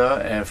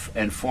 Florida,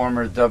 and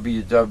former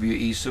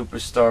WWE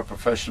superstar,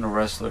 professional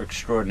wrestler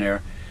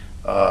extraordinaire,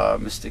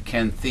 Mr.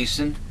 Ken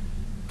Thiessen.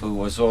 who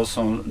was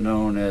also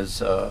known as,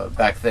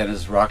 back then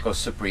as Rocco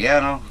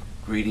Cipriano.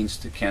 Greetings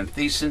to Ken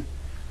Thiessen.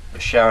 A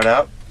shout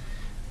out.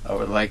 I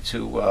would like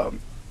to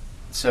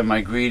send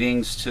my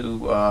greetings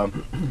to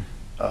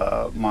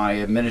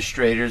my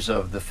administrators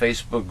of the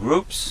Facebook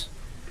groups.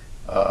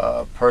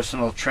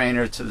 Personal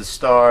trainer to the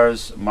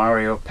stars,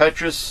 Mario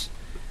Petrus,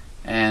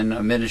 and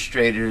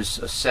administrators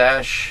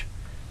Sash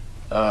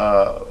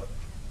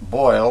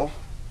Boyle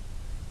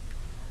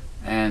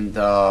and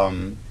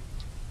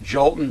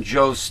Jolton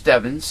Joe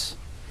Stebbins,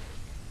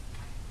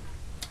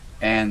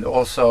 and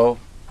also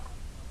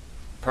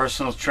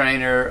personal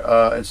trainer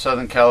in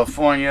Southern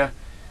California,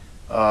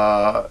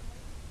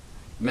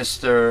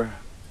 Mr.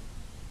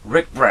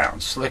 Rick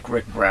Brown, Slick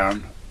Rick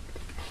Brown.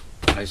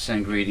 I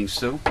send greetings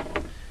to.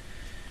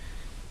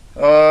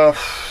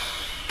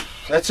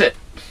 That's it.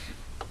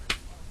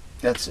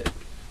 That's it.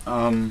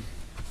 All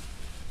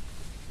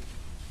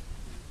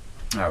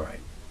right.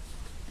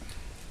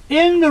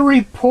 In the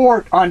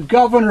report on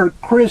Governor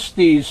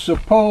Christie's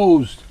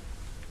supposed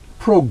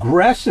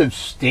progressive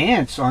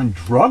stance on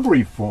drug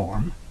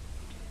reform,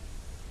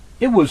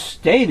 it was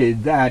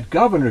stated that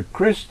Governor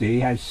Christie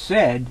has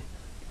said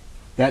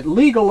that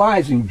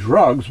legalizing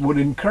drugs would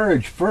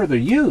encourage further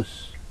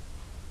use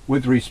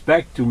with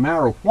respect to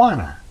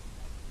marijuana.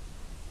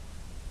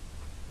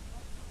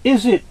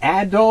 Is it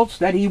adults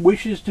that he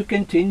wishes to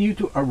continue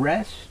to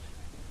arrest?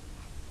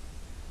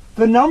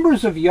 The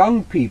numbers of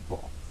young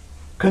people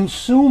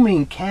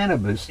consuming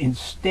cannabis in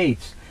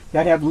states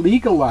that have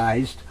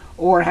legalized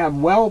or have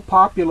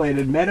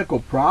well-populated medical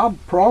programs,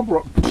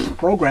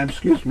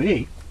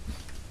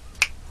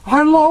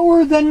 are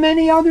lower than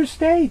many other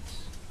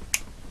states,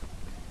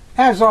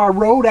 as are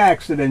road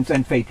accidents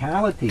and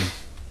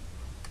fatalities,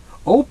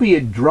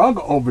 opiate drug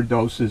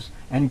overdoses,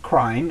 and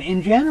crime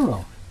in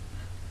general.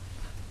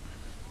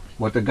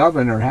 What the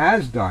governor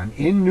has done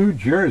in New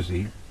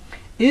Jersey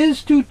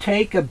is to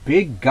take a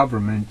big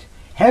government,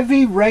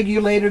 heavy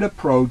regulated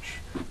approach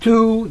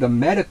to the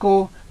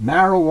medical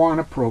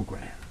marijuana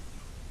program,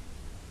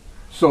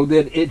 so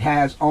that it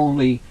has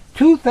only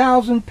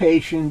 2,000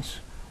 patients,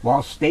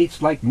 while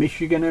states like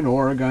Michigan and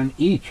Oregon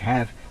each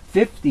have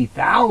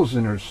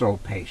 50,000 or so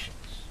patients.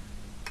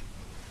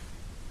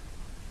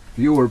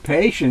 Fewer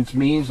patients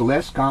means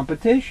less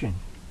competition,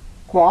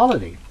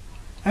 quality,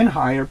 and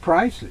higher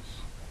prices,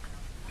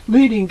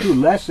 leading to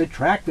less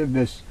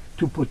attractiveness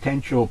to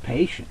potential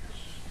patients.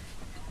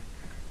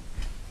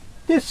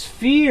 This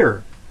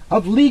fear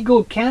of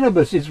legal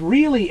cannabis is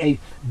really a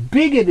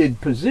bigoted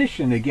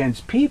position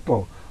against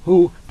people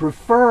who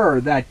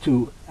prefer that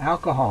to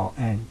alcohol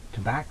and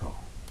tobacco.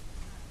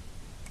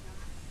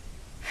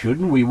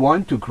 Shouldn't we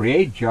want to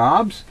create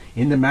jobs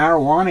in the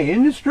marijuana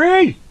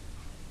industry?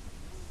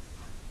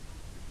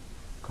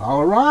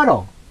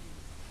 Colorado,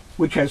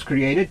 which has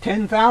created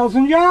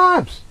 10,000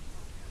 jobs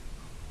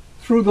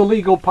through the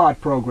legal pot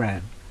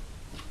program,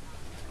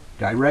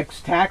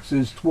 directs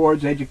taxes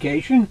towards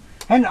education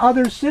and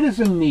other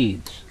citizen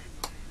needs.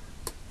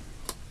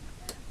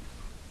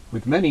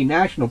 With many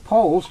national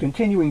polls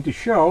continuing to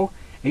show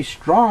a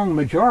strong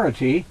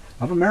majority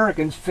of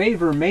Americans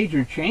favor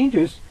major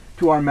changes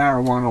to our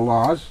marijuana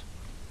laws,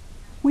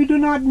 we do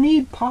not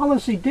need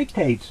policy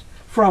dictates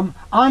from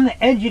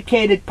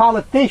uneducated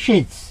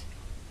politicians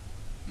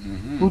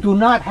who do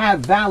not have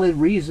valid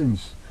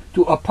reasons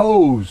to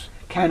oppose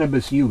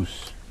cannabis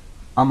use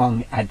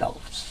among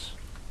adults.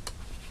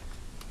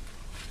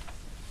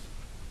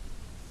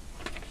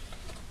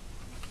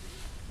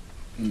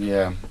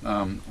 Yeah,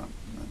 I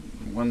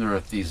wonder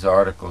if these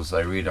articles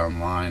I read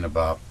online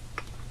about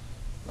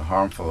the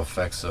harmful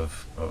effects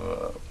of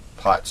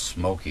pot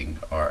smoking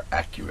are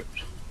accurate.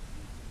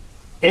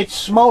 It's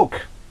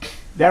smoke.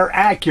 They're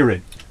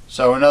accurate.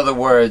 So in other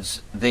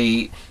words,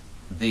 the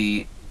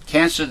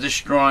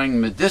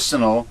cancer-destroying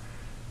medicinal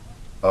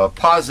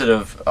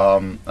positive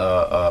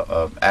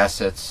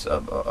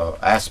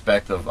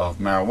aspect of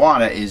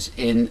marijuana is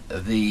in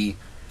the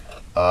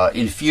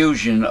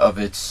infusion of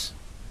its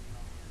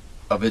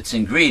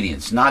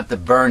ingredients, not the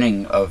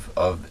burning of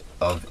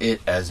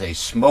it as a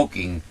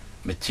smoking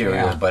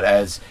material, but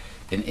as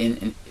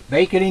in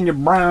bake it in your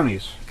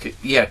brownies.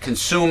 Yeah,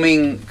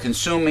 consuming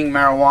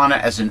marijuana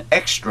as an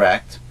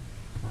extract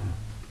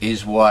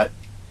is what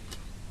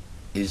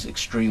is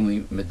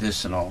extremely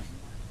medicinal,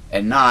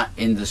 and not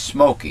in the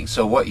smoking.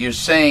 So what you're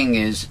saying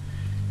is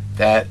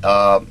that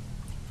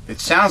it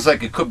sounds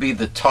like it could be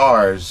the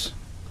tars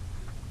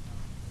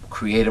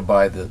created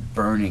by the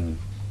burning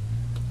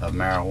of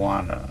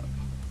marijuana,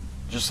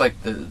 just like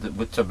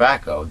with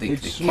tobacco. The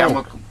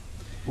chemical,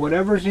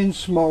 whatever's in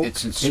smoke,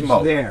 it's in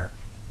smoke. It's there.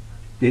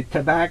 The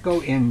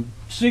tobacco in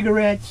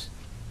cigarettes,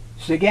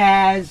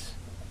 cigars,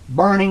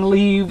 burning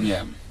leaves,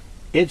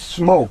 it's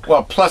smoke.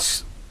 Well,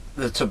 plus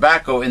the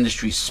tobacco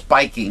industry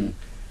spiking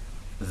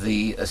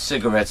the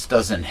cigarettes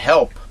doesn't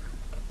help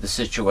the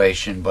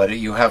situation, but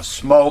you have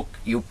smoke,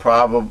 you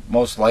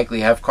most likely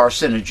have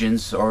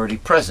carcinogens already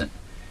present.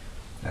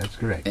 That's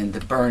correct. In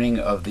the burning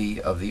of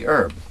the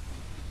herb.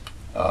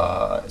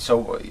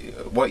 So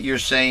what you're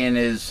saying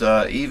is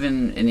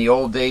even in the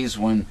old days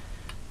when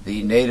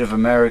the Native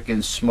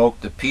Americans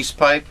smoked the peace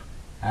pipe,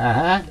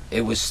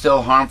 it was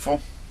still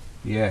harmful?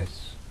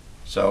 Yes.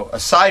 So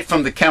aside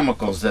from the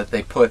chemicals that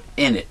they put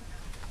in it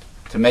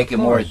to make it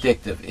more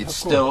addictive, it's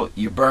still,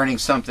 you're burning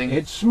something?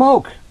 It's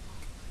smoke.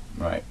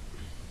 Right.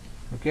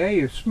 Okay,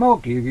 you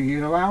smoke.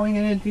 You're allowing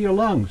it into your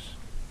lungs.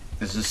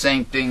 It's the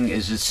same thing.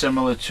 Is it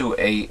similar to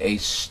a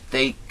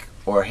steak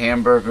or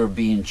hamburger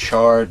being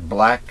charred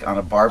black on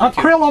a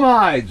barbecue?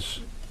 Acrylamides.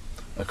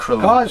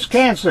 Acrylamides. Cause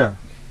cancer.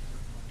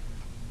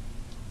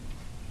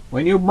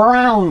 When you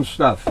brown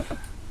stuff.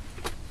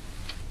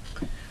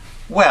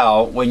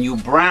 Well, when you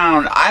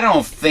brown, I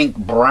don't think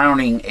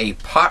browning a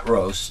pot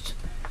roast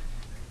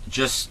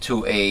just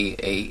to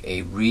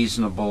a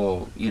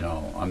reasonable, you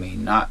know, I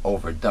mean, not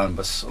overdone,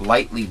 but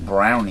slightly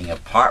browning a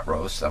pot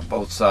roast on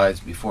both sides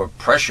before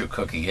pressure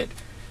cooking it,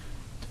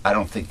 I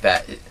don't think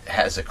that it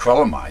has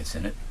acrylamides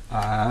in it.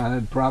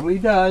 It probably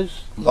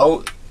does.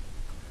 Low,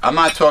 I'm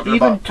not talking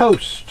even about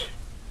toast.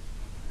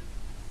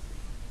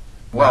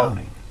 Well,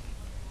 Browning.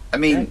 I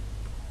mean,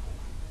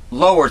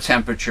 lower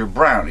temperature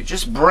browning,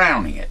 just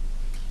browning it.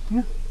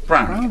 Yeah,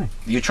 browning.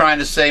 You're trying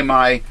to say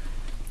my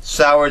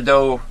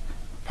sourdough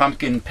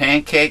pumpkin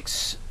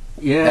pancakes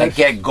that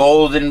get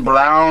golden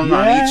brown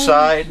on each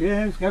side?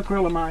 Yes,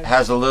 acrylamide.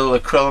 Has a little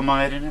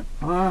acrylamide in it?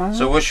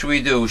 So what should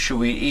we do? Should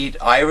we eat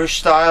Irish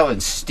style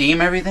and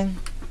steam everything?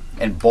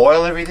 And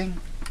boil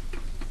everything?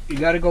 You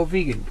gotta go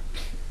vegan.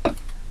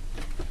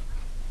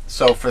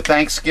 So for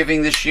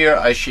Thanksgiving this year,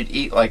 I should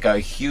eat like a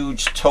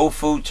huge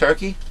tofu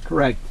turkey?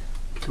 Correct.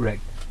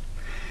 Correct.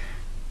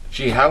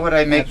 Gee, how would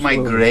I make my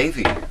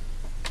gravy?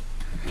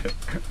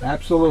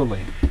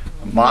 Absolutely.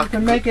 You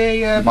can make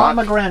a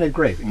pomegranate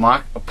gravy.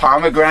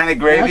 Pomegranate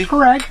gravy? That's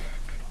correct.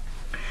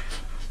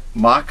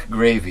 Mock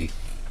gravy.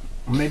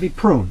 Or maybe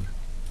prune.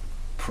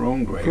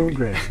 Prune gravy. Prune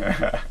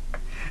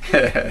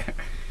gravy.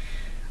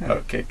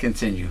 Okay,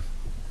 continue.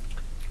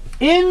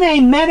 In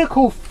a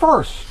medical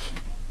first,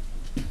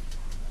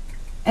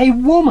 a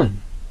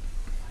woman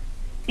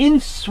in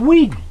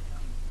Sweden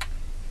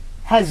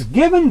has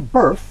given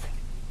birth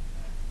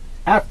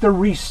after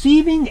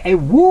receiving a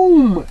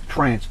womb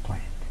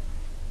transplant.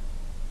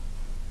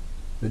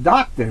 The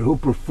doctor who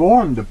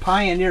performed the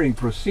pioneering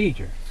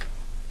procedure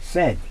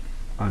said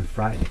on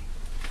Friday,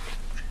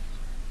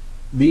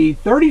 the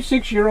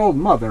 36-year-old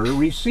mother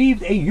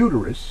received a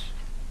uterus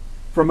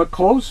from a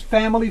close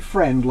family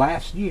friend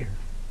last year.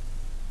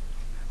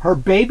 Her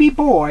baby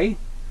boy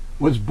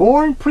was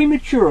born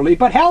prematurely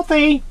but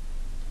healthy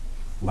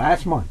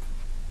last month.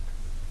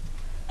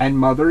 And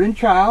mother and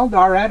child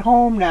are at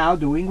home now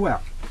doing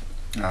well.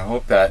 I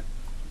hope that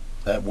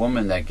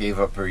woman that gave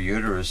up her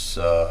uterus,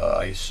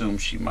 I assume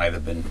she might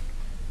have been,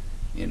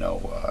 you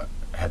know,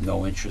 had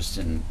no interest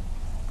in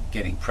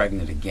getting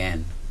pregnant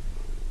again.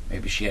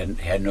 Maybe she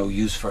had no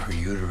use for her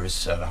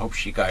uterus. I hope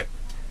she got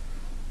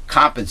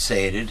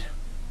compensated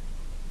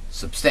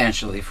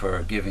substantially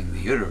for giving the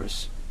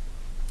uterus.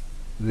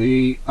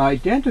 The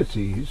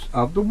identities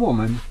of the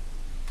woman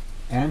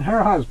and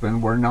her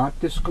husband were not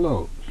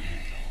disclosed.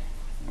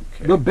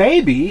 Okay. The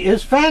baby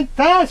is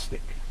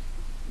fantastic.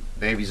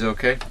 Baby's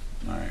okay?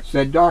 All right.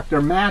 Said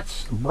Dr.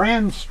 Mats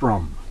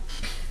Brandstrom,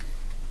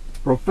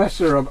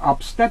 professor of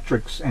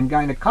obstetrics and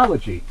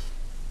gynecology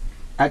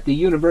at the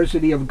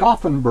University of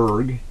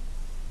Gothenburg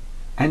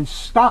and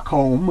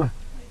Stockholm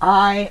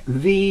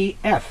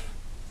IVF.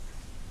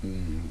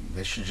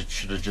 They should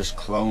have just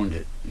cloned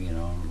it, you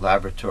know,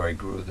 laboratory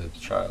grew the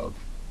child.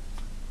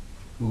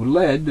 Who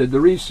led the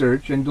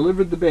research and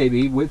delivered the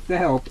baby with the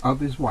help of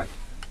his wife,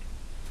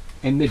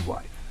 a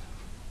midwife.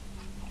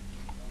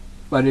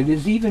 But it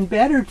is even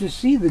better to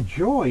see the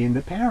joy in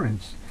the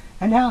parents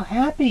and how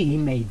happy he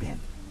made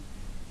them.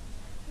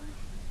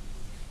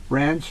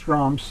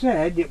 Brandstrom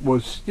said it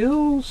was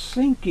still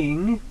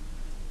sinking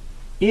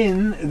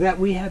in that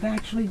we have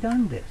actually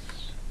done this.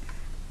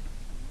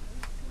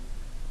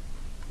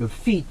 The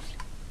feat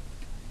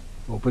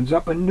opens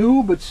up a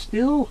new but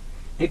still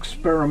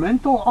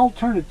experimental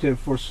alternative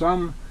for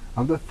some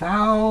of the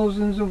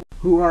thousands of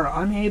who are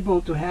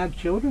unable to have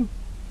children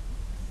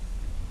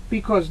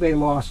because they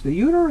lost the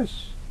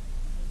uterus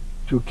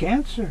to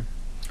cancer.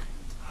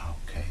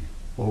 Okay.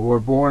 Or were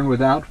born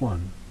without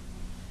one.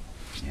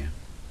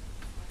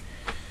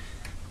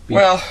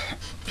 Yeah.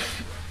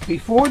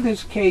 Before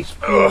this case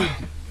proved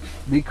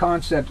the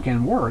concept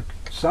can work,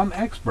 some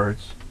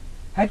experts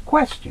had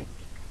questioned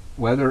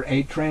whether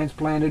a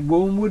transplanted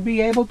womb would be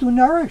able to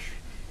nourish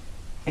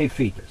a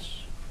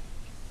fetus.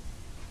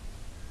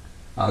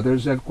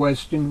 Others have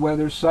questioned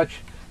whether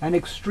such an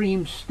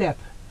extreme step,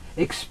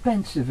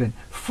 expensive and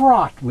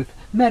fraught with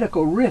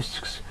medical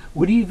risks,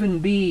 would even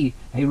be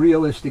a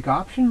realistic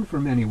option for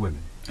many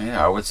women.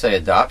 Yeah, I would say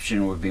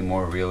adoption would be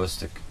more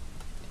realistic.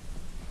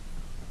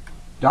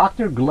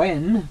 Dr.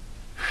 Glenn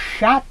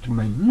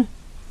Shatman,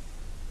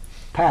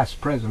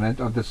 past president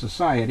of the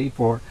Society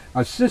for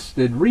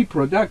Assisted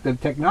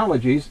Reproductive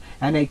Technologies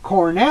and a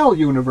Cornell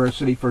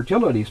University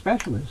fertility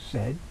specialist,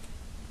 said,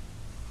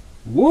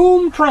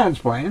 womb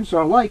transplants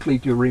are likely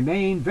to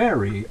remain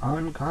very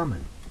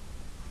uncommon.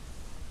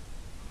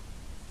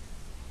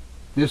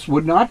 This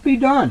would not be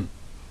done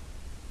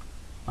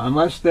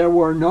unless there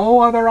were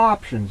no other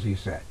options, he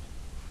said.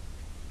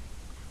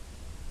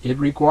 It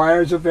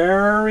requires a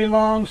very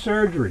long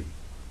surgery,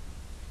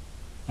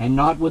 and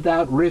not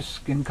without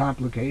risk and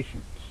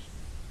complications.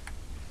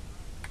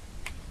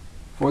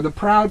 For the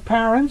proud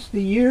parents,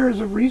 the years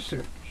of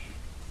research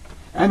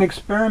and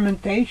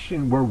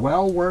experimentation were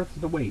well worth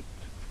the wait.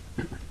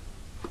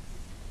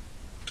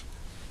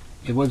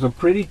 It was a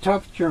pretty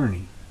tough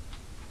journey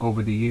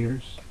over the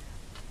years,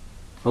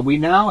 but we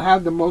now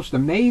have the most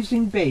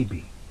amazing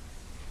baby,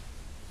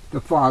 the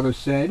father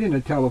said in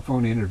a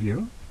telephone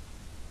interview.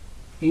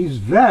 He's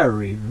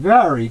very,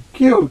 very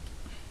cute,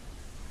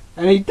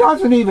 and he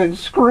doesn't even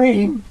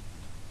scream.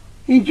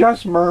 He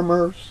just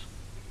murmurs.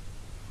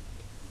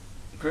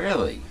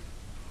 Really?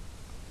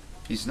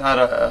 He's not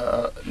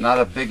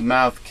a big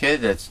mouth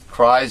kid that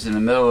cries in the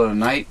middle of the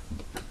night,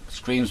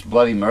 screams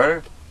bloody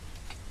murder?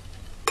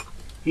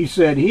 He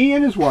said he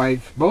and his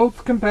wife,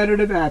 both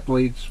competitive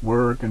athletes,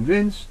 were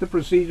convinced the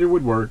procedure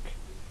would work,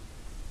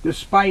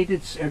 despite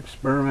its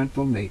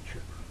experimental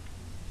nature.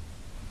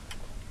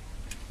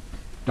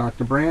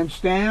 Dr.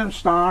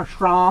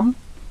 Brandstrom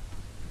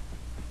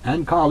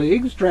and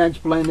colleagues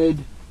transplanted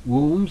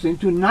wombs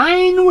into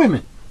 9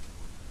 women.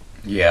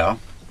 Yeah.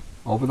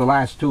 Over the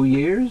last 2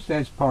 years,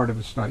 as part of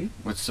a study.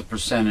 What's the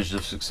percentage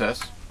of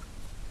success?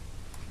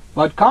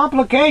 But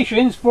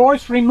complications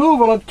forced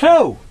removal of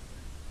 2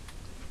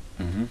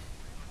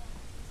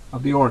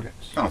 of the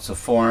organs. Oh, it's a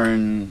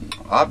foreign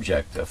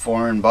object, a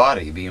foreign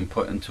body being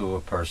put into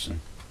a person.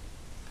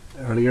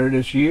 Earlier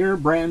this year,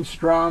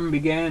 Brandstrom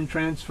began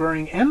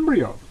transferring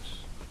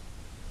embryos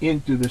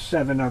into the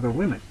 7 other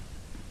women.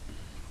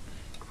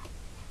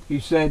 He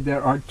said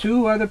there are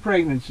 2 other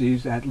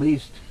pregnancies at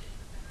least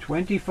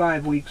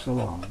 25 weeks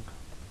along.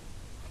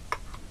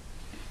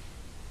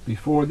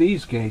 Before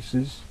these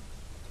cases,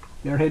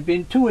 there had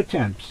been 2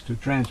 attempts to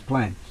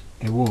transplant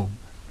a womb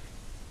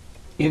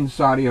in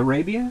Saudi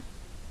Arabia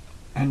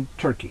and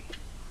Turkey,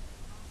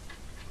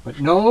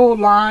 but no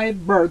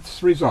live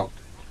births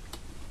resulted.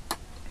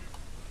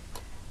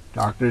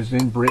 Doctors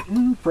in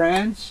Britain,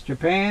 France,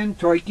 Japan,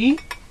 Turkey,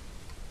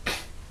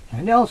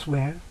 and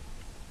elsewhere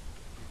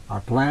are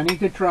planning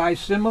to try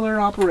similar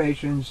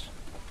operations,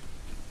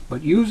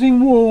 but using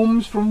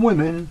wombs from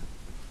women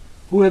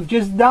who have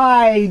just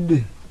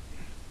died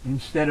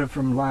instead of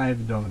from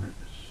live donors.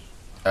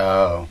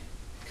 Oh,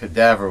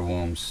 cadaver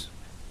wombs.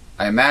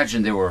 I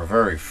imagine they were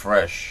very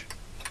fresh.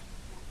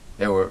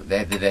 I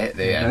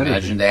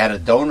imagine they had a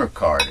donor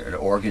card, an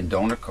organ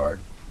donor card.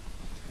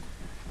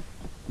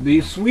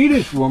 The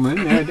Swedish woman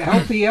had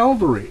healthy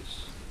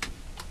ovaries,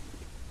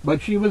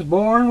 but she was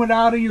born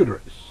without a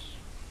uterus.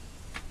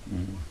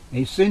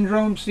 A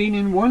syndrome seen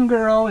in 1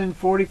 girl in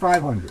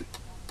 4,500.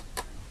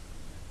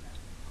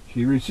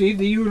 She received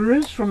the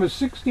uterus from a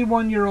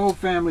 61-year-old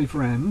family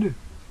friend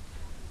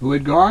who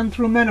had gone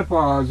through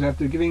menopause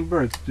after giving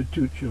birth to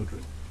 2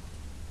 children.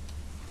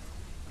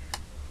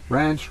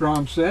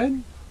 Brandstrom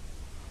said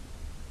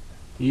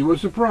he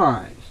was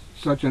surprised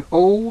such an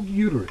old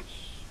uterus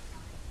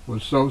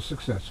was so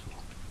successful.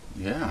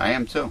 Yeah, I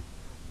am too.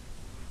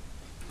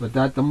 But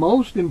that the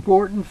most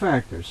important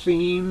factor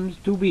seems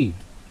to be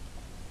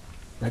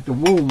that the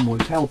womb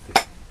was healthy.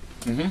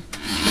 The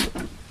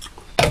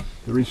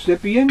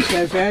recipient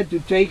has had to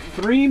take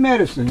 3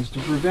 medicines to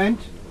prevent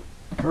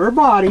her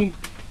body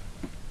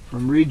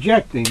from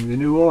rejecting the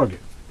new organ.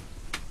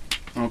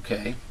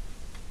 Okay.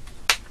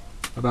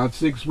 About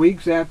 6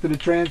 weeks after the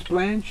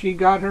transplant, she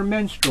got her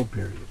menstrual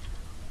period.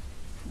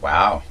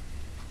 Wow.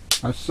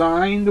 A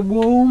sign the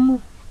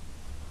womb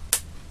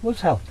was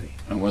healthy.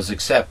 And was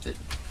accepted.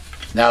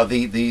 Now,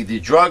 the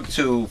drug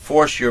to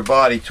force your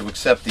body to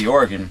accept the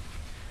organ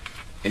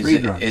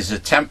is a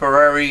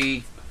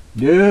temporary...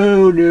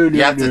 No.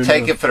 You have to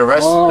take it for the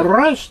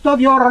rest of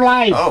your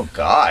life. Oh,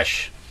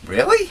 gosh.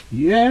 Really?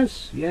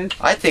 Yes.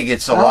 I think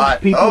it's a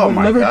lot. People Oh, with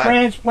my liver God.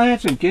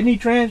 transplants and kidney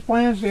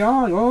transplants, they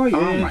are. Oh, yes.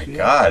 Oh, my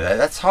God.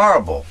 That's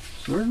horrible.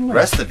 Certainly. The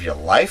rest of your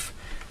life?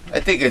 I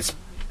think it's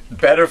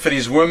better for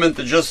these women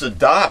to just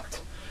adopt.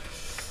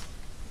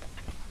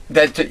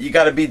 That you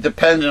got to be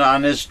dependent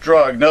on this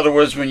drug. In other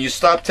words, when you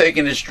stop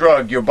taking this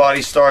drug, your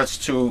body starts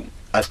to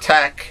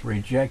attack.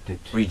 Reject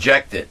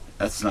it.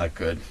 That's not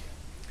good.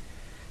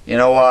 You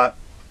know what?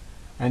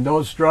 And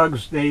those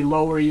drugs, they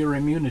lower your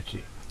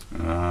immunity.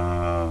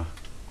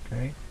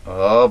 Okay.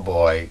 Oh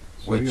boy.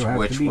 So you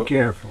have to be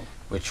careful.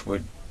 Which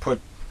would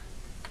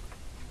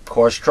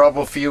cause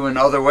trouble for you in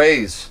other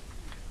ways,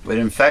 with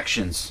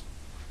infections.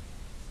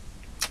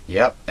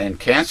 Yep, and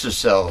cancer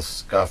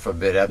cells, God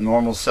forbid,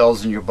 abnormal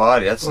cells in your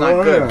body. That's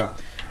not good. Yeah.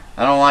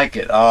 I don't like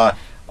it.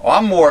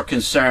 I'm more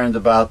concerned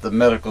about the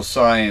medical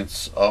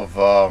science of,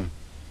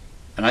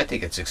 and I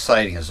think it's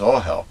exciting as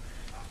all hell,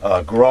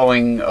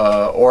 growing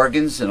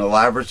organs in a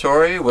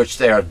laboratory, which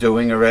they are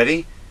doing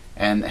already,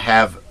 and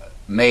have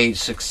made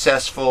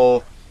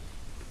successful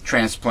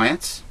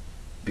transplants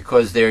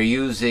because they're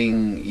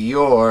using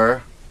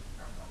your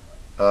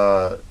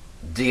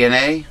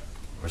DNA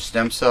or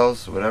stem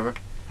cells or whatever.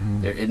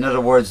 In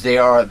other words, they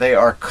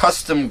are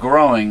custom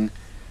growing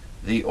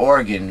the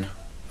organ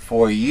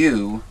for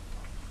you,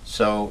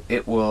 so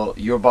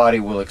your body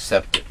will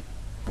accept it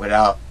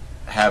without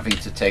having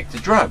to take the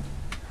drug.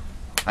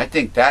 I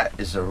think that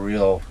is a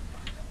real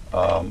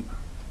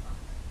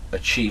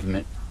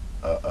achievement,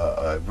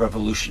 a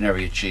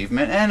revolutionary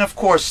achievement. And of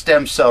course,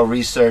 stem cell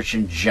research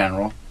in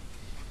general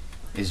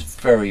is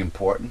very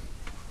important.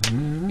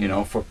 You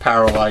know, for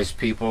paralyzed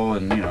people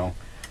and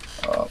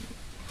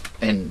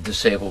and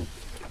disabled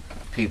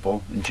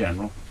people in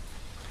general.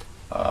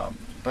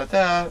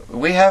 But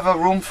we have a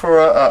room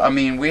for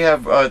we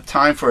have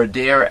time for a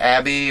Dear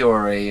Abby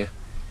or a.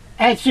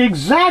 That's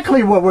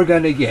exactly what we're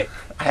going to get.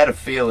 I had a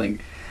feeling.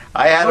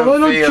 I had a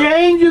little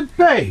change of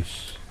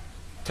pace.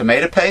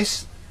 Tomato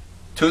paste?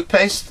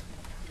 Toothpaste?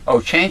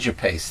 Oh, change of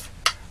paste.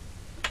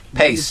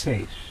 Paste.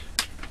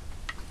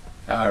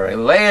 All right,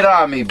 lay it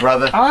on me,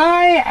 brother.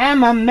 I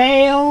am a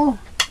male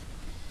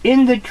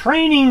in the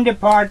training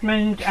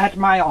department at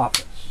my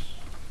office.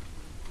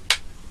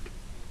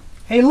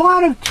 A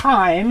lot of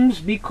times,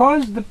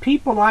 because the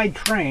people I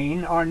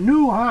train are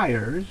new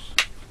hires,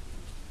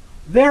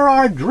 there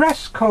are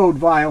dress code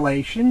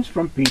violations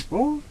from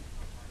people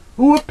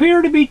who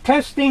appear to be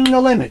testing the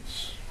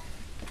limits.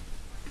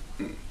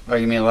 Oh,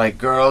 you mean like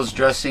girls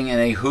dressing in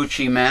a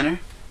hoochie manner?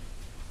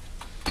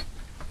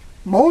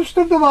 Most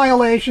of the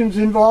violations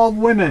involve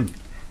women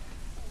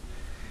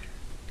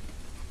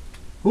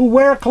who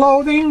wear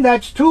clothing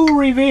that's too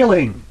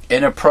revealing.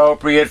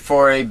 Inappropriate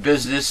for a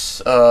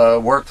business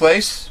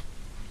workplace?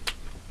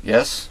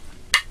 Yes.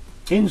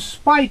 In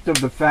spite of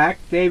the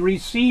fact they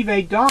receive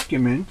a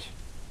document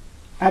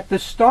at the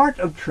start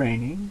of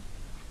training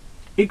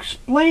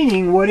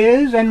explaining what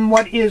is and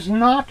what is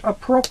not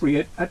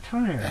appropriate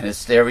attire. And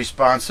it's their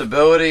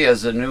responsibility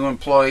as a new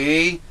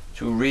employee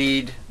to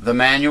read the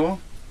manual?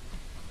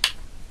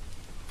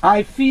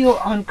 I feel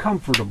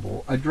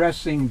uncomfortable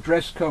addressing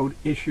dress code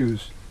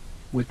issues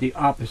with the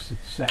opposite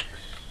sex.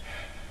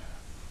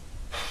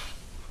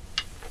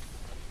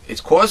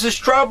 It causes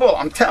trouble.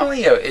 I'm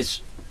telling you,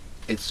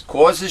 it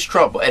causes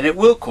trouble, and it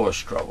will cause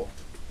trouble.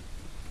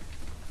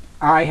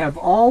 I have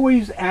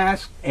always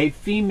asked a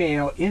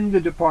female in the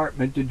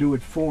department to do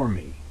it for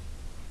me.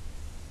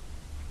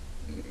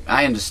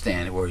 I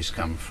understand where he's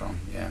coming from,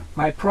 yeah.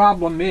 My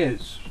problem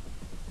is,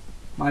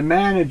 my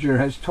manager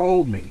has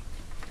told me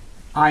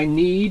I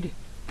need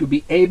to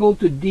be able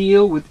to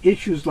deal with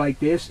issues like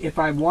this if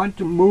I want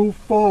to move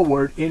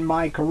forward in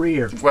my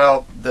career.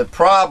 Well, the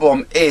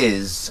problem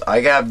is, I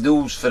got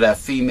news for that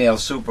female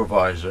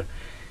supervisor,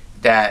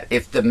 that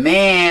if the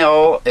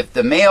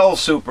male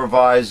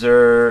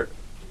supervisor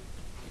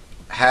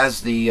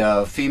has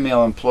the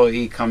female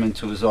employee come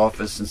into his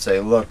office and say,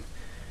 look,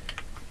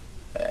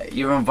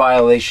 you're in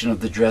violation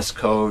of the dress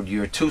code,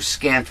 you're too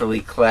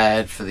scantily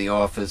clad for the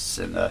office,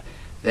 and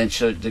then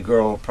the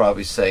girl will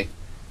probably say,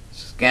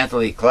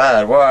 scantily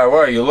clad, why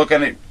are you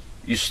looking at,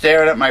 you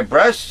staring at my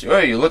breasts,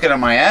 are you looking at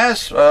my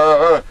ass?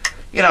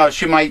 You know,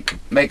 she might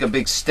make a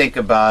big stink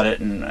about it,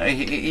 and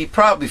he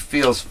probably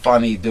feels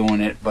funny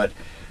doing it, but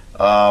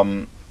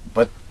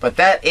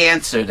that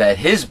answer that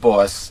his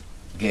boss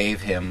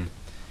gave him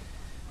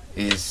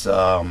is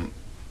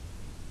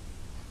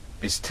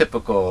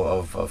typical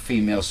of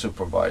female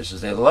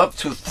supervisors. They love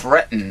to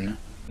threaten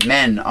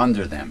men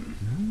under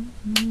them.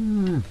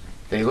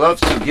 They love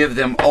to give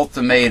them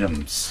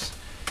ultimatums.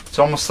 It's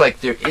almost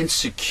like they're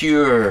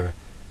insecure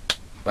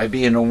by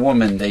being a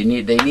woman. They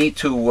need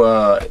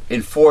to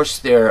enforce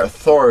their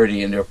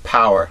authority and their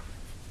power.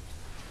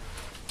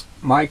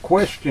 My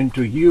question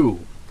to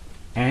you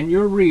and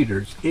your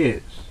readers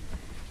is,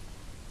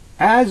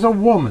 as a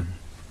woman,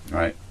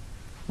 right,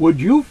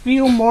 would you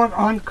feel more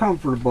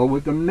uncomfortable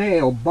with a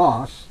male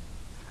boss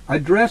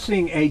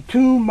addressing a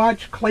too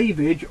much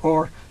cleavage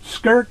or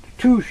skirt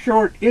too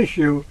short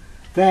issue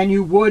than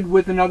you would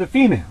with another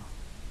female?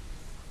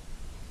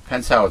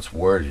 Depends how it's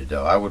worded,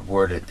 though. I would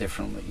word it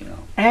differently, you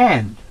know.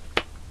 And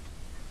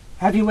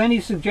have you any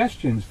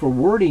suggestions for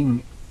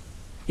wording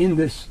in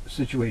this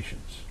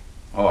situations?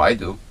 Oh, I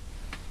do.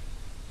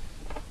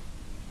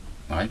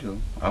 I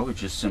do. I would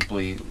just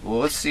simply,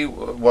 let's see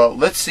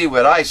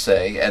what I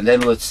say, and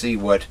then let's see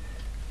what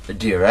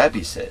Dear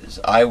Abby says.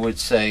 I would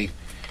say,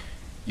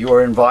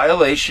 you're in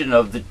violation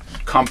of the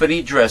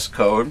company dress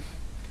code.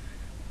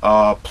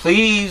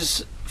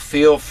 Please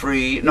feel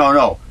free,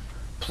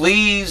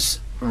 please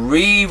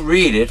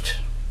reread it,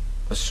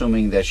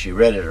 assuming that she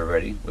read it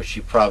already, which she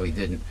probably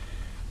didn't.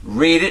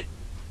 Read it.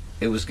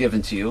 It was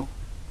given to you.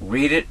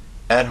 Read it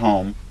at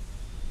home,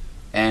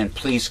 and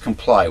please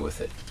comply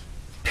with it.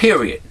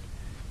 Period.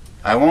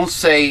 I won't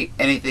say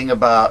anything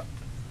about,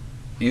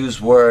 use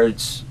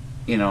words,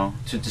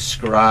 to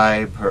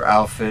describe her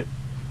outfit.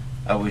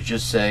 I would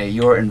just say,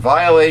 you're in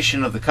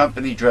violation of the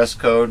company dress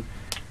code.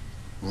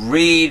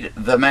 Read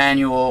the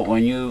manual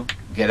when you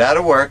get out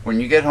of work, when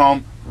you get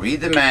home.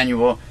 Read the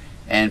manual,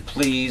 and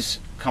please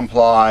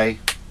comply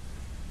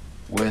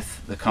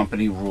with the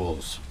company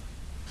rules.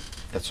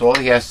 That's all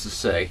he has to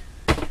say.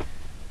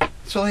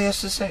 That's all he has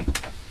to say.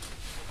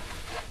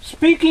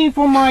 Speaking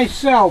for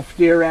myself,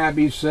 dear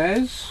Abby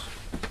says,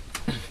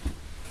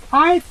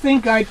 I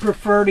think I'd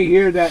prefer to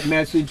hear that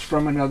message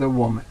from another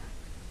woman.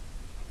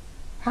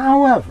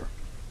 However,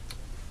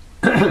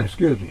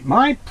 excuse me,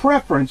 my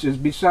preference is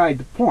beside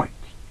the point.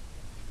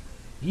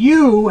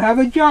 You have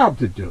a job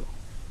to do,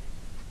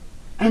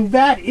 and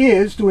that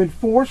is to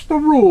enforce the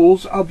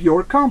rules of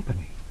your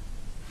company.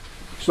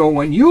 So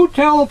when you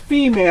tell a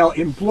female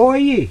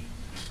employee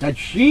that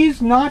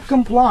she's not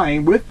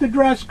complying with the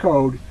dress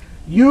code,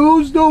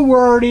 use the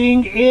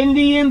wording in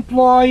the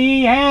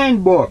employee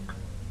handbook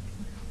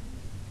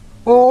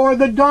or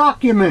the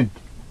document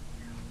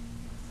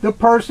the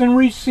person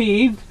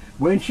received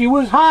when she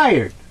was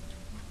hired.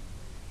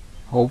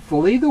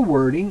 Hopefully the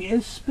wording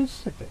is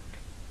specific.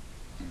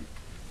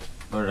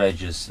 What did I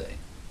just say?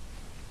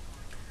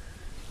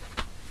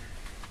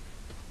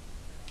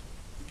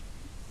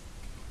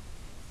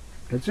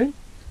 That's it?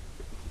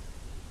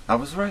 I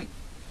was right.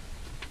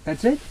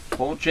 That's it?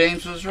 Paul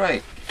James was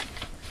right.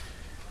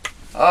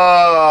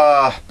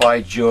 Ah,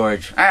 by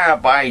George.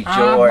 By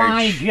George.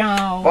 By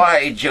Joe.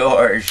 By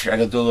George. I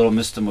gotta do a little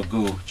Mr.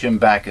 Magoo, Jim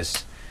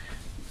Backus.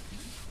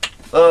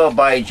 Oh,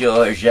 by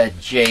George, that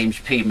James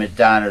P.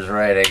 Madonna's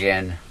right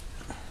again.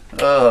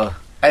 Oh,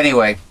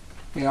 anyway.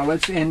 Yeah,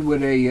 let's end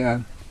with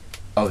a...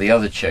 oh, the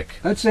other chick.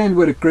 let's end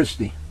with a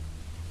Christie.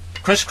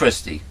 Chris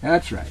Christie.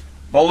 That's right.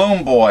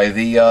 Balloon Boy,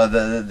 the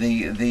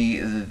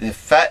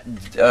fat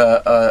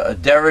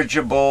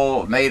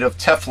dirigible made of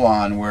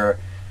Teflon,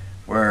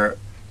 where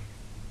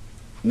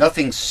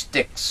nothing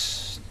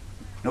sticks.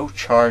 No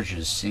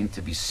charges seem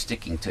to be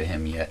sticking to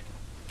him yet.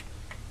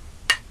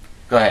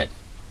 Go ahead.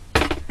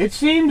 It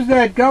seems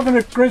that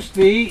Governor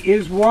Christie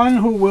is one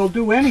who will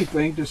do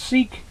anything to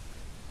seek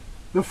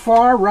the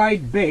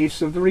far-right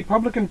base of the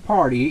Republican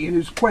Party in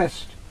his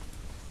quest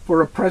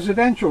for a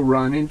presidential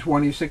run in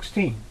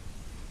 2016.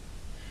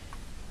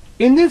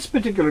 In this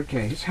particular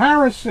case,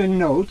 Harrison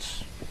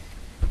notes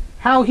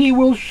how he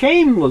will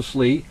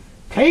shamelessly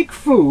take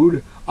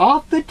food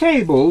off the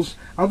tables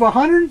of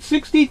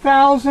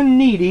 160,000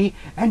 needy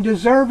and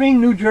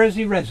deserving New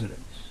Jersey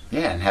residents.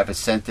 Yeah, and have it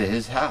sent to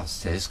his house,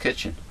 to his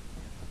kitchen.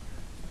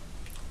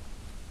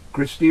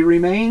 Christie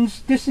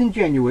remains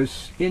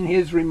disingenuous in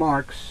his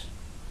remarks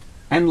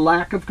and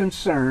lack of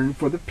concern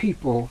for the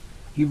people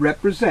he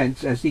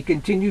represents as he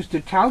continues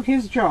to tout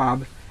his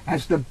job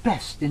as the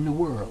best in the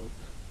world.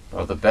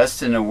 Well, the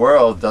best in the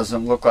world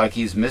doesn't look like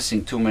he's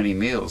missing too many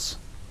meals.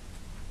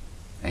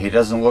 And he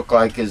doesn't look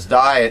like his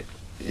diet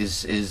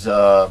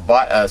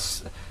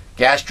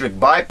gastric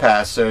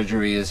bypass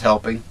surgery is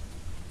helping.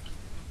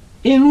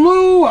 In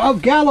lieu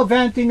of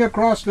gallivanting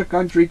across the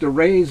country to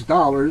raise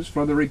dollars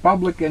for the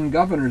Republican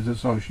Governors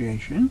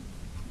Association,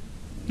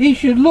 he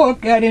should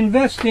look at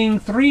investing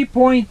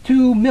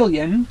 $3.2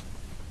 million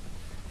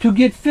to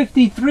get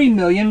 $53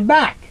 million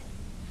back,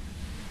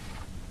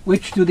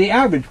 which to the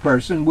average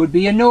person would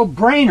be a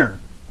no-brainer.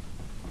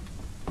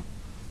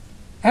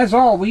 As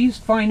always,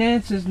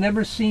 finances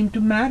never seem to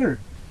matter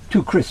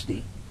to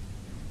Christie,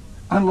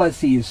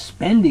 unless he is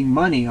spending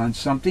money on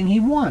something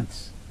he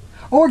wants,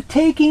 or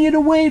taking it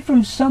away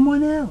from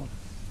someone else.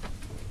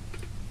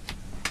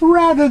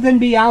 Rather than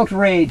be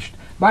outraged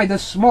by the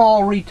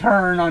small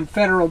return on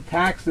federal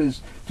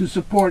taxes to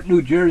support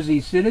New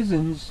Jersey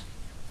citizens,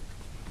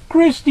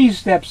 Christie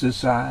steps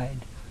aside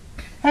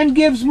and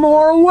gives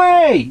more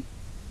away.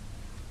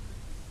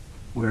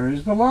 Where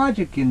is the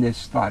logic in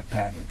this thought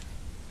pattern?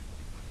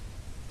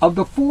 Of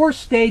the 4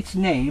 states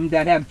named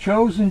that have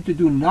chosen to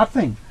do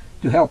nothing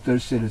to help their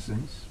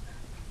citizens,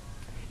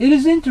 it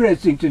is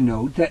interesting to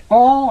note that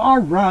all are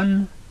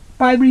run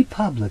by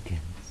Republicans,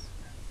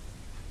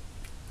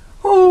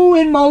 who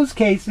in most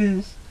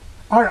cases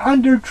are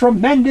under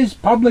tremendous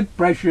public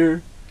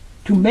pressure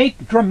to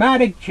make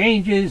dramatic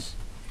changes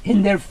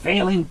in their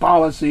failing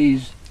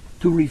policies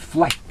to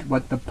reflect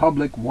what the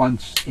public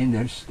wants in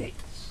their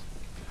states.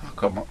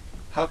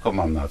 How come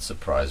I'm not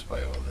surprised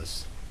by all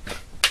this?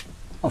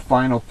 A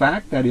final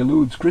fact that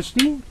eludes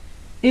Christie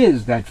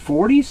is that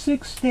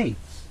 46 states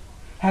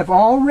have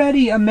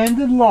already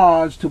amended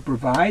laws to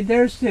provide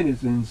their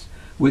citizens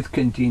with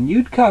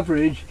continued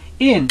coverage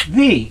in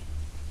the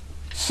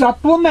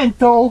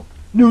Supplemental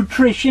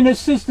Nutrition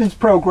Assistance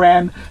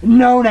Program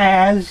known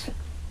as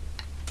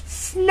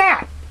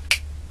SNAP,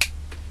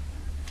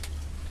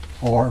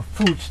 or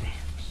food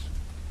stamps.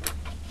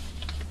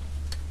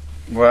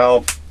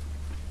 Well,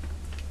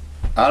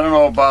 I don't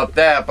know about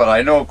that, but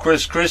I know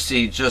Chris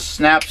Christie just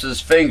snaps his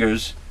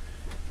fingers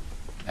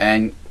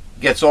and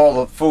gets all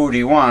the food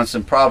he wants,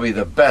 and probably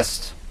the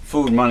best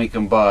food money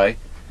can buy,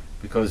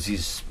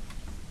 because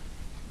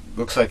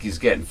looks like he's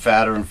getting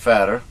fatter and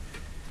fatter.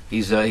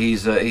 He's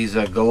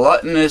a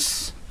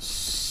gluttonous,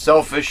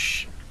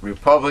 selfish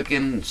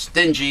Republican,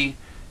 stingy.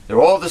 They're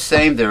all the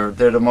same. They're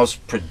the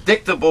most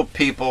predictable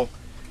people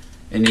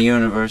in the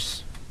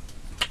universe.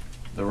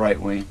 The right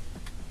wing.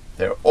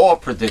 They're all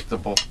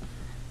predictable,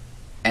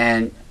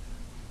 and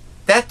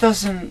that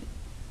doesn't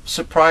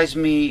surprise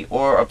me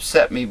or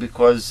upset me,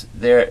 because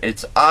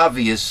it's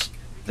obvious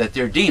that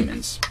they're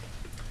demons.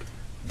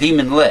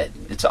 demon-led.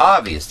 It's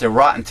obvious. They're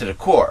rotten to the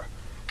core.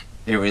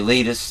 They're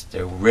elitist,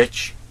 they're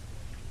rich,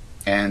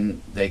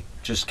 and they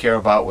just care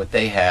about what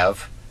they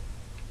have.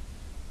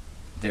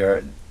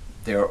 They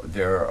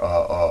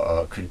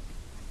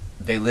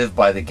live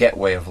by the get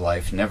way of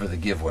life, never the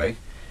give way.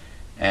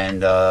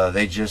 And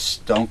they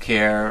just don't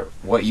care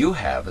what you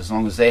have as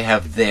long as they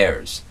have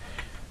theirs.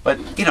 But,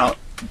 you know,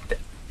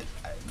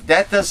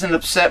 that doesn't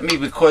upset me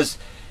because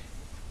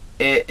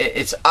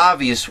it's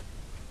obvious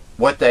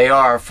what they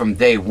are from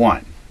day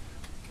one.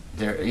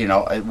 They're, you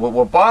know,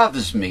 what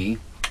bothers me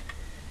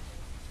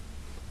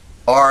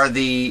are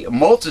the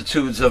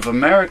multitudes of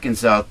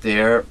Americans out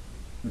there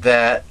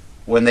that,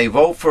 when they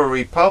vote for a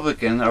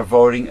Republican, are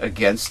voting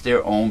against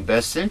their own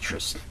best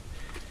interest.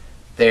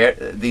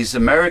 These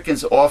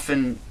Americans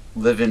often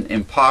live in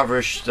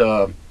impoverished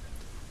rural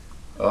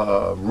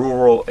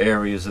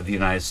areas of the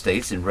United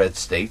States, in red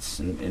states,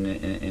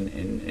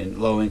 in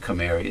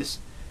low-income areas,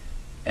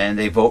 and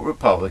they vote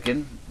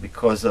Republican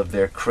because of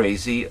their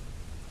crazy,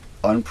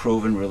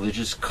 unproven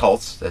religious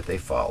cults that they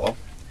follow,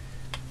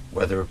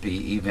 whether it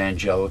be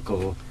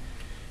evangelical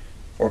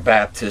or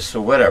Baptist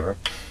or whatever.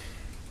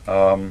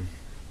 And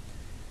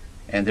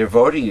they're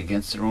voting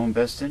against their own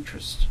best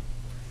interest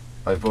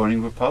by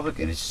voting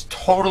Republican. It's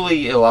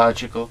totally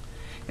illogical.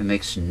 It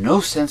makes no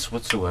sense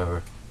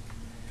whatsoever.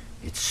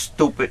 It's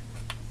stupid.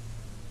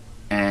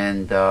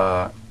 And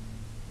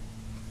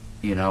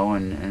you know,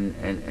 and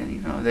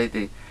you know,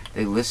 they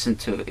listen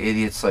to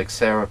idiots like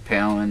Sarah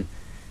Palin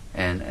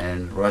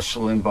and Rush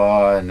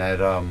Limbaugh and that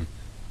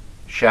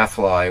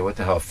Schafly, what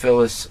the hell,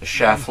 Phyllis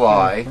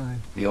Schafly,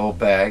 the old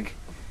bag.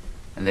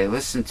 And they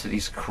listen to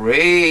these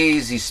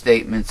crazy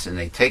statements, and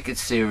they take it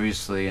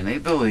seriously, and they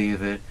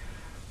believe it,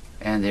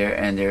 and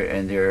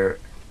they're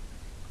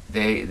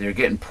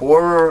getting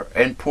poorer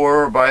and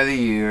poorer by the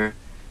year,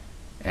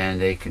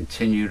 and they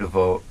continue to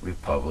vote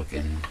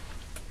Republican.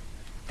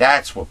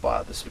 That's what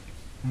bothers me.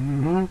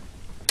 Mm-hmm.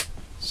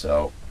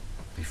 So,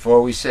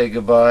 before we say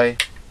goodbye,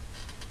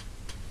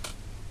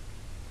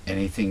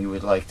 anything you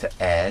would like to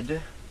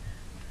add?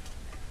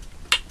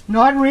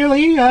 Not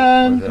really,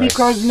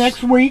 because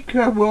next week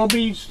we'll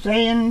be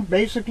saying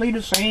basically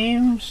the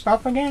same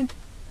stuff again.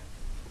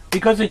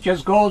 Because it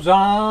just goes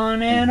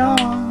on and on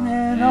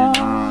and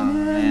on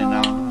and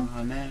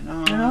on and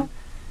on. You know?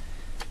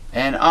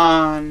 And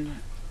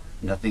on.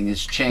 Nothing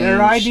has changed.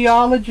 Their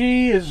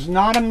ideology is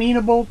not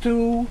amenable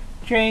to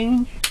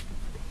change.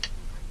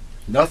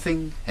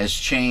 Nothing has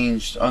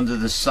changed under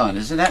the sun.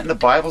 Isn't that in the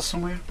Bible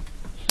somewhere?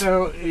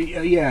 So,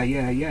 yeah.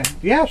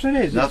 Yes, it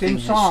is. Nothing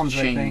it's in Psalms,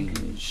 has changed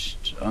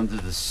I think. Under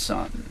the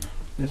sun.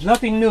 There's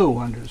nothing new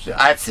under the sun.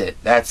 That's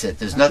it.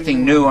 There's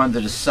nothing new under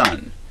the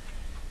sun.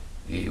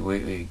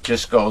 It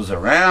just goes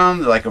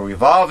around like a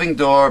revolving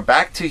door,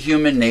 back to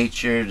human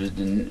nature, to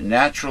the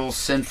natural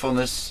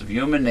sinfulness of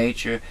human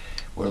nature.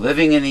 We're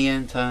living in the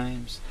end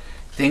times.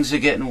 Things are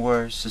getting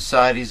worse.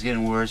 Society's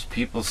getting worse.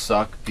 People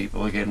suck.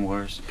 People are getting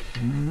worse.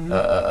 Mm-hmm.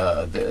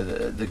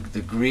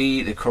 The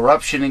greed, the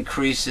corruption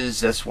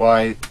increases. That's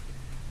why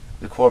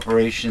the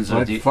corporations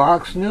but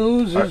Fox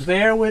News is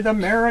there with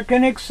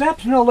American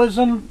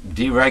exceptionalism.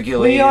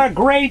 Deregulated. We are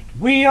great.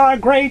 We are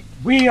great.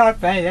 We are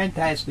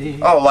fantastic.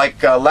 Oh,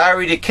 like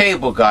Larry the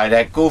Cable Guy,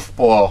 that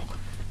goofball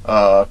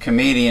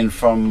comedian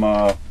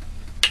from,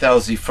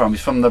 tells he from?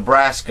 He's from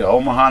Nebraska,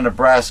 Omaha,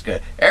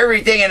 Nebraska.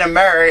 Everything in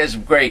America is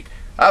great.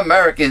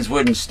 Americans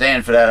wouldn't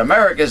stand for that.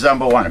 America's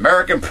number one.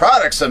 American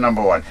products are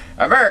number one.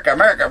 America,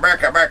 America,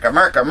 America, America,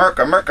 America,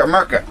 America, America,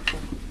 America.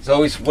 He's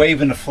always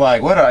waving the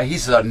flag.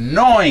 He's an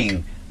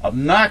annoying,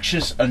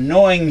 obnoxious,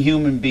 annoying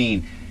human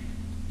being.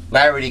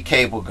 Larry the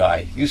Cable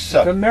Guy. You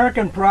suck. It's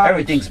American products.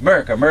 Everything's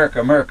America, America,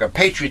 America.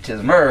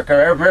 Patriotism,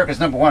 America. America's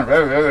number one.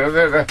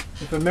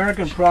 If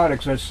American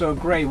products are so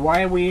great,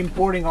 why are we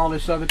importing all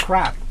this other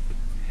crap?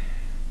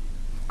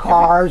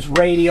 Cars,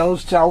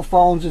 radios, cell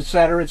phones,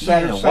 etc.,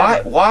 etc.,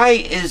 etc. Why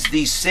is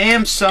the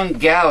Samsung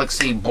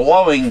Galaxy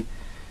blowing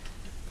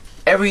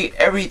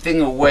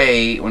everything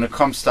away when it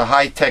comes to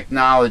high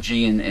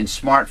technology and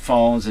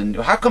smartphones? And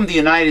how come the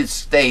United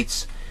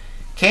States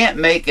can't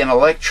make an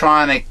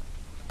electronic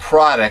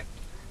product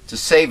to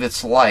save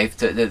its life,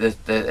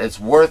 that's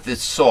worth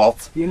its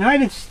salt? The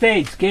United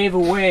States gave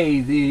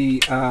away the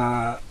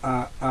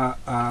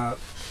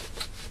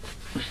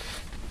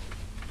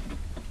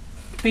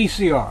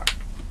VCR.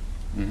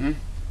 Mm-hmm.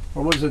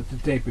 Or was it the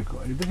tape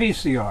recorder? The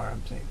VCR,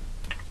 I'm saying.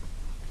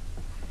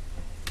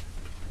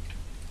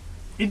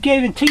 It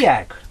gave it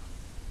TIAC,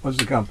 was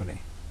the company.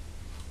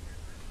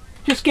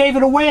 Just gave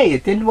it away.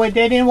 They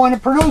didn't want to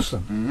produce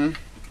them. Mm-hmm.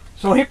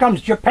 So here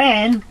comes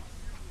Japan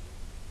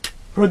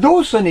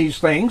producing these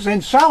things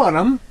and selling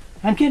them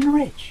and getting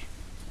rich.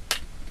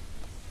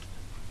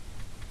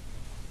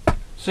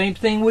 Same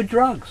thing with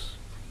drugs.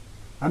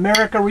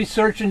 America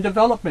Research and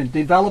Development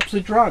develops a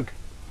drug,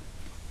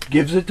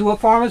 gives it to a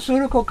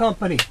pharmaceutical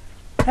company,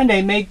 and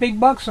they make big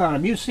bucks on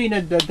them. You've seen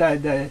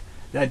that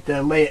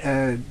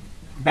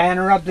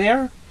banner up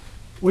there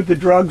with the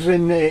drugs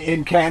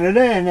in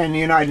Canada and in the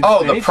United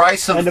States. The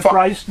price of and the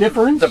price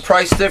difference. The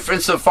price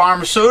difference of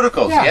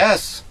pharmaceuticals. Yeah.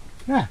 Yes.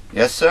 Yeah.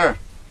 Yes, sir.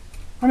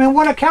 I mean,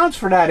 what accounts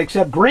for that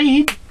except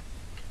greed?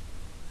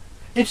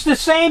 It's the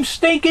same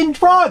stinking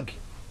drug.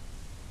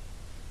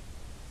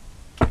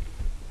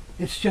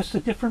 It's just a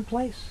different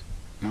place.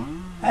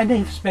 And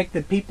they expect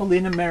that people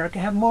in America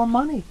have more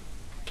money.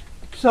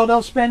 So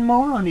they'll spend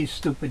more on these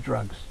stupid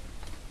drugs.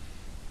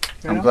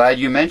 I'm glad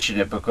you mentioned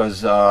it,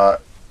 because as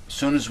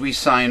soon as we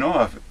sign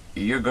off,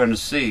 you're going to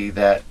see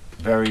that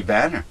very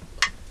banner.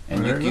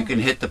 And you can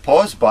hit the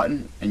pause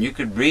button and you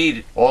could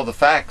read all the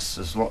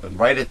facts,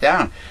 write it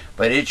down.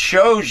 But it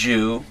shows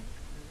you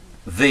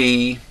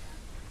the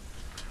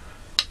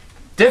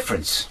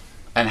difference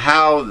and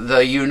how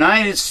the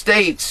United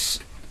States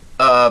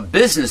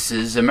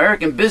businesses,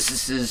 American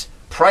businesses,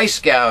 price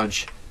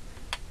gouge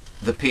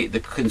the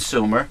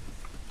consumer.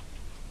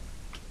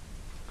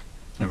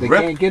 They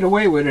can't get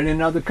away with it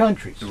in other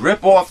countries.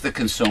 Rip off the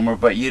consumer,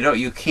 but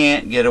you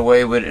can't get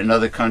away with it in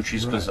other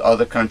countries, because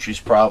other countries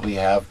probably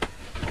have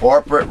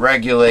corporate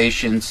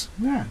regulations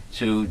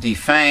to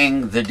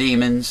defang the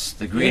demons,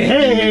 the greedy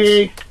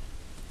demons.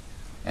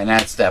 And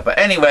that's that. But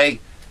anyway,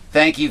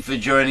 thank you for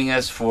joining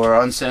us for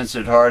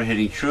Uncensored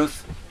Hard-Hitting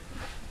Truth.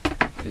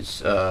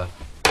 It's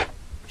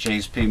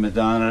James P.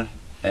 Madonna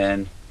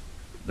and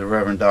the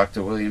Reverend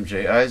Dr. William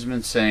J.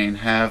 Eisman saying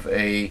have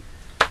a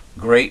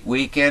great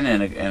weekend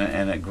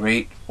and a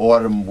great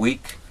autumn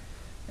week,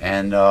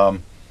 and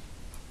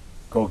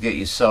go get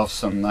yourself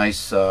some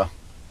nice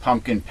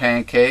pumpkin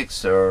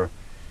pancakes or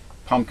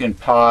pumpkin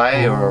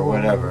pie or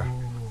whatever,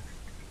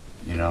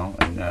 you know.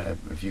 And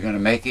if you're going to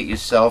make it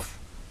yourself,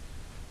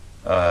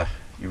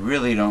 you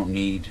really don't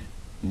need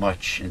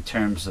much in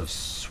terms of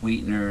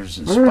sweeteners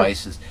and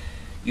spices.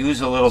 Use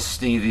a little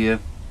stevia,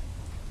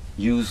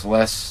 use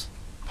less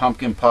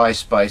pumpkin pie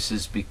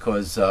spices,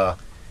 because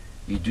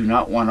you do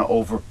not want to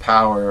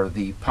overpower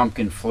the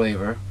pumpkin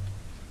flavor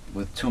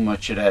with too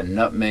much of that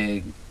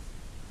nutmeg,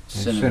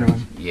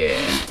 cinnamon.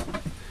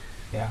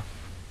 Yeah.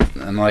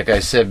 And like I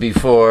said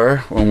before,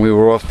 when we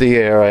were off the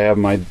air, I have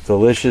my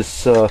delicious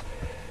special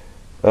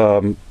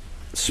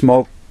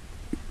smoked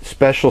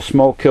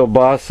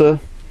kielbasa,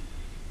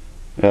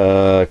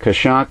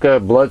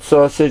 kashanka blood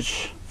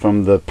sausage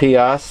from the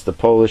Piast, the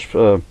Polish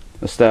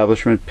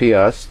establishment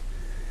Piast,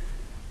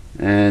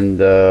 and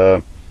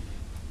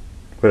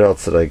what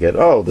else did I get?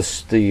 Oh,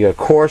 the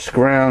coarse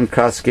ground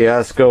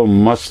Kosciuszko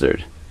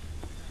mustard.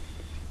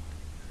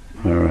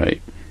 All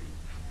right.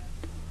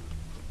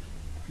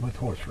 With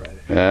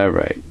horseradish. All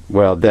right.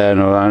 Well, that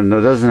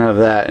no, doesn't have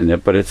that in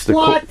it, but it's the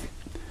what?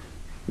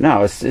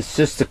 No, it's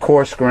just the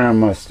coarse ground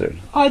mustard.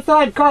 I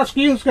thought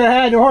Kosciuszko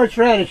had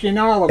horseradish in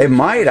all of it. It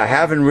might. I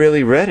haven't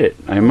really read it.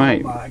 I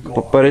might.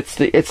 But it's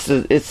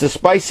the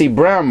spicy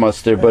brown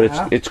mustard,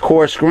 but it's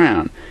coarse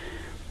ground.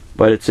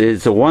 But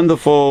it's a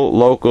wonderful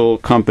local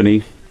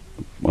company.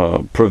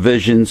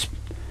 Provisions.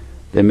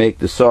 They make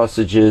the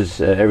sausages,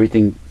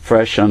 everything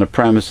fresh on the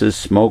premises,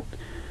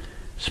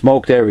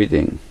 smoked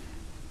everything.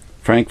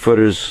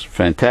 Frankfurter's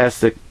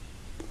fantastic.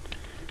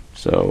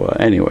 So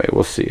anyway,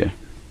 we'll see you.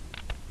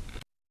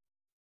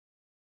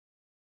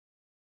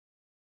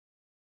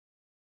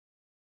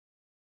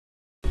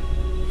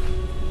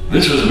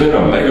 This has been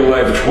a Mega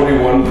Life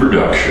 21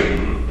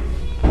 production.